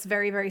person looks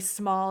very, very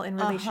small in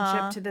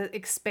relationship to the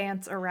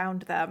expanse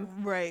around them.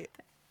 Right.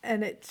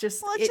 And it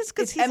just, well, it's just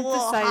because he's a little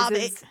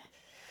hobbit.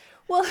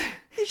 Well,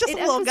 he's just a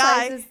little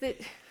guy.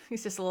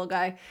 He's just a little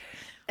guy.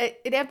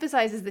 It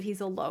emphasizes that he's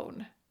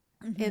alone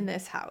in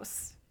this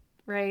house,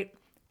 right?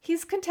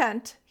 He's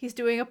content. He's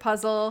doing a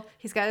puzzle.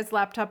 He's got his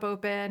laptop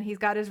open. He's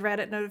got his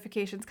Reddit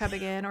notifications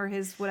coming in, or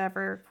his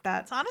whatever.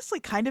 It's honestly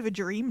kind of a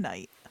dream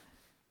night.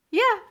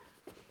 Yeah.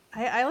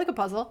 I like a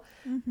puzzle.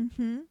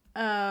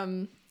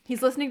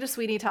 He's listening to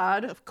Sweeney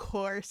Todd. Of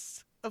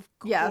course.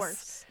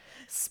 Yes.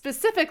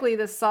 Specifically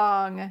the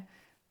song,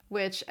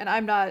 which, and I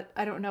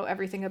don't know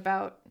everything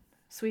about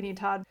Sweeney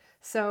Todd.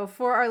 So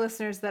for our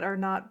listeners that are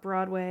not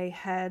Broadway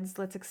heads,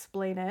 let's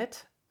explain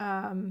it.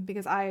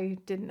 Because I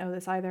didn't know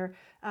this either.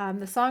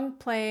 The song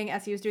playing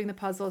as he was doing the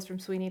puzzle is from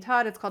Sweeney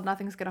Todd. It's called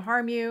Nothing's Gonna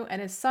Harm You,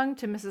 and is sung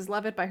to Mrs.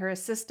 Levitt by her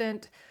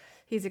assistant.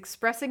 He's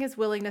expressing his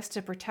willingness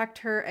to protect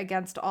her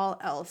against all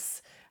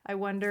else. I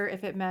wonder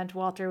if it meant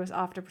Walter was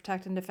off to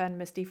protect and defend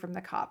Misty from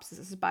the cops. This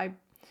is by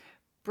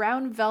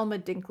Brown Velma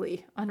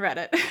Dinkley on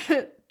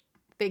Reddit.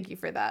 Thank you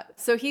for that.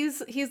 So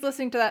he's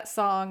listening to that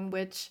song,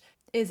 which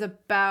is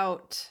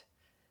about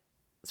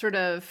sort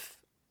of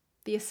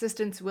the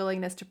assistant's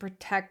willingness to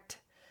protect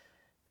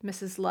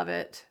Mrs.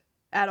 Levitt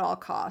at all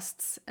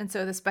costs. And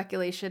so the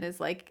speculation is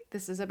like,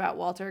 this is about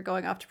Walter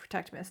going off to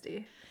protect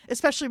Misty.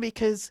 Especially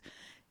because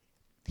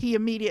he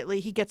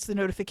gets the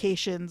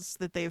notifications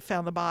that they've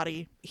found the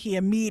body. He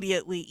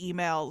immediately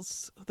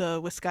emails the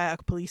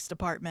Wiscayok Police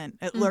Department.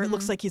 It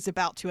looks like he's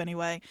about to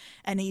anyway.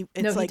 And he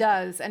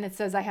does. And it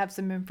says, I have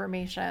some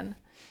information.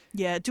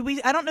 Yeah.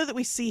 I don't know that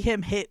we see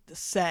him hit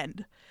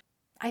send.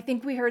 I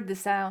think we heard the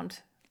sound.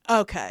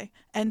 Okay.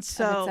 And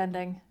so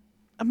sending.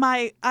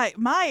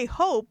 My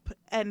hope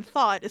and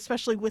thought,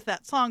 especially with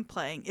that song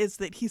playing, is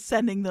that he's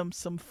sending them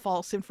some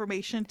false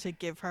information to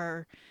give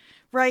her,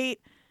 right?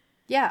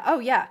 Yeah. Oh,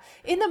 yeah.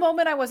 In the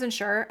moment, I wasn't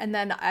sure. And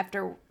then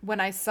after,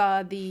 when I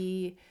saw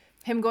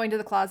him going to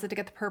the closet to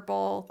get the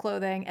purple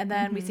clothing, and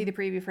then we see the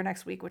preview for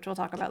next week, which we'll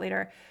talk about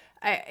later,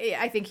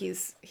 I think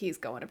he's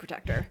going to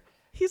protect her.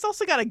 He's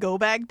also got a go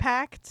bag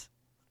packed.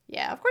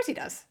 Yeah, of course he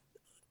does.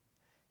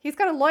 He's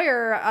got a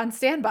lawyer on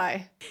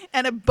standby.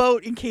 And a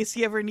boat in case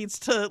he ever needs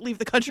to leave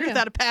the country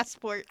without a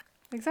passport.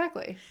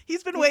 Exactly.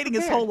 He's waiting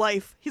his whole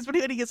life. He's been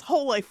waiting his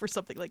whole life for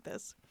something like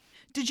this.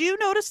 Did you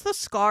notice the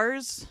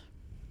scars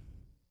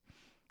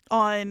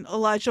on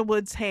Elijah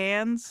Wood's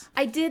hands?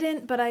 I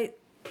didn't, but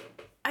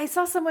I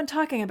saw someone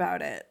talking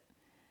about it.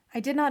 I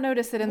did not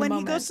notice it in the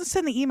moment. When he goes to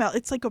send the email,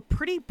 it's like a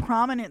pretty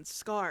prominent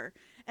scar.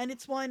 And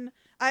it's one,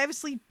 I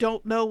obviously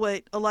don't know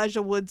what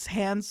Elijah Wood's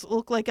hands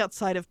look like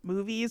outside of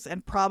movies,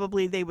 and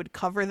probably they would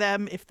cover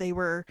them if they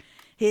were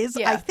his.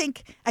 Yeah. I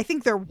think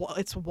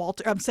it's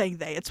Walter. I'm saying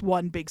it's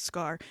one big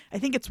scar. I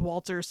think it's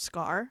Walter's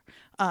scar.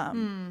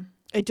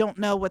 I don't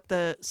know what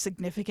the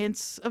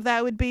significance of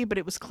that would be, but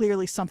it was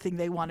clearly something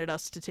they wanted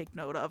us to take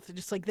note of.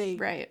 Just like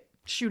they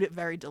shoot it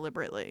very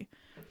deliberately.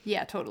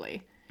 Yeah,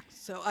 totally.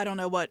 So I don't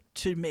know what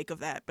to make of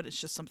that, but it's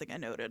just something I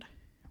noted.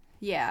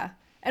 Yeah.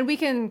 And we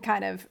can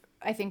kind of,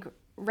 I think,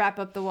 wrap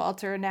up the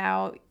Walter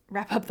now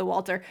wrap up the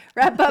Walter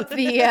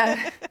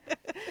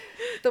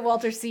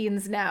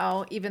scenes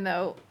now, even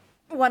though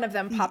one of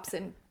them pops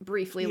in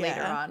briefly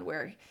later on,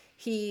 where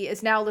he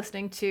is now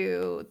listening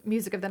to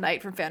Music of the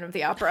Night from Phantom of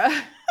the Opera.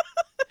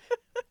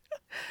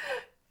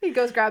 He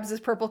goes, grabs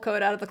his purple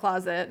coat out of the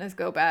closet and his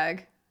go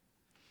bag,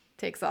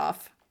 takes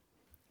off,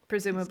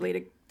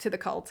 presumably to the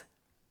cult.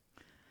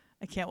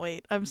 I can't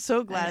wait. I'm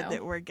so glad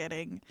that we're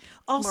getting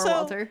also more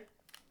Walter.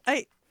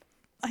 I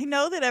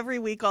know that every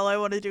week all I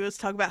want to do is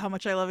talk about how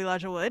much I love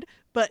Elijah Wood,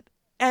 but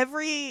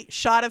every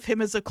shot of him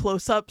is a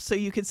close up so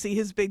you can see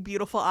his big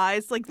beautiful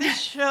eyes. Like,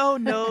 this show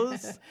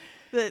knows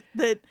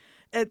that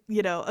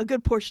you know, a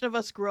good portion of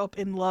us grew up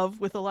in love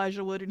with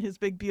Elijah Wood and his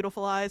big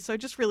beautiful eyes, so I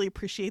just really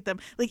appreciate them.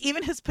 Like,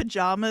 even his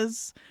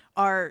pajamas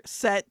are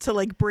set to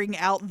like bring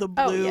out the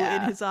blue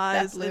in his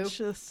eyes. It's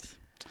just,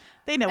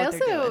 they know what they're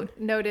doing. I also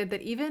noted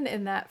that even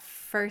in that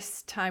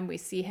first time we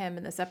see him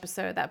in this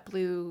episode, that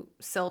blue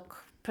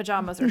silk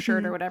pajamas or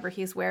shirt or whatever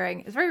he's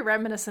wearing is very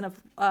reminiscent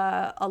of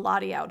a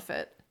Lottie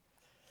outfit.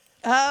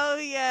 Oh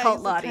yeah,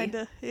 cult Lottie.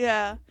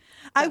 Yeah,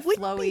 I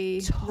wouldn't be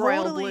totally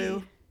royal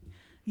blue.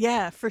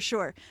 Yeah, for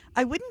sure.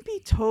 I wouldn't be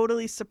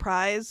totally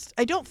surprised.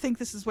 I don't think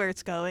this is where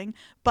it's going,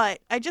 but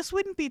I just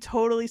wouldn't be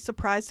totally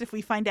surprised if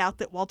we find out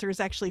that Walter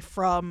is actually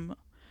from,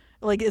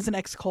 like, is an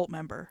ex-cult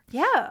member.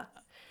 Yeah.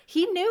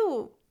 He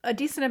knew a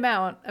decent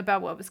amount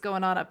about what was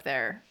going on up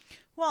there.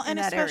 Well, and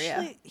especially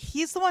area.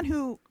 He's the one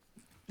who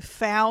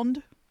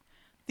found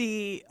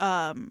the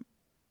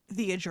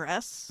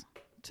address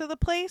to the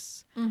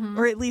place,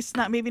 or at least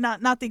not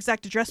the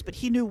exact address, but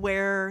he knew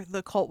where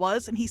the cult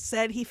was, and he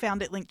said he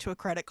found it linked to a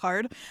credit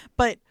card,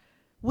 but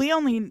we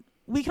can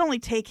only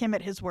take him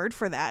at his word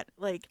for that.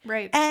 Like,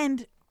 right.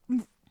 And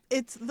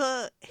it's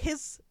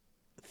his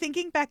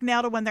thinking back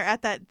now to when they're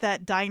at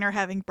that diner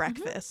having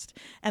breakfast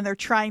and they're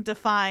trying to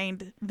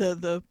find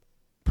the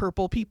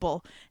purple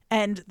people,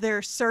 and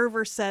their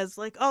server says,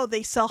 like, oh,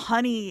 they sell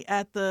honey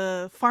at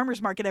the farmer's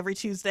market every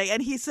Tuesday,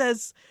 and he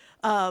says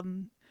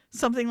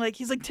something like,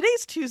 he's like,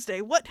 today's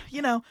Tuesday, what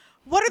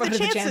are the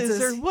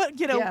chances? Or what,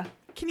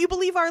 can you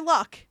believe our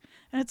luck?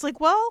 And it's like,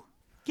 well,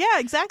 yeah,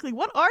 exactly,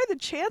 what are the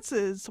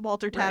chances,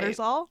 Walter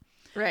Tattersall?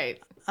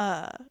 Right.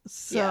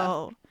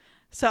 So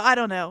I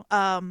don't know.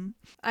 I'm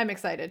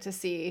excited to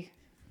see.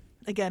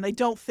 Again, I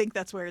don't think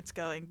that's where it's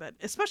going, but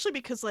especially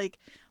because, like,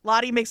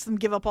 Lottie makes them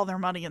give up all their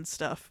money and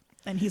stuff,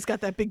 and he's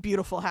got that big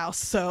beautiful house,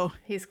 so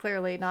he's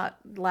clearly not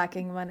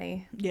lacking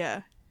money.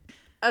 Yeah.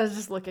 I was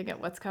just looking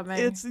at what's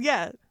coming.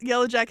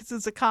 Yellow Jackets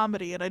is a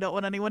comedy, and I don't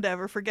want anyone to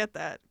ever forget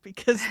that,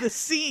 because the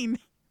scene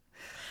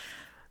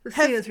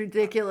is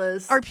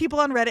ridiculous. Are people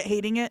on Reddit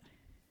hating it?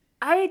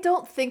 I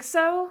don't think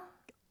so.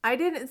 I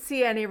didn't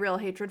see any real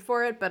hatred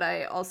for it, but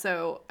I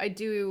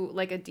do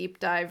like a deep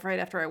dive right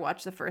after I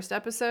watch the first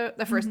episode.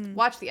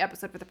 Watch the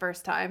episode for the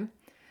first time,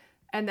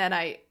 and then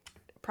I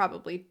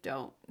probably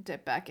don't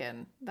dip back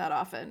in that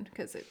often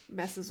because it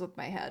messes with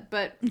my head.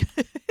 But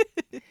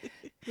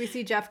we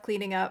see Jeff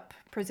cleaning up,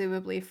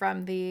 presumably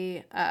from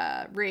the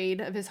raid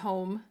of his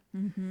home,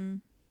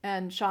 and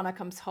Shauna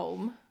comes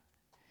home,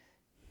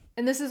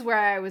 and this is where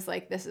I was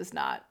like, this is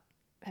not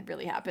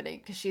really happening,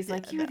 because she's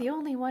like, you're the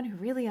only one who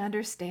really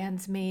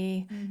understands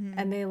me,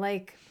 and they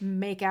like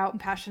make out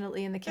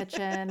passionately in the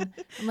kitchen.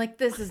 I'm like,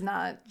 this is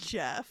not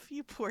Jeff,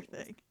 you poor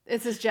thing.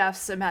 This is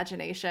Jeff's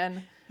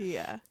imagination.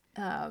 Yeah.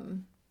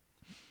 And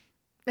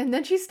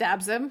then she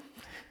stabs him.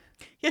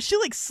 Yeah, she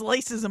like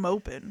slices him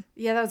open.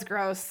 Yeah, that was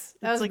gross.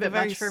 That was like a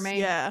bit much for me.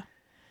 Yeah.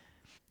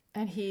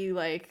 And he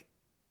like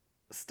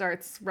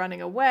starts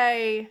running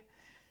away.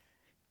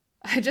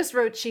 I just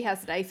wrote, she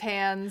has knife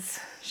hands.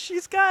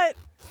 She's got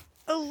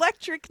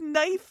electric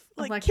knife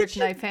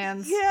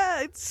hands.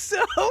 Yeah, it's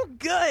so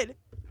good.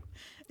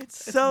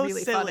 It's so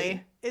really silly.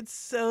 Funny. It's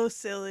so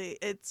silly.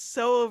 It's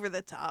so over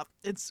the top.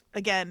 It's,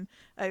 again,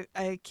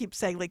 I keep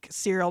saying, like,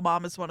 Serial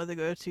Mom is one of the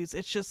go-tos.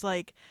 It's just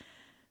like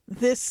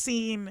this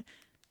scene,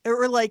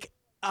 or like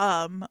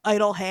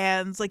Idle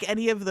Hands, like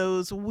any of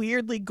those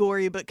weirdly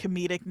gory but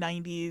comedic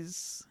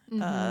 90s.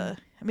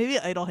 Maybe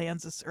Idle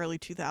Hands is early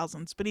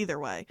 2000s, but either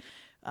way,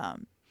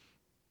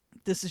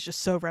 this is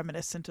just so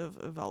reminiscent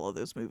of all of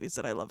those movies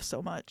that I love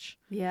so much.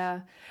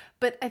 Yeah.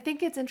 But I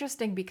think it's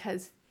interesting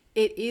because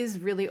it is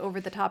really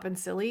over the top and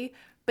silly,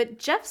 but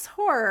Jeff's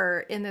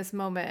horror in this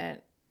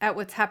moment at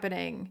what's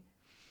happening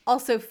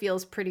also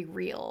feels pretty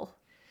real.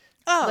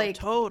 Oh, like,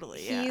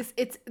 totally. Yeah.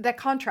 It's that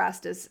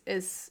contrast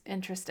is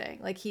interesting.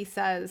 Like, he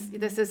says,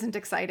 this isn't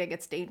exciting,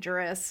 it's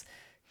dangerous.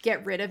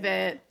 Get rid of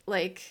it.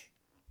 Like,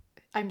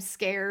 I'm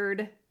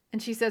scared.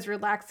 And she says,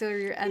 relax or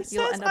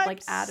you'll end up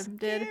like Adam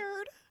did.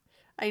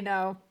 I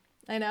know.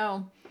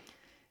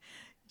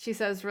 She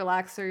says,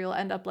 relax or you'll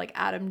end up like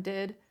Adam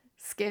did.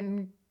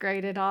 Skin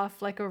grated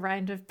off like a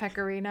rind of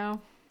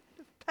pecorino.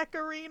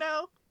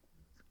 Pecorino.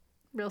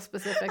 Real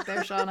specific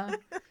there, Shauna.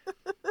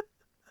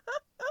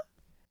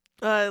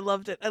 I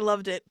loved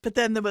it. But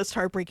then the most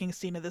heartbreaking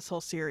scene of this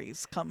whole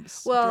series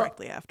comes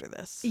directly after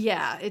this.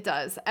 Yeah, it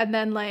does. And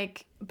then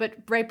but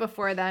right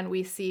before then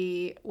we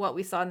see what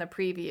we saw in the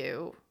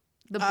preview.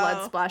 The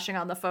blood splashing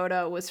on the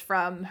photo was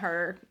from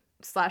her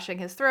slashing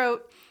his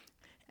throat.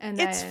 And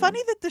It's then,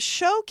 funny that the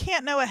show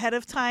can't know ahead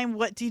of time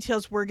what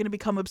details we're going to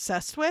become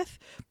obsessed with,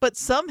 but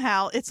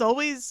somehow it's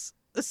always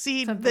a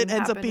scene something that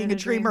ends up happened being in a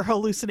dream or dream.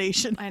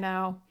 hallucination. I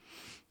know.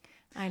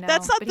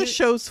 That's not But the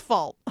show's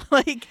fault.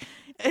 Like,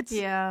 it's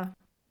yeah.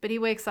 But he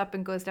wakes up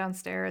and goes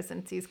downstairs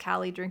and sees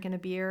Callie drinking a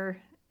beer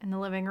in the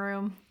living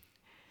room.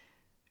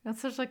 That's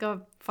such like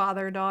a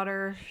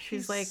father-daughter.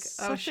 She's he's like,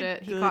 oh such a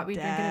shit, he good caught me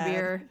drinking a dad.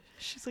 beer.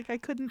 She's like, I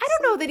couldn't. I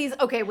don't know that he's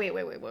okay. Wait.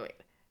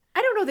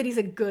 I don't know that he's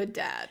a good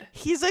dad.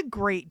 He's a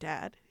great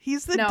dad.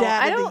 He's the No,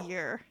 dad I of the don't-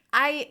 year.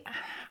 I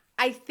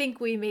think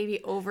we may be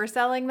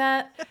overselling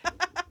that.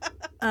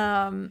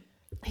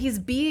 He's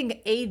being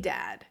a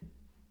dad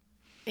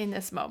in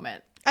this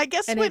moment, I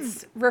guess and when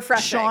it's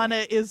refreshing.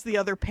 Shauna is the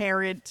other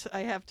parent,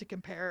 I have to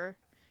compare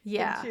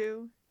Yeah, him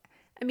to.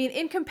 I mean,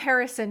 in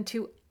comparison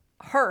to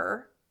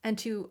her and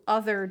to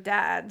other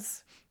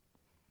dads,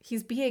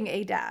 he's being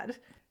a dad.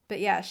 But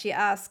yeah,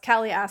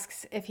 Callie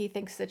asks if he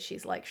thinks that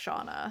she's like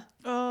Shauna.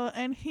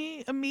 And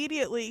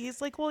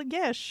he's like, well,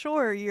 yeah,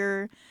 sure. He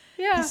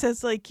Yeah.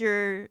 says like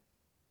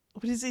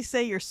what does he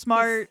say? You're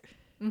smart,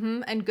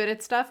 And good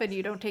at stuff, and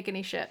you don't take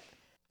any shit.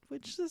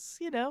 which is,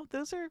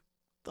 those are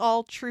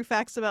all true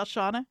facts about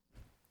Shauna.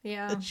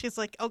 Yeah. And she's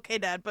like, okay,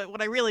 Dad, but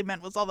what I really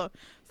meant was all the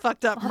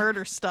fucked up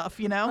murder stuff,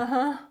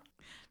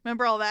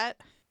 Remember all that?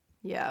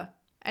 Yeah.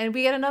 And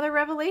we get another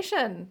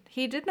revelation.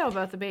 He did know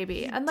about the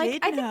baby. And like,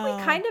 did I think know.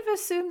 we kind of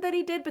assumed that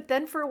he did, but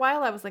then for a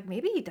while I was like,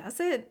 maybe he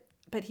doesn't.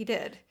 But he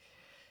did.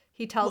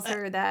 He tells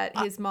her that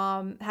his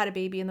mom had a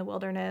baby in the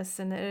wilderness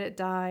and that it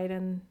died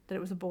and that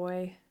it was a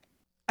boy.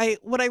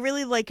 What I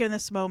really like in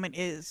this moment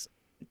is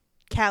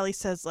Callie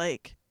says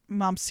like,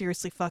 Mom's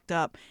seriously fucked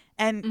up.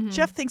 And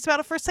Jeff thinks about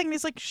it for a second.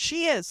 He's like,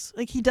 she is.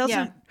 Like, he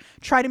doesn't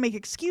try to make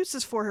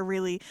excuses for her,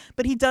 really.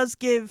 But he does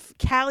give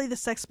Callie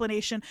this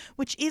explanation,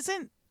 which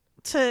isn't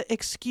to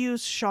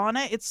excuse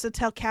Shauna. It's to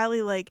tell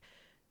Callie, like,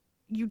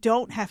 you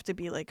don't have to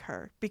be like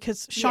her.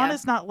 Because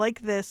Shauna's not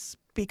like this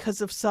because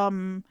of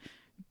some,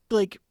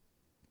 like,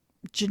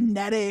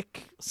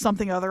 genetic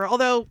something or other.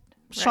 Although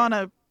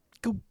Shauna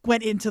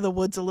went into the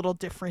woods a little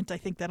different, I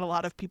think, than a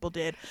lot of people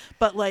did.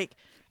 But, like...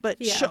 But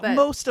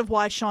most of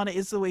why Shauna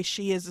is the way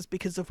she is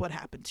because of what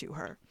happened to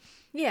her.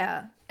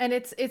 Yeah. And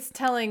it's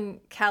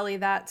telling Callie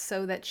that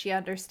so that she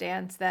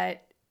understands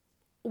that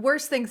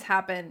worse things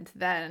happened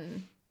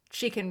than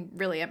she can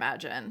really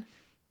imagine.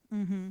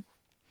 Mm-hmm.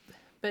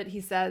 But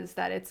he says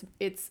that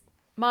it's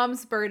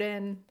Mom's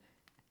burden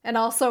and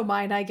also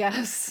mine, I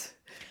guess.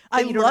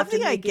 I love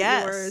the I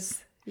guess. Yours.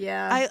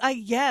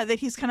 Yeah. That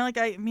he's kind of like,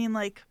 I mean,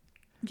 like,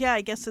 yeah, I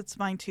guess it's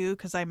mine too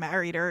because I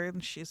married her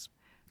and she's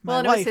my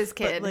and wife. It was his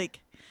kid. But, like,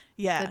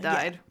 that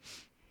died.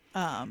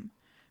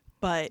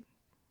 But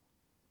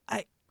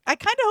I kind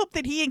of hope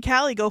that he and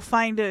Callie go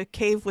find a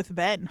cave with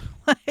Ben.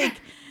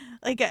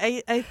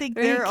 I think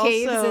there are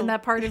caves also in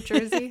that part of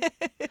Jersey. Do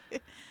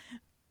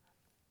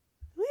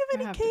we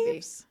have any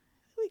caves?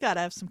 We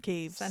gotta have some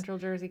caves. Central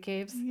Jersey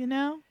caves.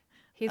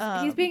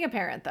 He's being a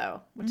parent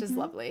though, which is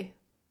lovely.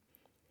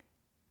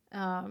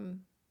 And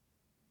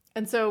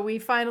so we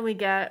finally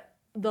get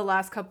the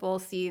last couple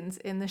scenes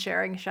in the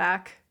sharing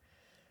shack.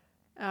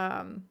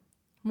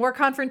 More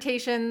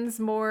confrontations,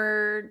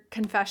 more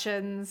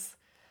confessions.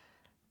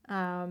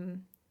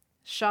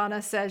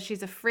 Shauna says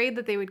she's afraid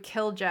that they would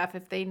kill Jeff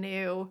if they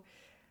knew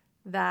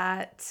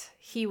that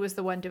he was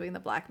the one doing the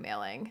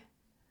blackmailing.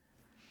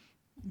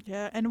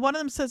 Yeah, and one of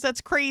them says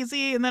that's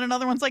crazy, and then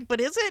another one's like,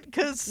 but is it?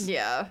 Because,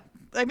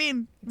 I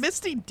mean,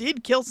 Misty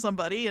did kill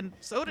somebody, and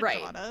so did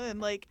Shauna, and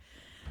like...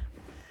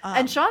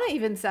 and Shauna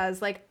even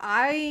says, like,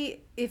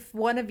 if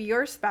one of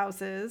your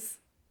spouses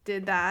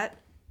did that,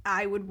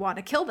 I would want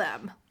to kill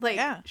them. Like,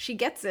 she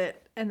gets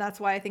it, and that's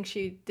why I think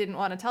she didn't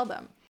want to tell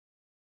them.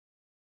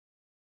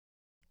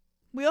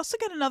 We also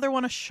get another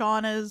one of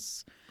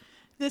Shauna's.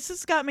 This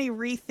has got me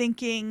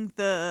rethinking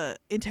the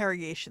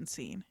interrogation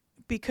scene.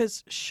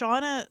 Because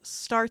Shauna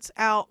starts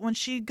out, when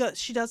she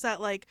does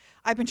that, like,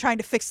 I've been trying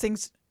to fix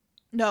things.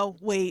 No,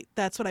 wait,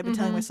 that's what I've been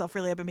telling myself,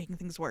 really. I've been making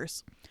things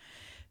worse.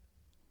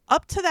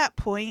 Up to that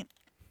point,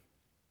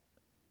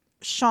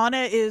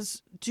 Shauna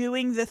is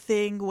doing the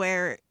thing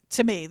where...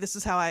 To me, this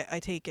is how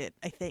I take it,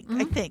 I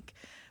think,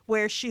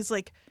 where she's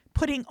like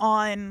putting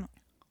on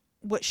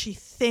what she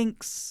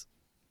thinks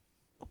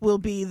will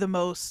be the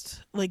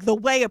most, like the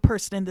way a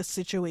person in this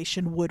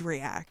situation would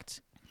react.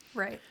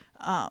 Right.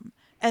 And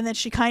then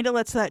she kind of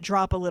lets that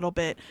drop a little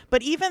bit.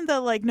 But even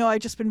the like, no,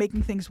 I've just been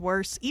making things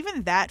worse,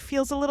 even that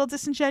feels a little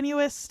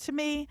disingenuous to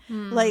me.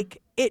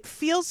 Like it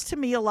feels to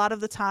me a lot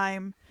of the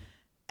time.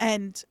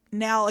 And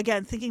now,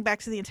 again, thinking back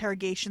to the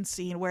interrogation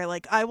scene where,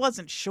 like, I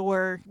wasn't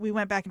sure. We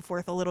went back and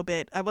forth a little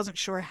bit. I wasn't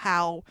sure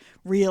how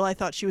real I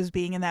thought she was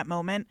being in that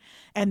moment.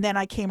 And then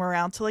I came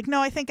around to, like,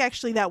 no, I think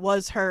actually that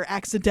was her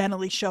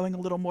accidentally showing a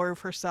little more of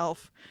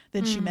herself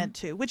than she meant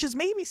to, which is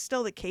maybe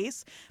still the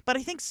case. But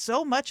I think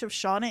so much of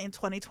Shauna in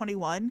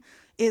 2021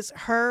 is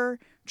her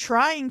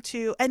trying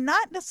to, and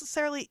not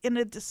necessarily in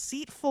a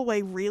deceitful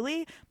way,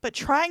 really, but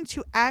trying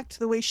to act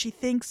the way she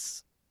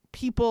thinks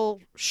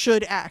people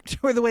should act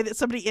or the way that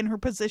somebody in her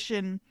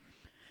position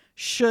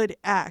should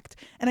act.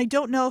 And I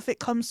don't know if it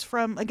comes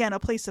from, again, a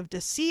place of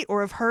deceit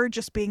or of her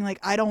just being like,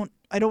 I don't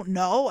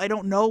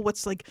know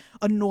what's like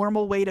a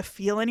normal way to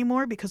feel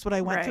anymore, because what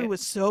I went through Right.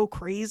 was so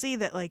crazy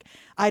that like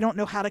I don't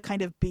know how to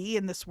kind of be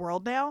in this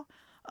world now.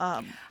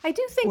 I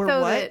do think Or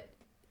though what? that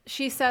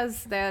she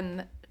says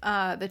then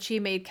that she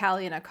made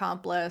Callie an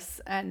accomplice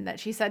and that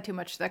she said too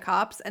much to the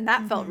cops, and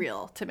that felt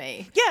real to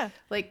me. Yeah.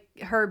 Like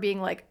her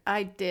being like,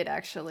 I did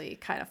actually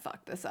kind of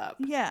fuck this up.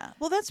 Yeah.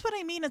 Well, that's what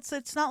I mean.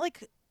 It's not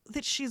like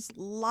that she's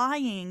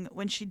lying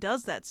when she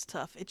does that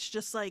stuff. It's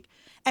just like,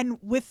 and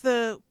with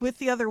the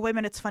other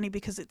women, it's funny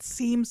because it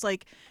seems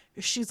like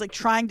she's like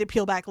trying to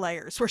peel back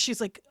layers where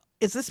she's like,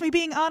 is this me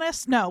being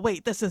honest? No,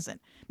 wait, this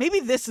isn't. Maybe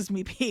this is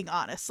me being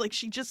honest. Like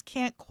she just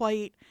can't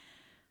quite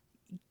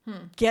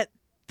get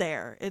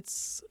there.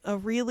 It's a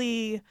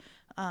really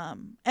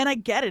and I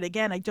get it.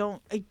 Again, I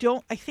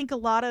think a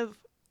lot of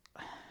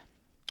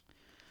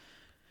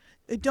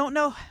I don't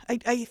know.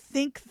 I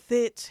think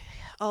that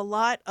a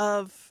lot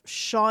of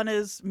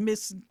Shauna's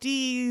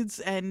misdeeds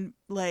and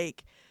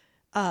like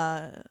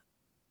I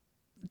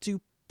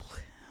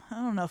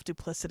don't know if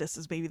duplicitous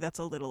is, maybe that's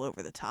a little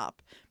over the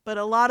top, but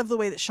a lot of the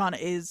way that Shauna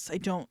is, I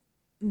don't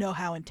know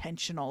how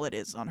intentional it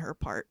is on her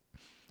part.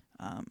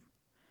 I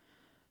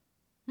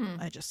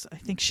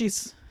think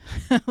she's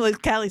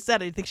like Callie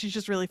said, I think she's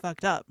just really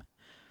fucked up.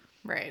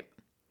 Right.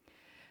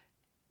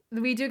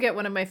 We do get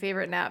one of my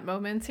favorite Nat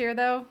moments here,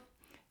 though.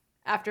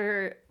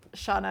 After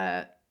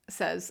Shauna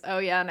says, oh,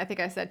 yeah, and I think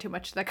I said too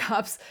much to the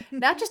cops,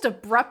 Nat just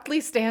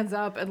abruptly stands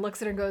up and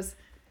looks at her and goes,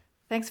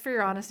 thanks for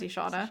your honesty,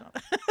 Shauna.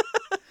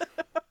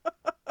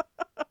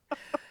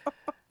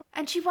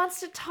 And she wants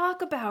to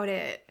talk about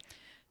it,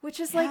 which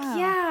is like,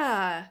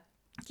 yeah.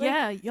 Like,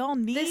 Yeah, y'all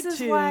need to.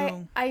 this is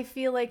why I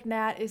feel like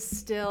Nat is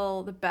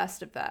still the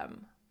best of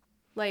them.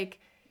 Like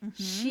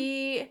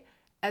she,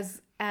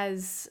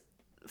 as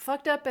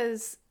fucked up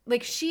as,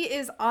 like, she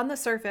is on the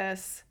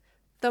surface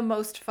the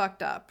most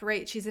fucked up,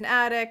 right? She's an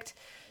addict.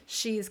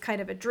 She's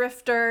kind of a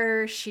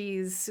drifter.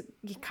 She's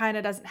kind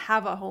of doesn't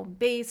have a home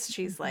base.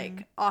 She's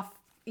like off,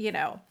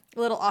 a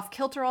little off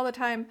kilter all the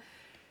time.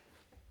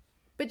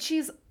 But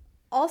she's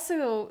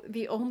also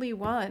the only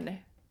one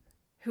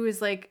who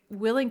is like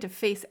willing to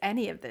face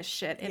any of this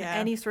shit in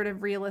any sort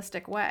of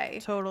realistic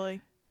way.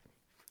 Totally.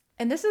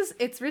 And it's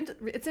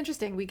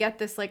interesting. We get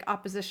this like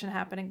opposition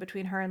happening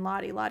between her and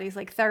Lottie. Lottie's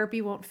like,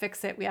 therapy won't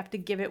fix it. We have to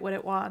give it what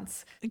it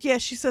wants. Yeah,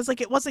 she says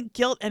like it wasn't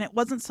guilt and it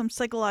wasn't some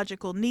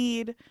psychological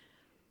need.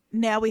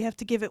 Now we have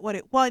to give it what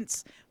it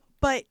wants.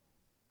 But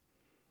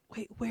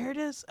wait, where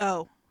does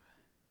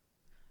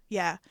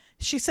yeah.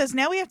 She says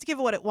now we have to give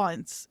it what it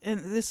wants. And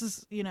this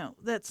is,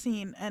 that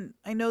scene. And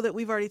I know that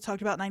we've already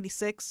talked about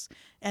 96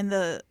 and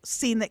the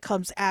scene that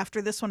comes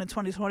after this one in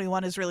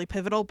 2021 is really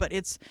pivotal, but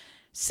it's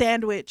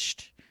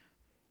sandwiched.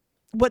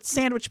 What's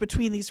sandwiched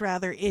between these,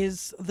 rather,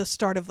 is the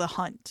start of the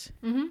hunt.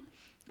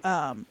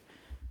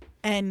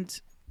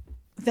 And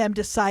them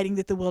deciding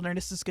that the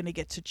wilderness is going to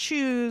get to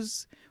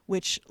choose,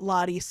 which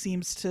Lottie it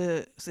seems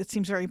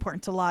very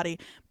important to Lottie.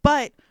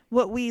 But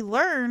what we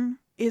learn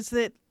is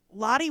that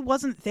Lottie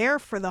wasn't there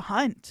for the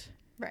hunt.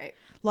 Right.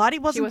 Lottie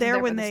wasn't there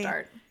when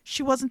start.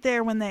 She wasn't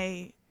there when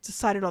they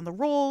decided on the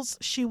rules.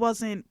 She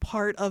wasn't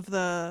part of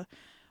the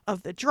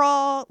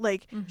draw.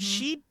 Like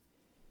she,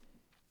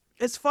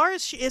 as far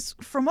as she is,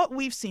 from what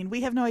we've seen,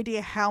 we have no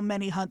idea how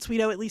many hunts. We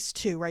know at least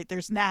 2, right?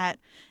 There's Nat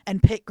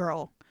and Pit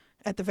Girl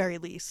at the very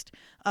least.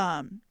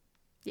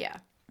 Yeah.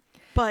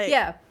 But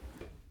Yeah.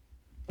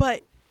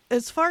 But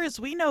as far as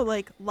we know,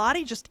 like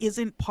Lottie just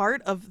isn't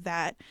part of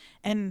that,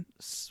 and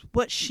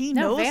what she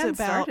knows Van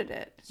about started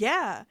it.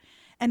 Yeah,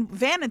 and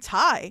Van and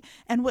Ty,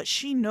 and what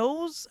she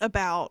knows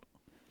about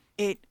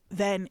it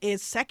then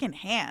is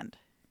secondhand.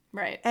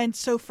 Right. And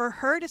so for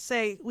her to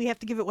say we have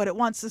to give it what it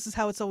wants, this is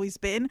how it's always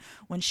been,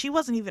 when she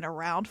wasn't even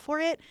around for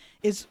it,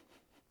 is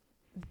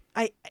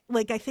I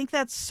think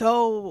that's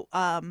so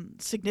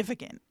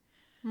significant.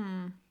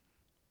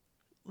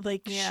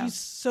 Like she's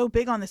so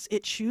big on this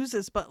it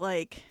chooses, but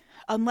like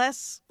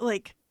unless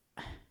like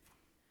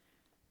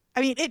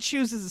I mean it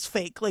chooses is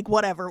fake, like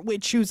whatever,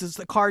 it chooses,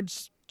 the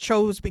cards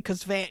chose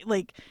because Van,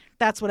 like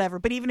that's whatever.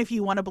 But even if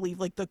you want to believe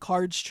like the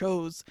cards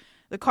chose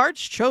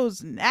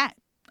Nat.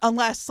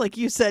 Unless, like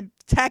you said,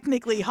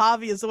 technically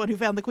Javi is the one who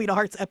found the Queen of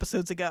Hearts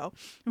episodes ago.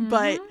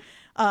 But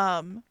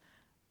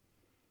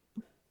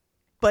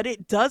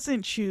it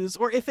doesn't choose,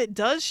 or if it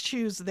does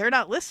choose, they're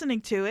not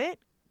listening to it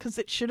because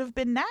it should have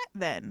been Nat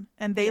then.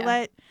 And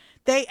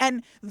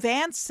and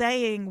Van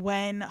saying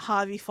when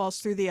Javi falls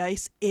through the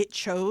ice, it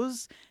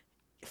chose,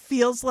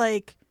 feels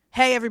like,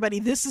 hey, everybody,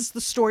 this is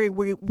the story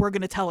we're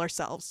going to tell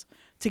ourselves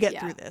to get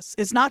through this.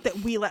 It's not that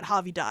we let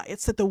Javi die.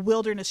 It's that the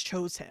wilderness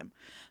chose him.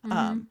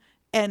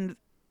 And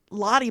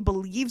Lottie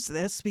believes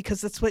this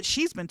because that's what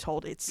she's been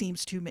told, it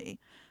seems to me.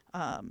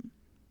 And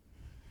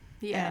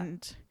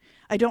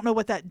I don't know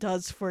what that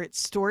does for it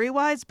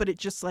story-wise, but it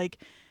just like,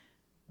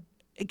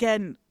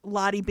 again,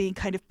 Lottie being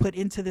kind of put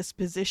into this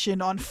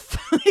position on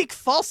like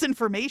false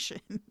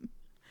information.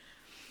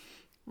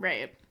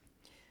 Right.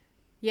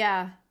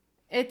 Yeah.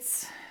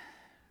 It's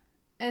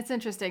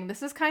interesting.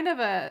 This is kind of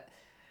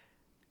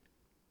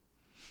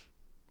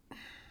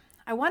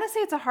I want to say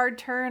it's a hard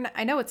turn.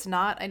 I know it's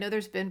not. I know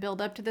there's been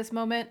build up to this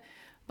moment,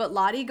 but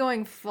Lottie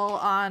going full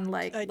on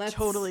like I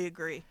totally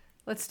agree.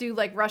 Let's do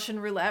like Russian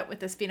roulette with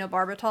this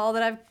phenobarbital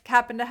that I've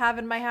happened to have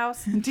in my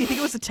house. Do you think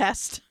it was a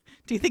test?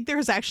 Do you think there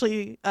was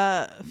actually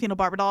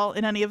phenobarbital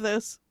in any of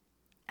those?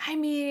 I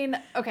mean,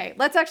 okay,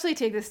 let's actually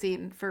take this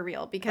scene for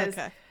real because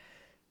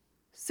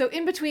so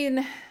in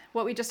between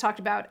what we just talked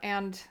about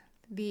and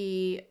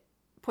the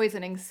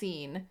poisoning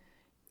scene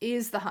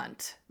is the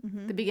hunt,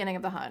 the beginning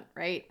of the hunt,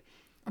 right?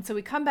 And so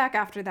we come back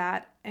after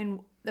that, and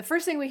the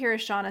first thing we hear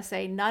is Shauna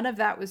say, none of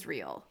that was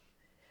real.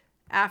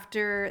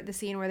 After the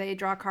scene where they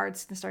draw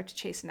cards and start to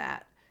chase Nat.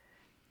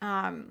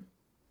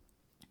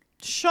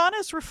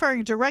 Shauna's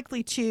referring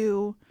directly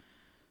to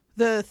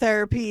the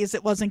therapies.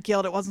 It wasn't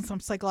guilt. It wasn't some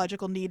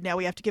psychological need. Now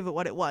we have to give it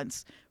what it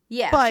wants.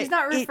 Yeah, but she's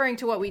not referring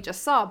to what we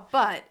just saw,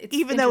 but it's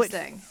even though it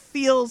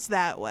feels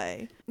that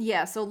way.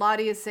 Yeah, so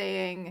Lottie is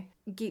saying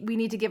we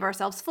need to give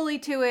ourselves fully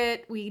to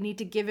it. We need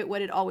to give it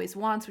what it always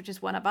wants, which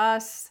is one of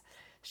us.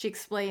 She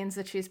explains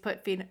that she's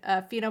put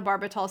a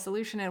phenobarbital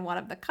solution in one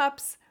of the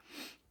cups.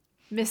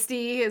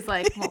 Misty is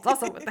like, well, it's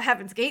also what the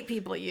Heaven's Gate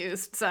people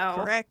used, so...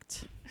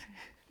 Correct.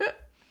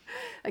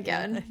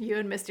 Again, you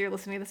and Misty are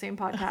listening to the same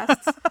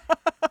podcasts.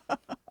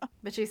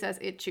 But she says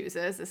it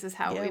chooses. This is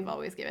how we've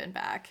always given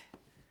back.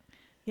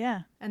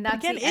 Yeah. And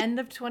that's the end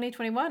of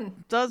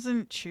 2021.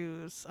 Doesn't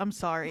choose. I'm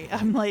sorry.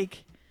 I'm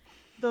like,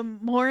 the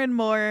more and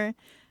more,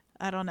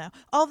 I don't know.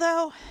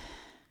 Although,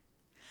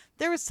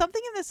 there was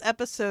something in this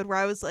episode where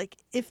I was like,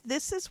 if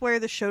this is where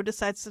the show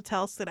decides to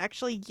tell us that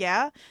actually,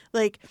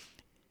 like,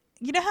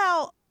 you know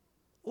how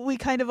we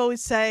kind of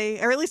always say,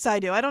 or at least I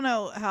do, I don't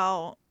know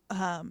how,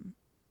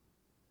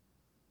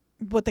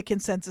 what the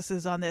consensus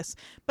is on this,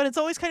 but it's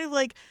always kind of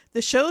like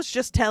the show's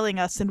just telling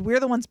us and we're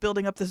the ones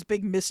building up this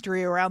big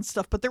mystery around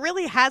stuff, but there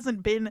really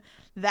hasn't been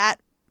that.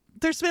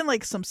 There's been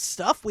like some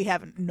stuff we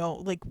haven't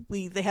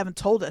they haven't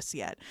told us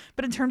yet,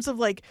 but in terms of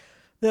like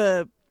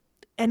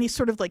any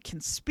sort of like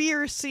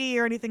conspiracy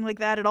or anything like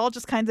that, it all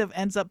just kind of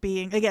ends up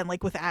being, again,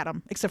 like with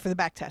Adam, except for the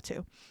back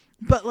tattoo.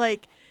 But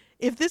like,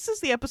 if this is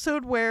the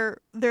episode where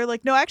they're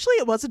like, no, actually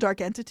it was a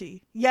dark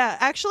entity. Yeah,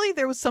 actually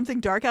there was something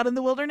dark out in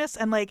the wilderness,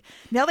 and like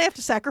now they have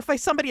to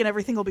sacrifice somebody and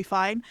everything will be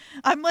fine.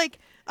 I'm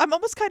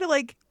almost kind of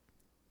like,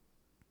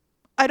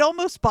 I'd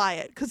almost buy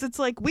it, because it's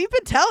like, we've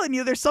been telling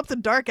you there's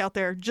something dark out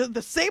there, just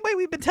the same way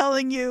we've been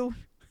telling you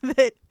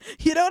that,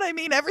 you know what I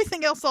mean,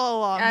 everything else all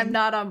along. I'm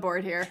not on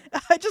board here.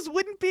 I just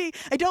wouldn't be.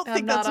 I don't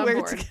think that's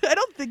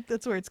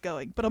where it's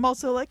going. But I'm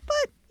also like,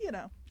 but you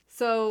know.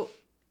 So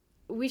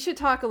we should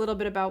talk a little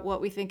bit about what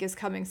we think is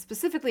coming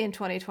specifically in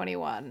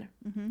 2021,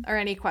 or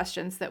any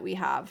questions that we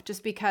have,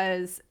 just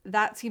because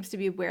that seems to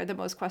be where the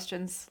most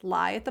questions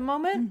lie at the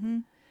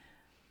moment.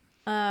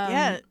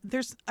 Yeah,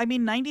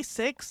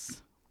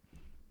 96.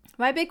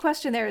 My big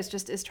question there is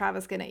just, is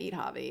Travis going to eat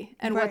Javi?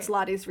 And what's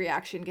Lottie's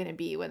reaction going to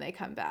be when they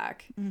come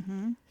back?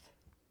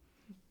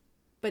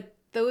 But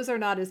those are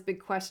not as big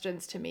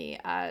questions to me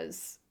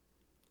as,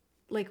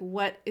 like,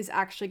 what is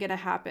actually going to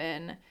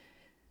happen.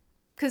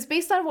 Because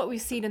based on what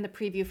we've seen in the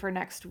preview for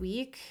next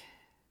week,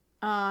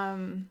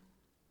 and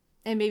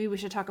maybe we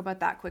should talk about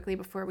that quickly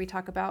before we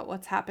talk about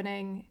what's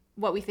happening,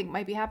 what we think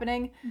might be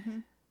happening.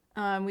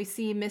 We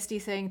see Misty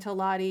saying to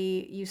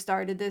Lottie, you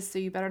started this, so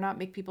you better not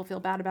make people feel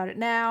bad about it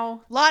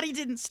now. Lottie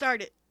didn't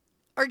start it.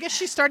 Or I guess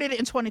she started it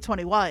in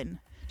 2021.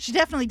 She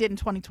definitely did in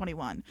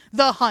 2021.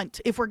 The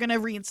hunt, if we're going to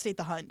reinstate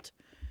the hunt.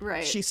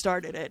 Right. She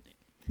started it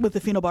with the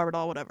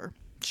phenobarbital, whatever.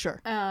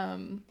 Sure.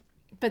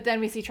 But then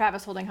we see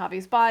Travis holding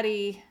Javi's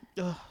body.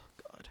 Oh,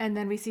 God. And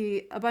then we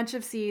see a bunch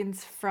of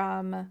scenes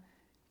from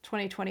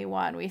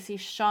 2021. We see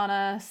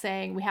Shauna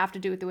saying, we have to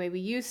do it the way we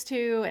used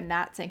to. And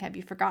Nat saying, have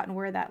you forgotten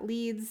where that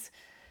leads?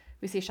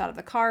 We see a shot of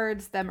the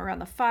cards, them around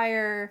the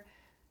fire.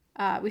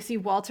 We see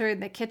Walter in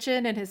the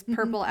kitchen in his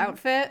purple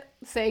outfit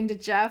saying to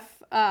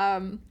Jeff,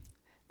 I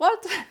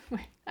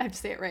have to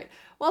say it right.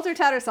 Walter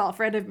Tattersall,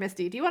 friend of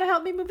Misty, do you want to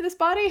help me move this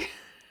body?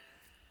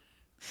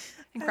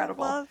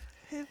 Incredible. I love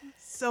him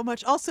so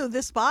much. Also,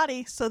 this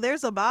body. So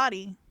there's a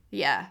body.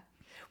 Yeah.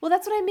 Well,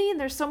 that's what I mean.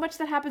 There's so much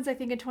that happens, I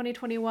think, in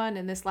 2021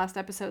 in this last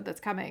episode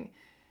that's coming.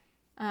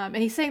 And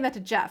he's saying that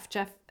to Jeff.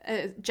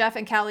 Jeff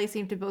and Callie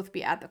seem to both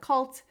be at the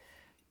cult.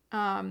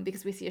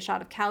 Because we see a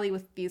shot of Callie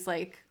with these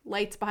like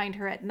lights behind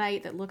her at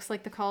night that looks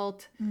like the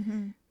cult.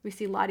 We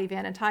see Lottie,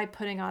 Van, and Ty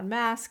putting on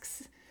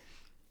masks.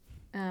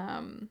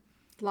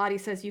 Lottie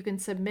says you can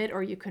submit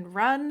or you can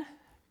run.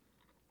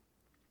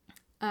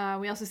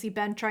 We also see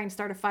Ben trying to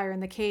start a fire in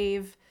the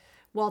cave.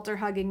 Walter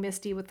hugging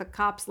Misty with the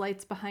cops'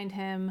 lights behind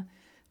him.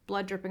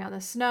 Blood dripping on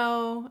the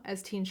snow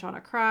as teen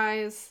Shauna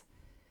cries.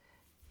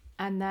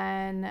 And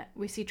then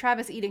we see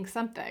Travis eating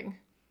something.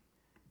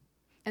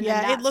 And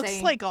yeah, it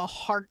looks like a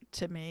heart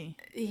to me.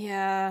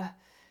 Yeah.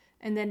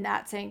 And then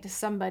Nat saying to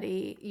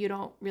somebody, you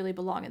don't really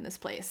belong in this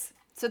place.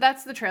 So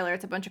that's the trailer.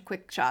 It's a bunch of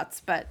quick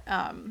shots, but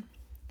I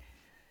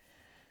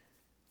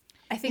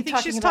think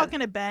she's talking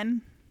to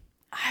Ben.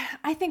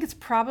 I think it's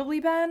probably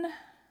Ben,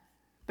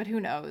 but who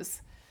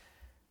knows?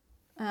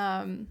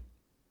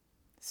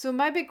 So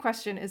my big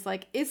question is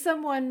like, is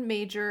someone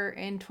major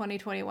in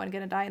 2021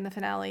 going to die in the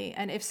finale?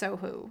 And if so,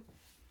 who?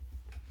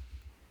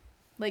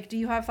 Like, do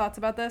you have thoughts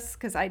about this?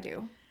 Because I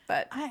do,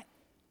 but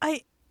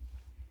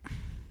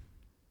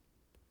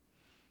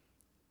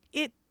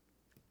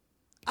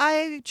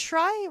I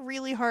try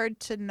really hard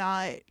to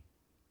not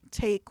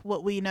take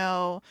what we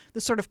know,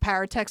 the sort of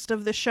paratext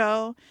of the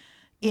show,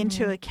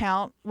 into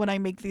account when I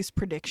make these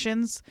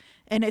predictions.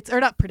 And it's, or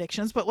not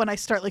predictions, but when I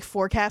start like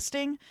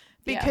forecasting,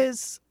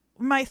 because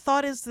my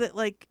thought is that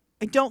like,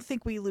 I don't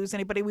think we lose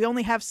anybody. We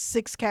only have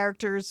 6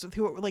 characters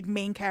who are like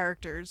main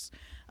characters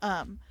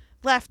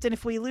left. And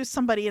if we lose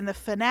somebody in the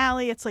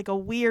finale, it's like a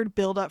weird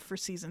build up for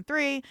season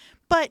 3.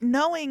 But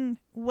knowing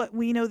what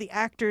we know the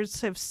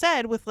actors have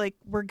said with like,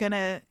 we're going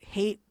to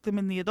hate them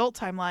in the adult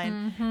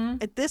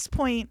timeline, at this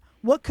point,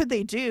 what could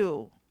they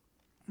do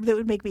that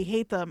would make me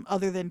hate them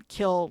other than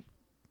kill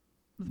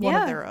one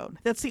of their own?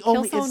 That's the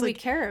only someone we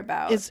care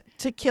about. Is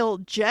to kill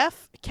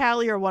Jeff,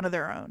 Callie, or one of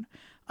their own.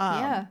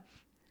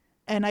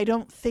 And I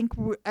don't think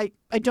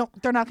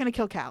they're not going to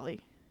kill Callie.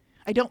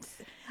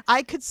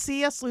 I could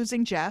see us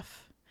losing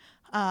Jeff.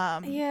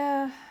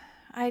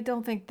 I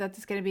don't think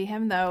that's going to be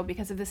him though,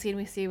 because of the scene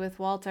we see with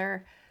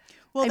Walter.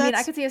 Well, I mean,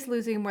 I could see us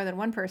losing more than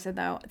one person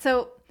though.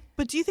 So,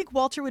 but do you think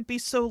Walter would be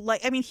so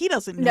light? I mean, he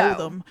doesn't know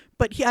them,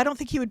 but I don't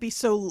think he would be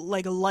so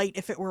like light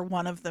if it were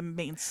one of the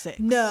main 6.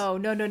 No.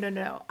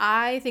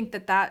 I think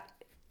that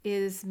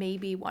is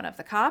maybe one of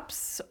the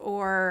cops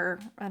or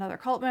another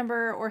cult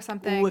member or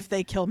something. Ooh, if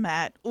they kill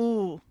Matt.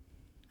 Ooh.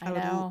 I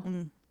know.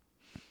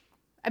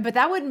 But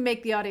that wouldn't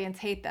make the audience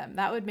hate them.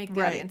 That would make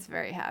the audience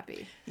very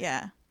happy.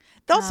 Yeah.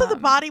 Also, the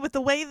body, with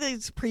the way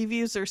these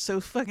previews are so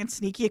fucking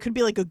sneaky, it could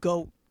be like a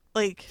goat.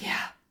 Like,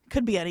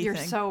 could be anything.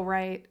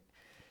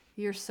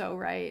 You're so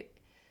right.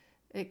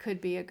 It could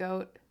be a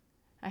goat.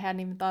 I hadn't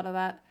even thought of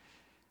that.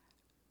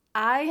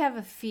 I have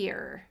a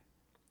fear,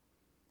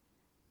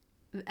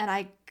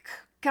 and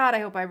God, I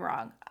hope I'm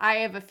wrong. I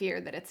have a fear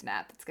that it's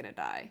Nat that's going to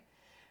die.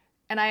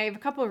 And I have a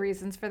couple of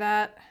reasons for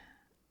that.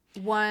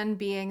 One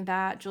being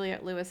that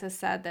Juliette Lewis has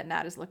said that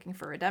Nat is looking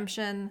for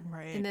redemption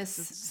in this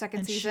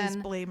second season. She's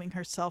blaming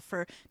herself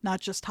for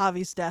not just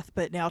Javi's death,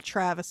 but now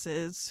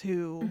Travis's,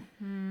 who,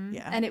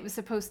 And it was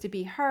supposed to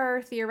be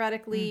her,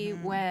 theoretically,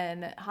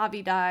 when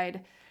Javi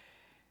died.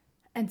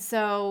 And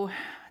so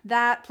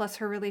that, plus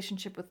her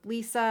relationship with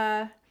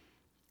Lisa,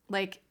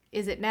 like,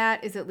 is it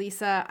Nat? Is it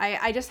Lisa?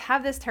 I just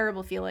have this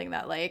terrible feeling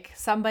that, like,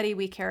 somebody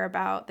we care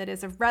about that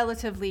is a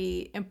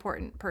relatively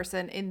important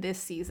person in this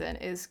season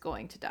is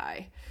going to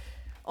die.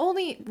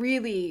 Only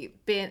really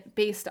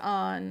based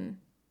on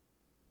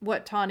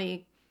what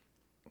Tawny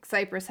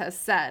Cypress has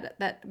said,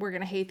 that we're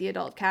going to hate the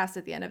adult cast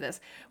at the end of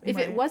this. If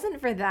it wasn't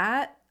for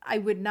that, I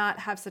would not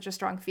have such a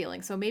strong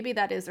feeling. So maybe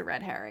that is a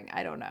red herring.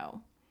 I don't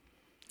know.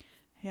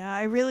 Yeah,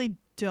 I really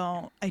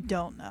don't. I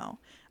don't know.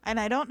 And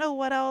I don't know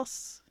what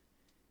else.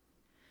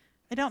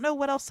 I don't know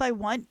what else I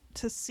want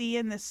to see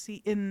in this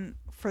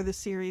for the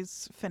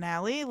series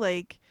finale.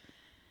 Like,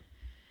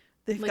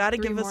 they've got to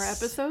give us more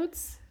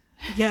episodes.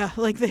 Yeah,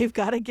 like they've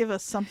got to give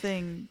us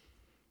something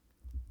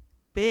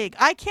big.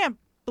 I can't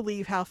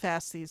believe how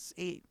fast these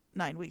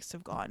 8-9 weeks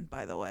have gone.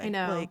 By the way, I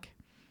know. Like,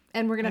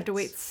 and we're gonna have to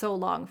wait so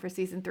long for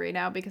season 3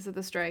 now because of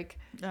the strike.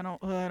 I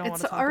don't want to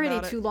It's talk already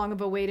about too long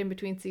of a wait in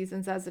between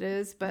seasons as it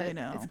is, but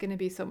it's gonna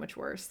be so much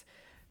worse.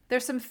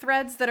 There's some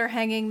threads that are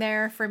hanging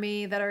there for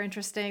me that are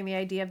interesting. The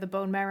idea of the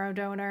bone marrow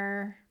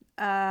donor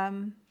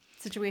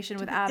situation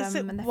with Adam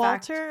and the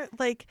Walter, fact,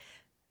 like,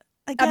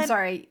 again, I'm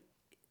sorry.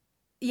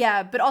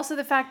 Yeah, but also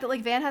the fact that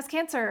like Van has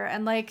cancer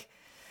and like,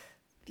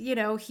 you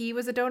know, he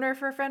was a donor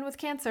for a friend with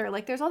cancer.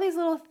 Like, there's all these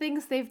little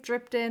things they've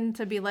dripped in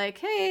to be like,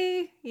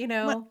 hey, you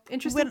know,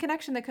 interesting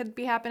connection that could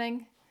be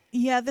happening.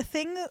 Yeah, the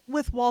thing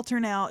with Walter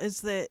now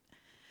is that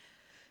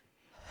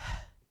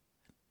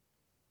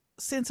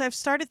since I've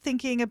started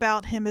thinking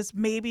about him as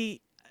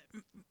maybe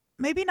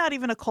not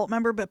even a cult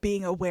member, but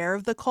being aware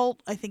of the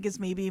cult, I think is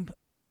maybe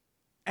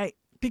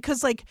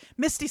because like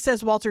Misty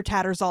says Walter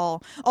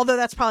Tattersall, although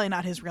that's probably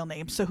not his real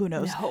name, so who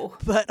knows? No.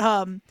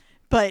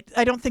 But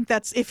I don't think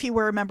that's, if he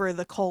were a member of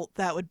the cult,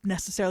 that would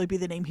necessarily be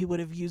the name he would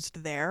have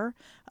used there.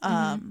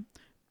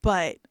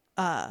 But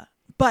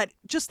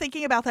just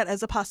thinking about that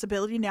as a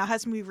possibility now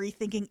has me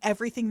rethinking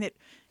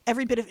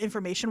every bit of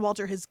information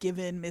Walter has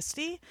given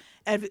Misty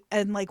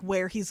and like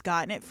where he's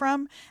gotten it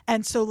from.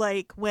 And so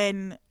like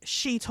when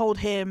she told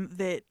him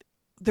that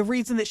the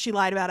reason that she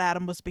lied about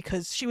Adam was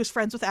because she was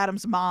friends with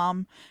Adam's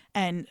mom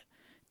and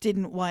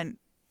didn't want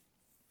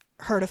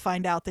her to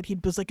find out that he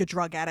was like a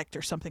drug addict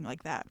or something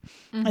like that.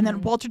 And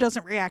then Walter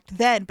doesn't react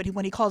then, but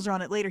when he calls her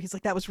on it later, he's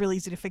like, that was really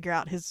easy to figure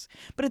out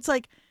but it's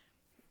like,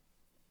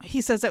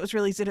 he says that was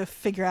really easy to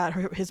figure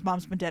out his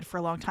mom's been dead for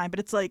a long time, but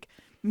it's like,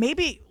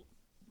 maybe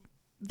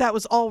that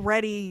was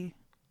already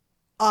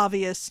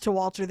obvious to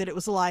Walter that it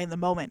was a lie in the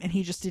moment and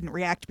he just didn't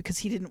react because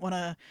he didn't want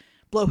to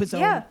blow his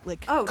own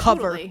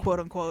cover,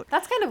 quote unquote.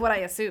 That's kind of what I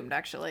assumed,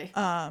 actually.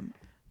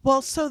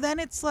 Well, so then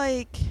it's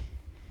like,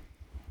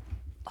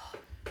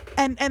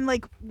 And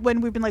like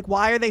when we've been like,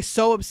 why are they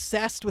so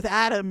obsessed with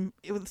Adam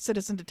with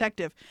Citizen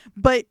Detective?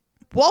 But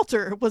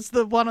Walter was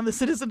the one on the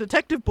Citizen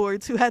Detective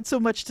boards who had so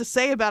much to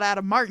say about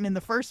Adam Martin in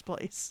the first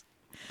place.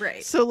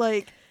 Right. So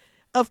like,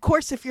 of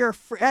course, if your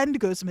friend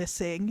goes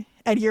missing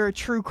and you're a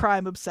true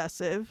crime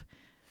obsessive,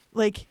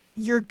 like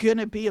you're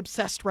gonna be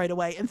obsessed right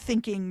away and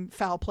thinking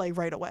foul play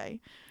right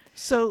away.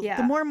 So Yeah.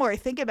 the more and more I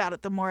think about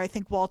it, the more I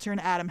think Walter and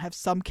Adam have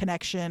some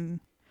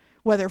connection,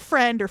 whether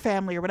friend or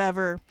family or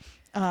whatever.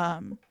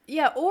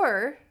 Yeah,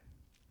 or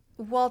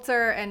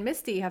Walter and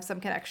Misty have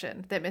some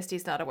connection that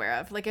Misty's not aware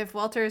of. Like if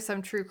Walter is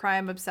some true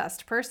crime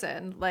obsessed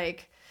person,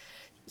 like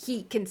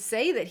he can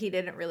say that he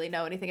didn't really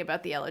know anything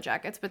about the Yellow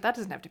Jackets, but that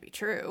doesn't have to be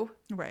true.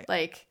 Right.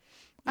 Like,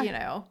 you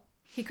know,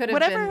 he could have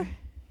Whatever. been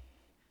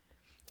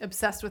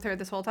obsessed with her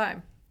this whole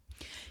time.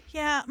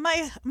 Yeah,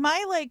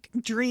 my like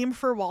dream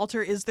for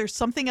Walter is there's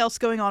something else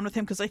going on with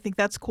him because I think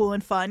that's cool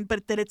and fun,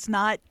 but that it's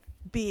not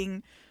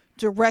being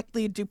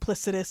directly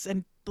duplicitous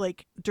and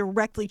like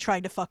directly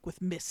trying to fuck with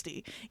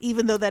Misty,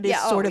 even though that is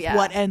sort of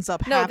what ends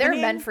up No, happening.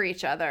 they're meant for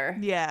each other.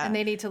 Yeah. And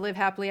they need to live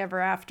happily ever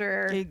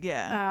after.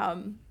 Yeah.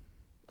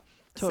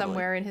 Totally.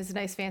 Somewhere in his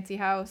nice fancy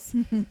house.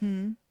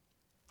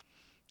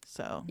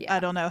 So Yeah. I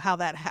don't know how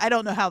that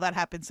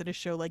happens in a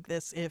show like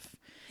this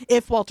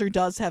if Walter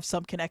does have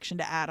some connection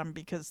to Adam,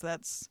 because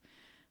that's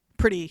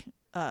pretty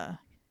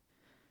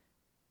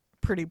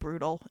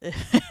brutal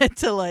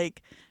to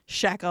like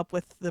shack up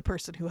with the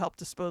person who helped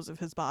dispose of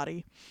his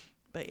body.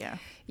 But yeah.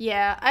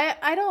 Yeah,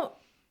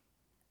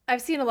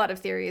 I've seen a lot of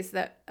theories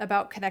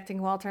about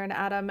connecting Walter and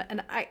Adam,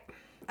 and I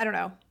don't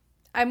know.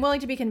 I'm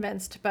willing to be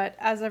convinced, but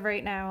as of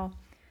right now,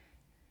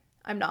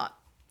 I'm not.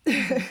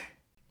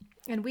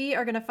 And we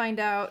are going to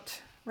find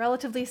out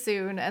relatively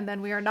soon, and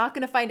then we are not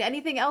going to find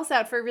anything else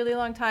out for a really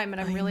long time,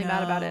 and I'm really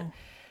mad about it.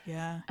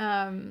 Yeah.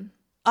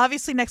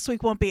 Obviously next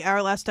week won't be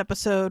our last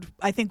episode.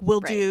 I think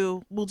we'll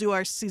do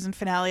our season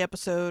finale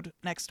episode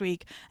next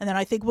week, and then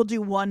I think we'll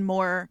do one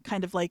more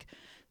kind of like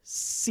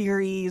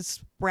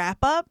series wrap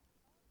up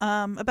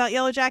about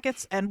Yellow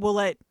Jackets, and we'll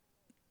let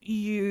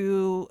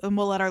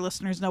our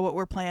listeners know what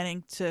we're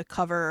planning to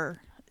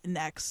cover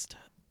next.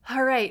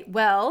 All right.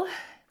 Well,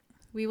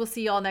 we will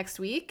see you all next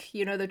week.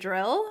 You know the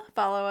drill.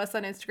 Follow us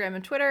on Instagram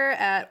and Twitter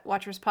at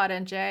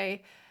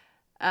WatchersPodNJ.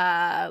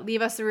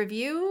 Leave us a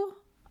review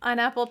on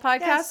Apple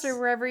Podcasts or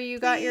wherever you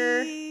got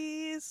your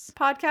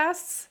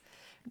podcasts.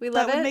 We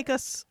love it. That would make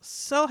us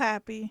so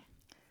happy.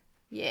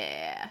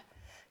 Yeah.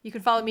 You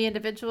can follow me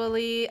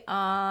individually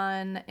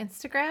on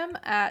Instagram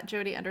at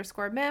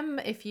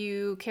Jody_Mim if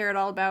you care at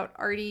all about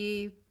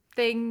arty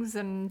things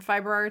and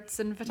fiber arts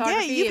and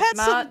photography. Yeah, you've if had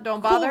not, some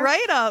don't cool bother.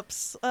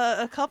 write-ups,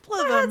 a couple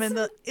of them in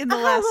the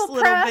last little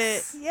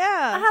press. bit.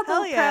 Yeah, I had a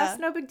little yeah. press.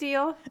 No big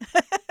deal.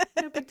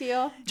 No big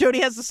deal.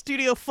 Jody has a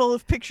studio full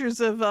of pictures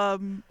of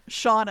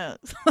Shauna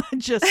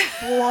just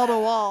wall to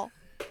wall.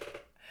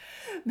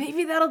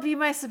 Maybe that'll be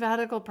my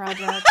sabbatical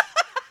project.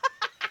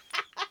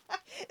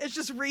 It's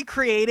just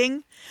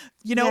recreating.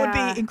 You know what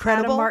would be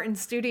incredible? Adam Martin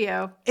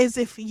Studio. Is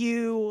if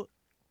you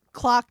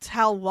clocked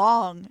how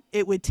long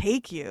it would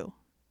take you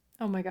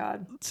Oh my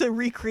God. to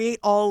recreate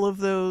all of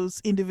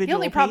those individual The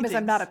only problem is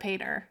I'm paintings. not a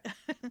painter.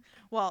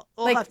 Well,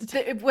 we'll Like have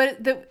to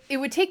it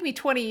would take me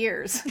 20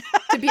 years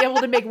to be able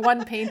to make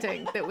one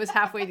painting that was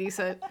halfway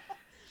decent.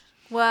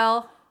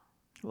 Well,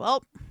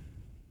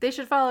 they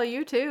should follow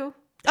you too.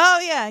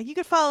 Oh yeah, you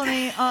can follow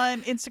me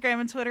on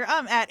Instagram and Twitter.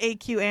 I'm at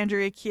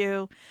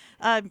AQAndreaQ.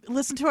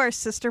 Listen to our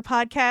sister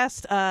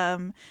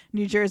podcast,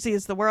 New Jersey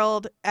is the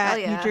World, at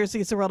New Jersey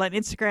is the World on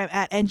Instagram,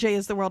 at NJ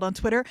is the World on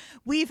Twitter.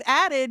 We've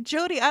added,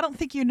 Jody, I don't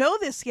think you know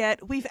this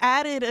yet, we've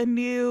added a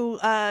new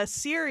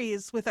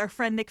series with our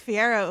friend Nick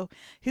Fierro,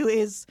 who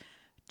is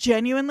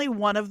genuinely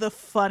one of the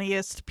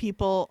funniest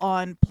people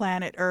on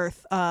planet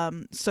Earth.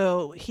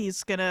 So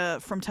he's gonna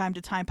from time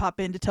to time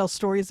pop in to tell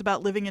stories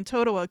about living in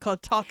Totowa, called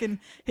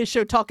his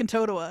show Talkin'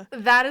 Totowa.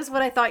 That is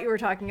what I thought you were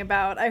talking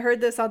about. I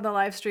heard this on the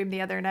live stream the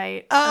other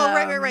night. Oh,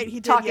 right. He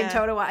did, Talking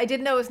Totowa. I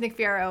didn't know it was Nick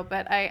Fierro,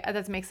 but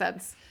that makes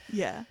sense.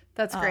 Yeah.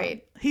 That's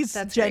great. He's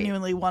That's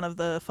genuinely one of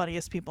the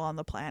funniest people on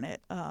the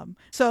planet.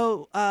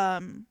 So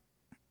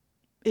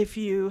if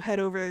you head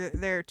over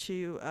there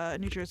to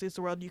New Jersey is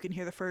the World, you can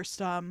hear the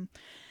first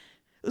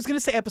I was going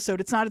to say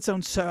episode. It's not its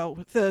own show.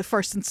 The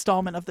first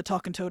installment of the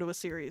Talkin' Totowa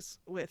series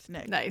with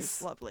Nick. Nice.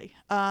 It's lovely.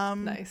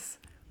 Nice.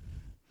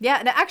 Yeah,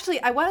 and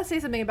actually, I want to say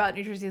something about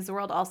New Jersey is the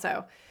World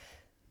also.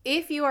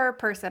 If you are a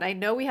person, I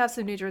know we have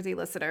some New Jersey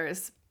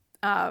listeners.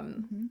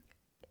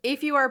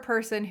 If you are a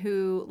person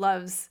who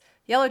loves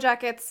Yellow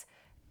Jackets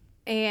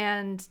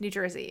and New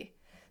Jersey,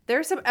 there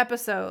are some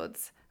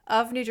episodes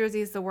of New Jersey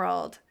is the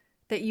World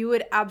that you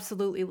would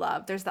absolutely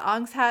love. There's the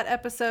Ong's Hat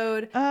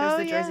episode. There's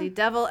the Jersey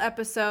Devil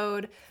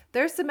episode.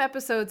 There's some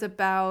episodes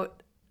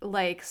about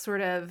like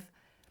sort of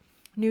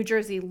New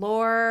Jersey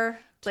lore.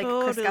 Like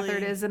Chris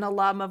Gethard is an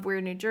alum of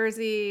Weird New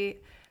Jersey.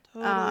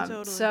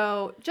 Totally.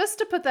 So just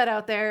to put that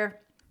out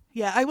there.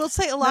 Yeah, I will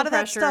say a lot of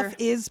that stuff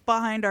is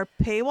behind our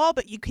paywall,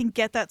 but you can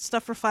get that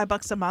stuff for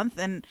 $5 a month,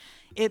 and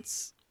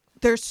it's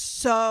there's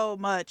so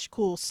much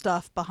cool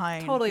stuff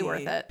behind Totally the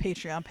worth it.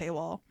 Patreon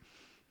paywall.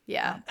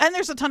 Yeah. And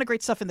there's a ton of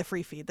great stuff in the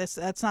free feed.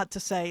 That's not to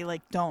say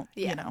like don't,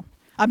 Yeah. you know.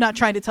 I'm not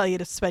trying to tell you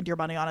to spend your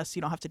money on us.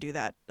 You don't have to do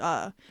that.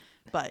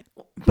 But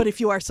if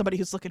you are somebody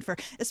who's looking for,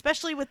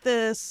 especially with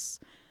this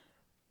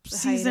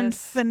season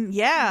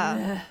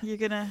you're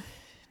going to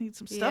need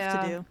some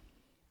stuff to do.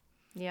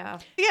 Yeah.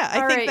 Yeah,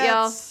 I All think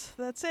right,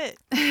 that's it.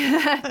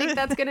 I think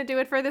that's going to do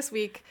it for this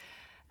week.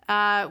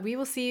 We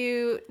will see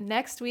you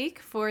next week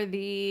for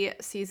the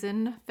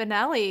season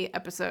finale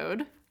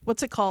episode.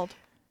 What's it called?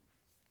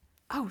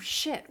 Oh,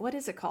 shit. What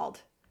is it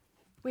called?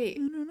 Wait. I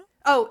don't know.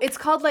 Oh, it's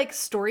called like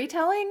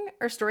storytelling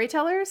or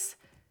storytellers.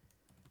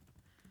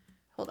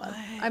 Hold on.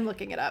 I'm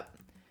looking it up.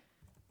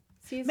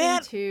 Season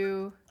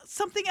 2.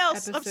 Something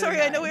else. I'm Episode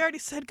sorry. I know 9. we already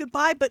said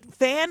goodbye, but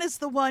Van is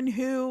the one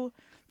who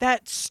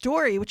that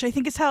story, which I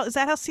think is that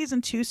how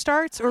season 2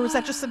 starts, or was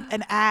that just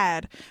an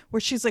ad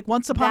where she's like,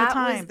 once upon a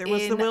time there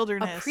was the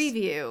wilderness. A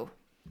preview.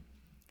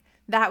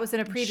 That was in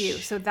a preview,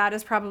 so that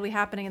is probably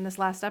happening in this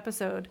last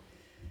episode,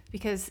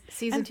 because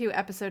season 2,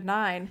 episode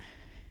 9,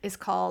 is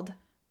called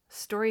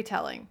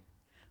storytelling.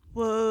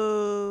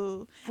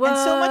 Whoa! And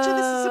so much of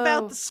this is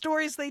about the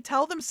stories they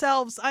tell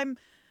themselves.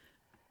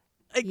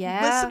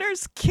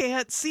 Listeners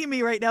can't see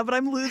me right now, but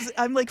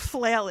I'm like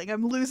flailing.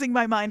 I'm losing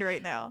my mind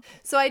right now.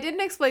 So I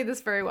didn't explain this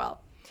very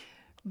well,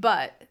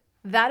 but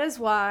that is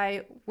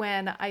why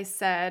when I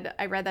said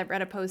I read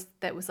a post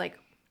that was like,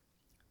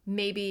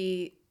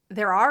 maybe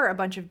there are a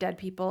bunch of dead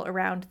people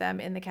around them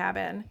in the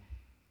cabin,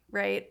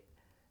 right?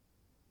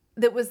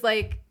 That was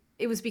like,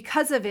 it was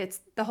because of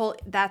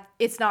that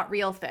it's not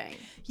real thing.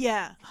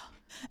 Yeah.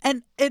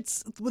 And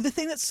it's the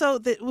thing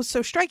that was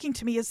so striking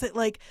to me is that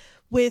like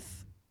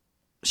with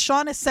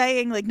Shauna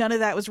saying like none of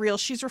that was real,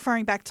 she's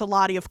referring back to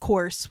Lottie, of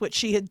course, which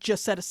she had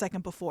just said a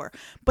second before.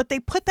 But they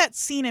put that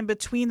scene in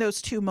between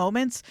those two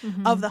moments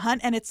of the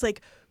hunt, and it's like,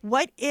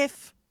 what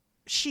if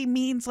she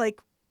means like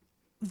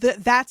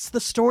that's the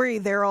story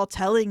they're all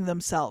telling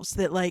themselves,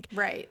 that like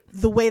right,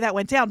 the way that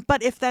went down.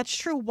 But if that's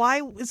true,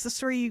 why is the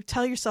story you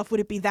tell yourself, would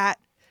it be that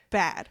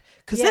bad?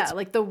 Because that's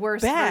like the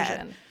worst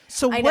version.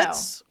 So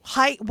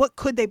what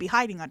could they be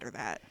hiding under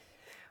that?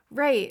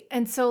 Right.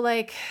 And so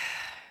like,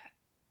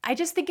 I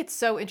just think it's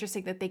so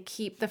interesting that they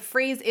keep the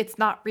phrase "it's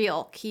not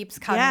real" keeps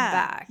coming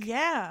back.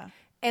 Yeah.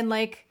 And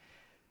like,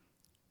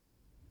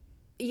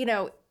 you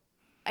know,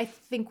 I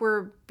think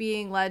we're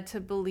being led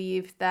to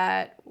believe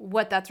that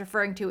what that's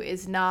referring to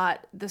is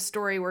not the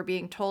story we're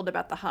being told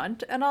about the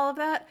hunt and all of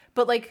that.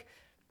 But like,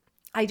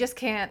 I just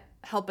can't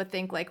help but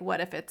think like, what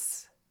if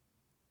it's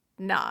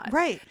not?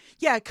 Right.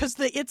 Yeah, because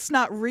it's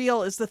not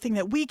real is the thing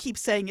that we keep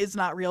saying is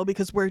not real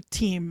because we're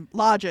team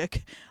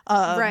logic.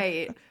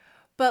 Right.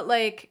 But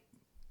like,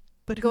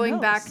 but going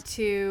back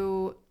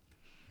to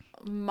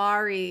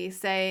Mari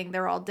saying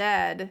they're all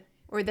dead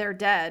or they're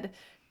dead,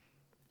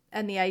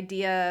 and the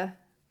idea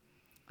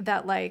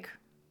that like,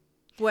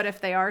 what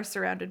if they are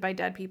surrounded by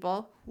dead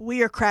people?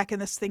 We are cracking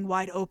this thing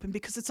wide open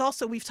because it's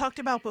also, we've talked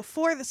about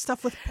before, the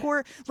stuff with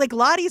like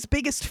Lottie's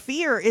biggest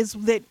fear is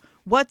that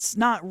what's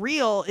not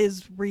real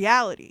is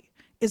reality,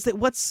 is that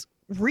what's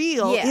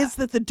real is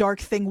that the dark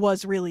thing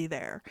was really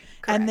there.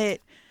 Correct. And that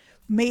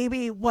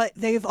maybe what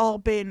they've all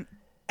been,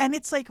 and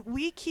it's like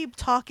we keep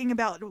talking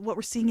about what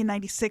we're seeing in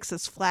 96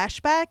 as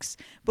flashbacks,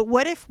 but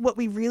what if what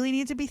we really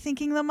need to be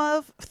thinking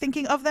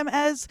of them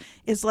as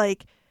is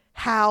like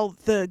how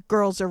the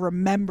girls are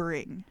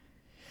remembering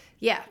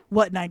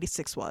what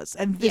 96 was,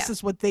 and this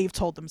is what they've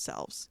told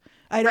themselves.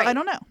 I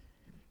don't know.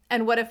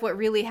 And what if what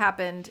really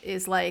happened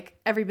is like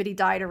everybody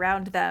died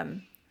around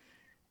them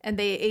and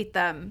they ate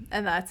them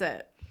and that's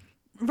it?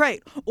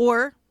 Right.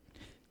 Or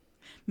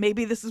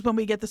maybe this is when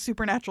we get the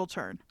supernatural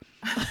turn.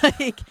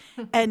 Like,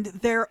 and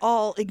they're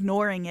all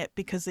ignoring it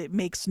because it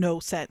makes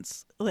no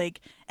sense. Like,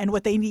 and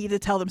what they need to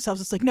tell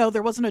themselves is like, no,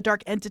 there wasn't a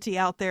dark entity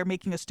out there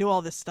making us do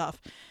all this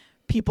stuff.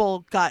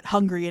 People got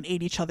hungry and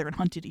ate each other and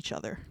hunted each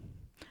other.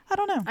 I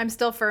don't know. I'm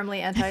still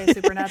firmly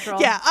anti-supernatural.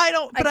 Yeah, I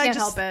don't. But I can't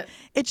help it.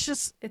 It's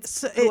just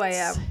it's who I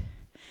am.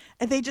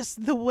 And they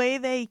just, the way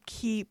they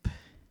keep,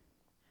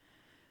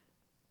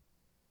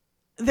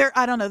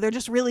 I don't know, they're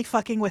just really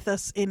fucking with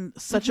us in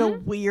such a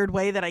weird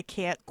way that I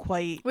can't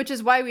quite. Which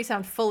is why we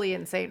sound fully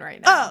insane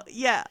right now. Oh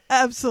yeah,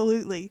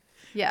 absolutely.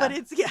 Yeah. But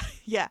it's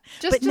yeah.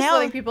 Just now,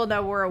 letting people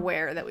know we're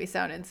aware that we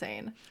sound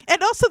insane.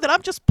 And also that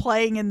I'm just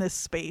playing in this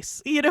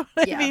space. You know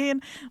what I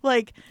mean?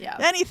 Like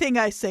anything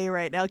I say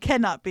right now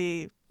cannot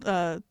be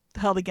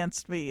held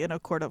against me in a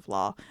court of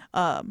law.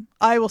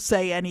 I will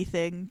say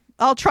anything.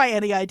 I'll try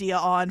any idea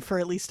on for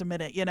at least a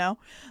minute, you know?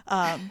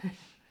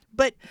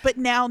 But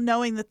now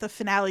knowing that the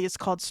finale is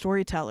called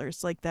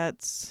Storytellers, like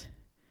that's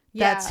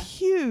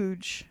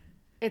huge.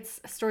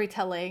 It's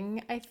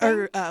storytelling, I think.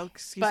 Or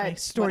excuse me,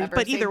 story.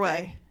 But either way.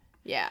 Thing.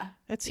 Yeah.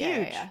 It's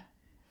huge.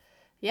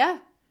 Yeah.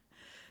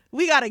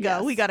 We gotta go.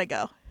 Yes. We gotta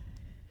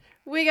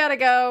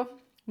go.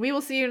 We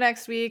will see you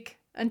next week.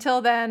 Until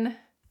then,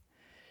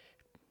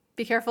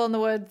 be careful in the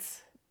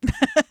woods.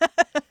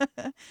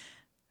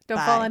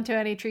 Don't fall into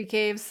any tree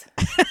caves.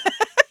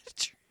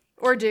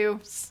 Or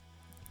do.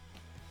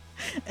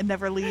 and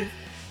never leave.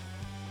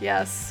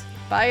 Yes.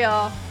 Bye,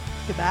 y'all.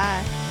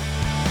 Goodbye.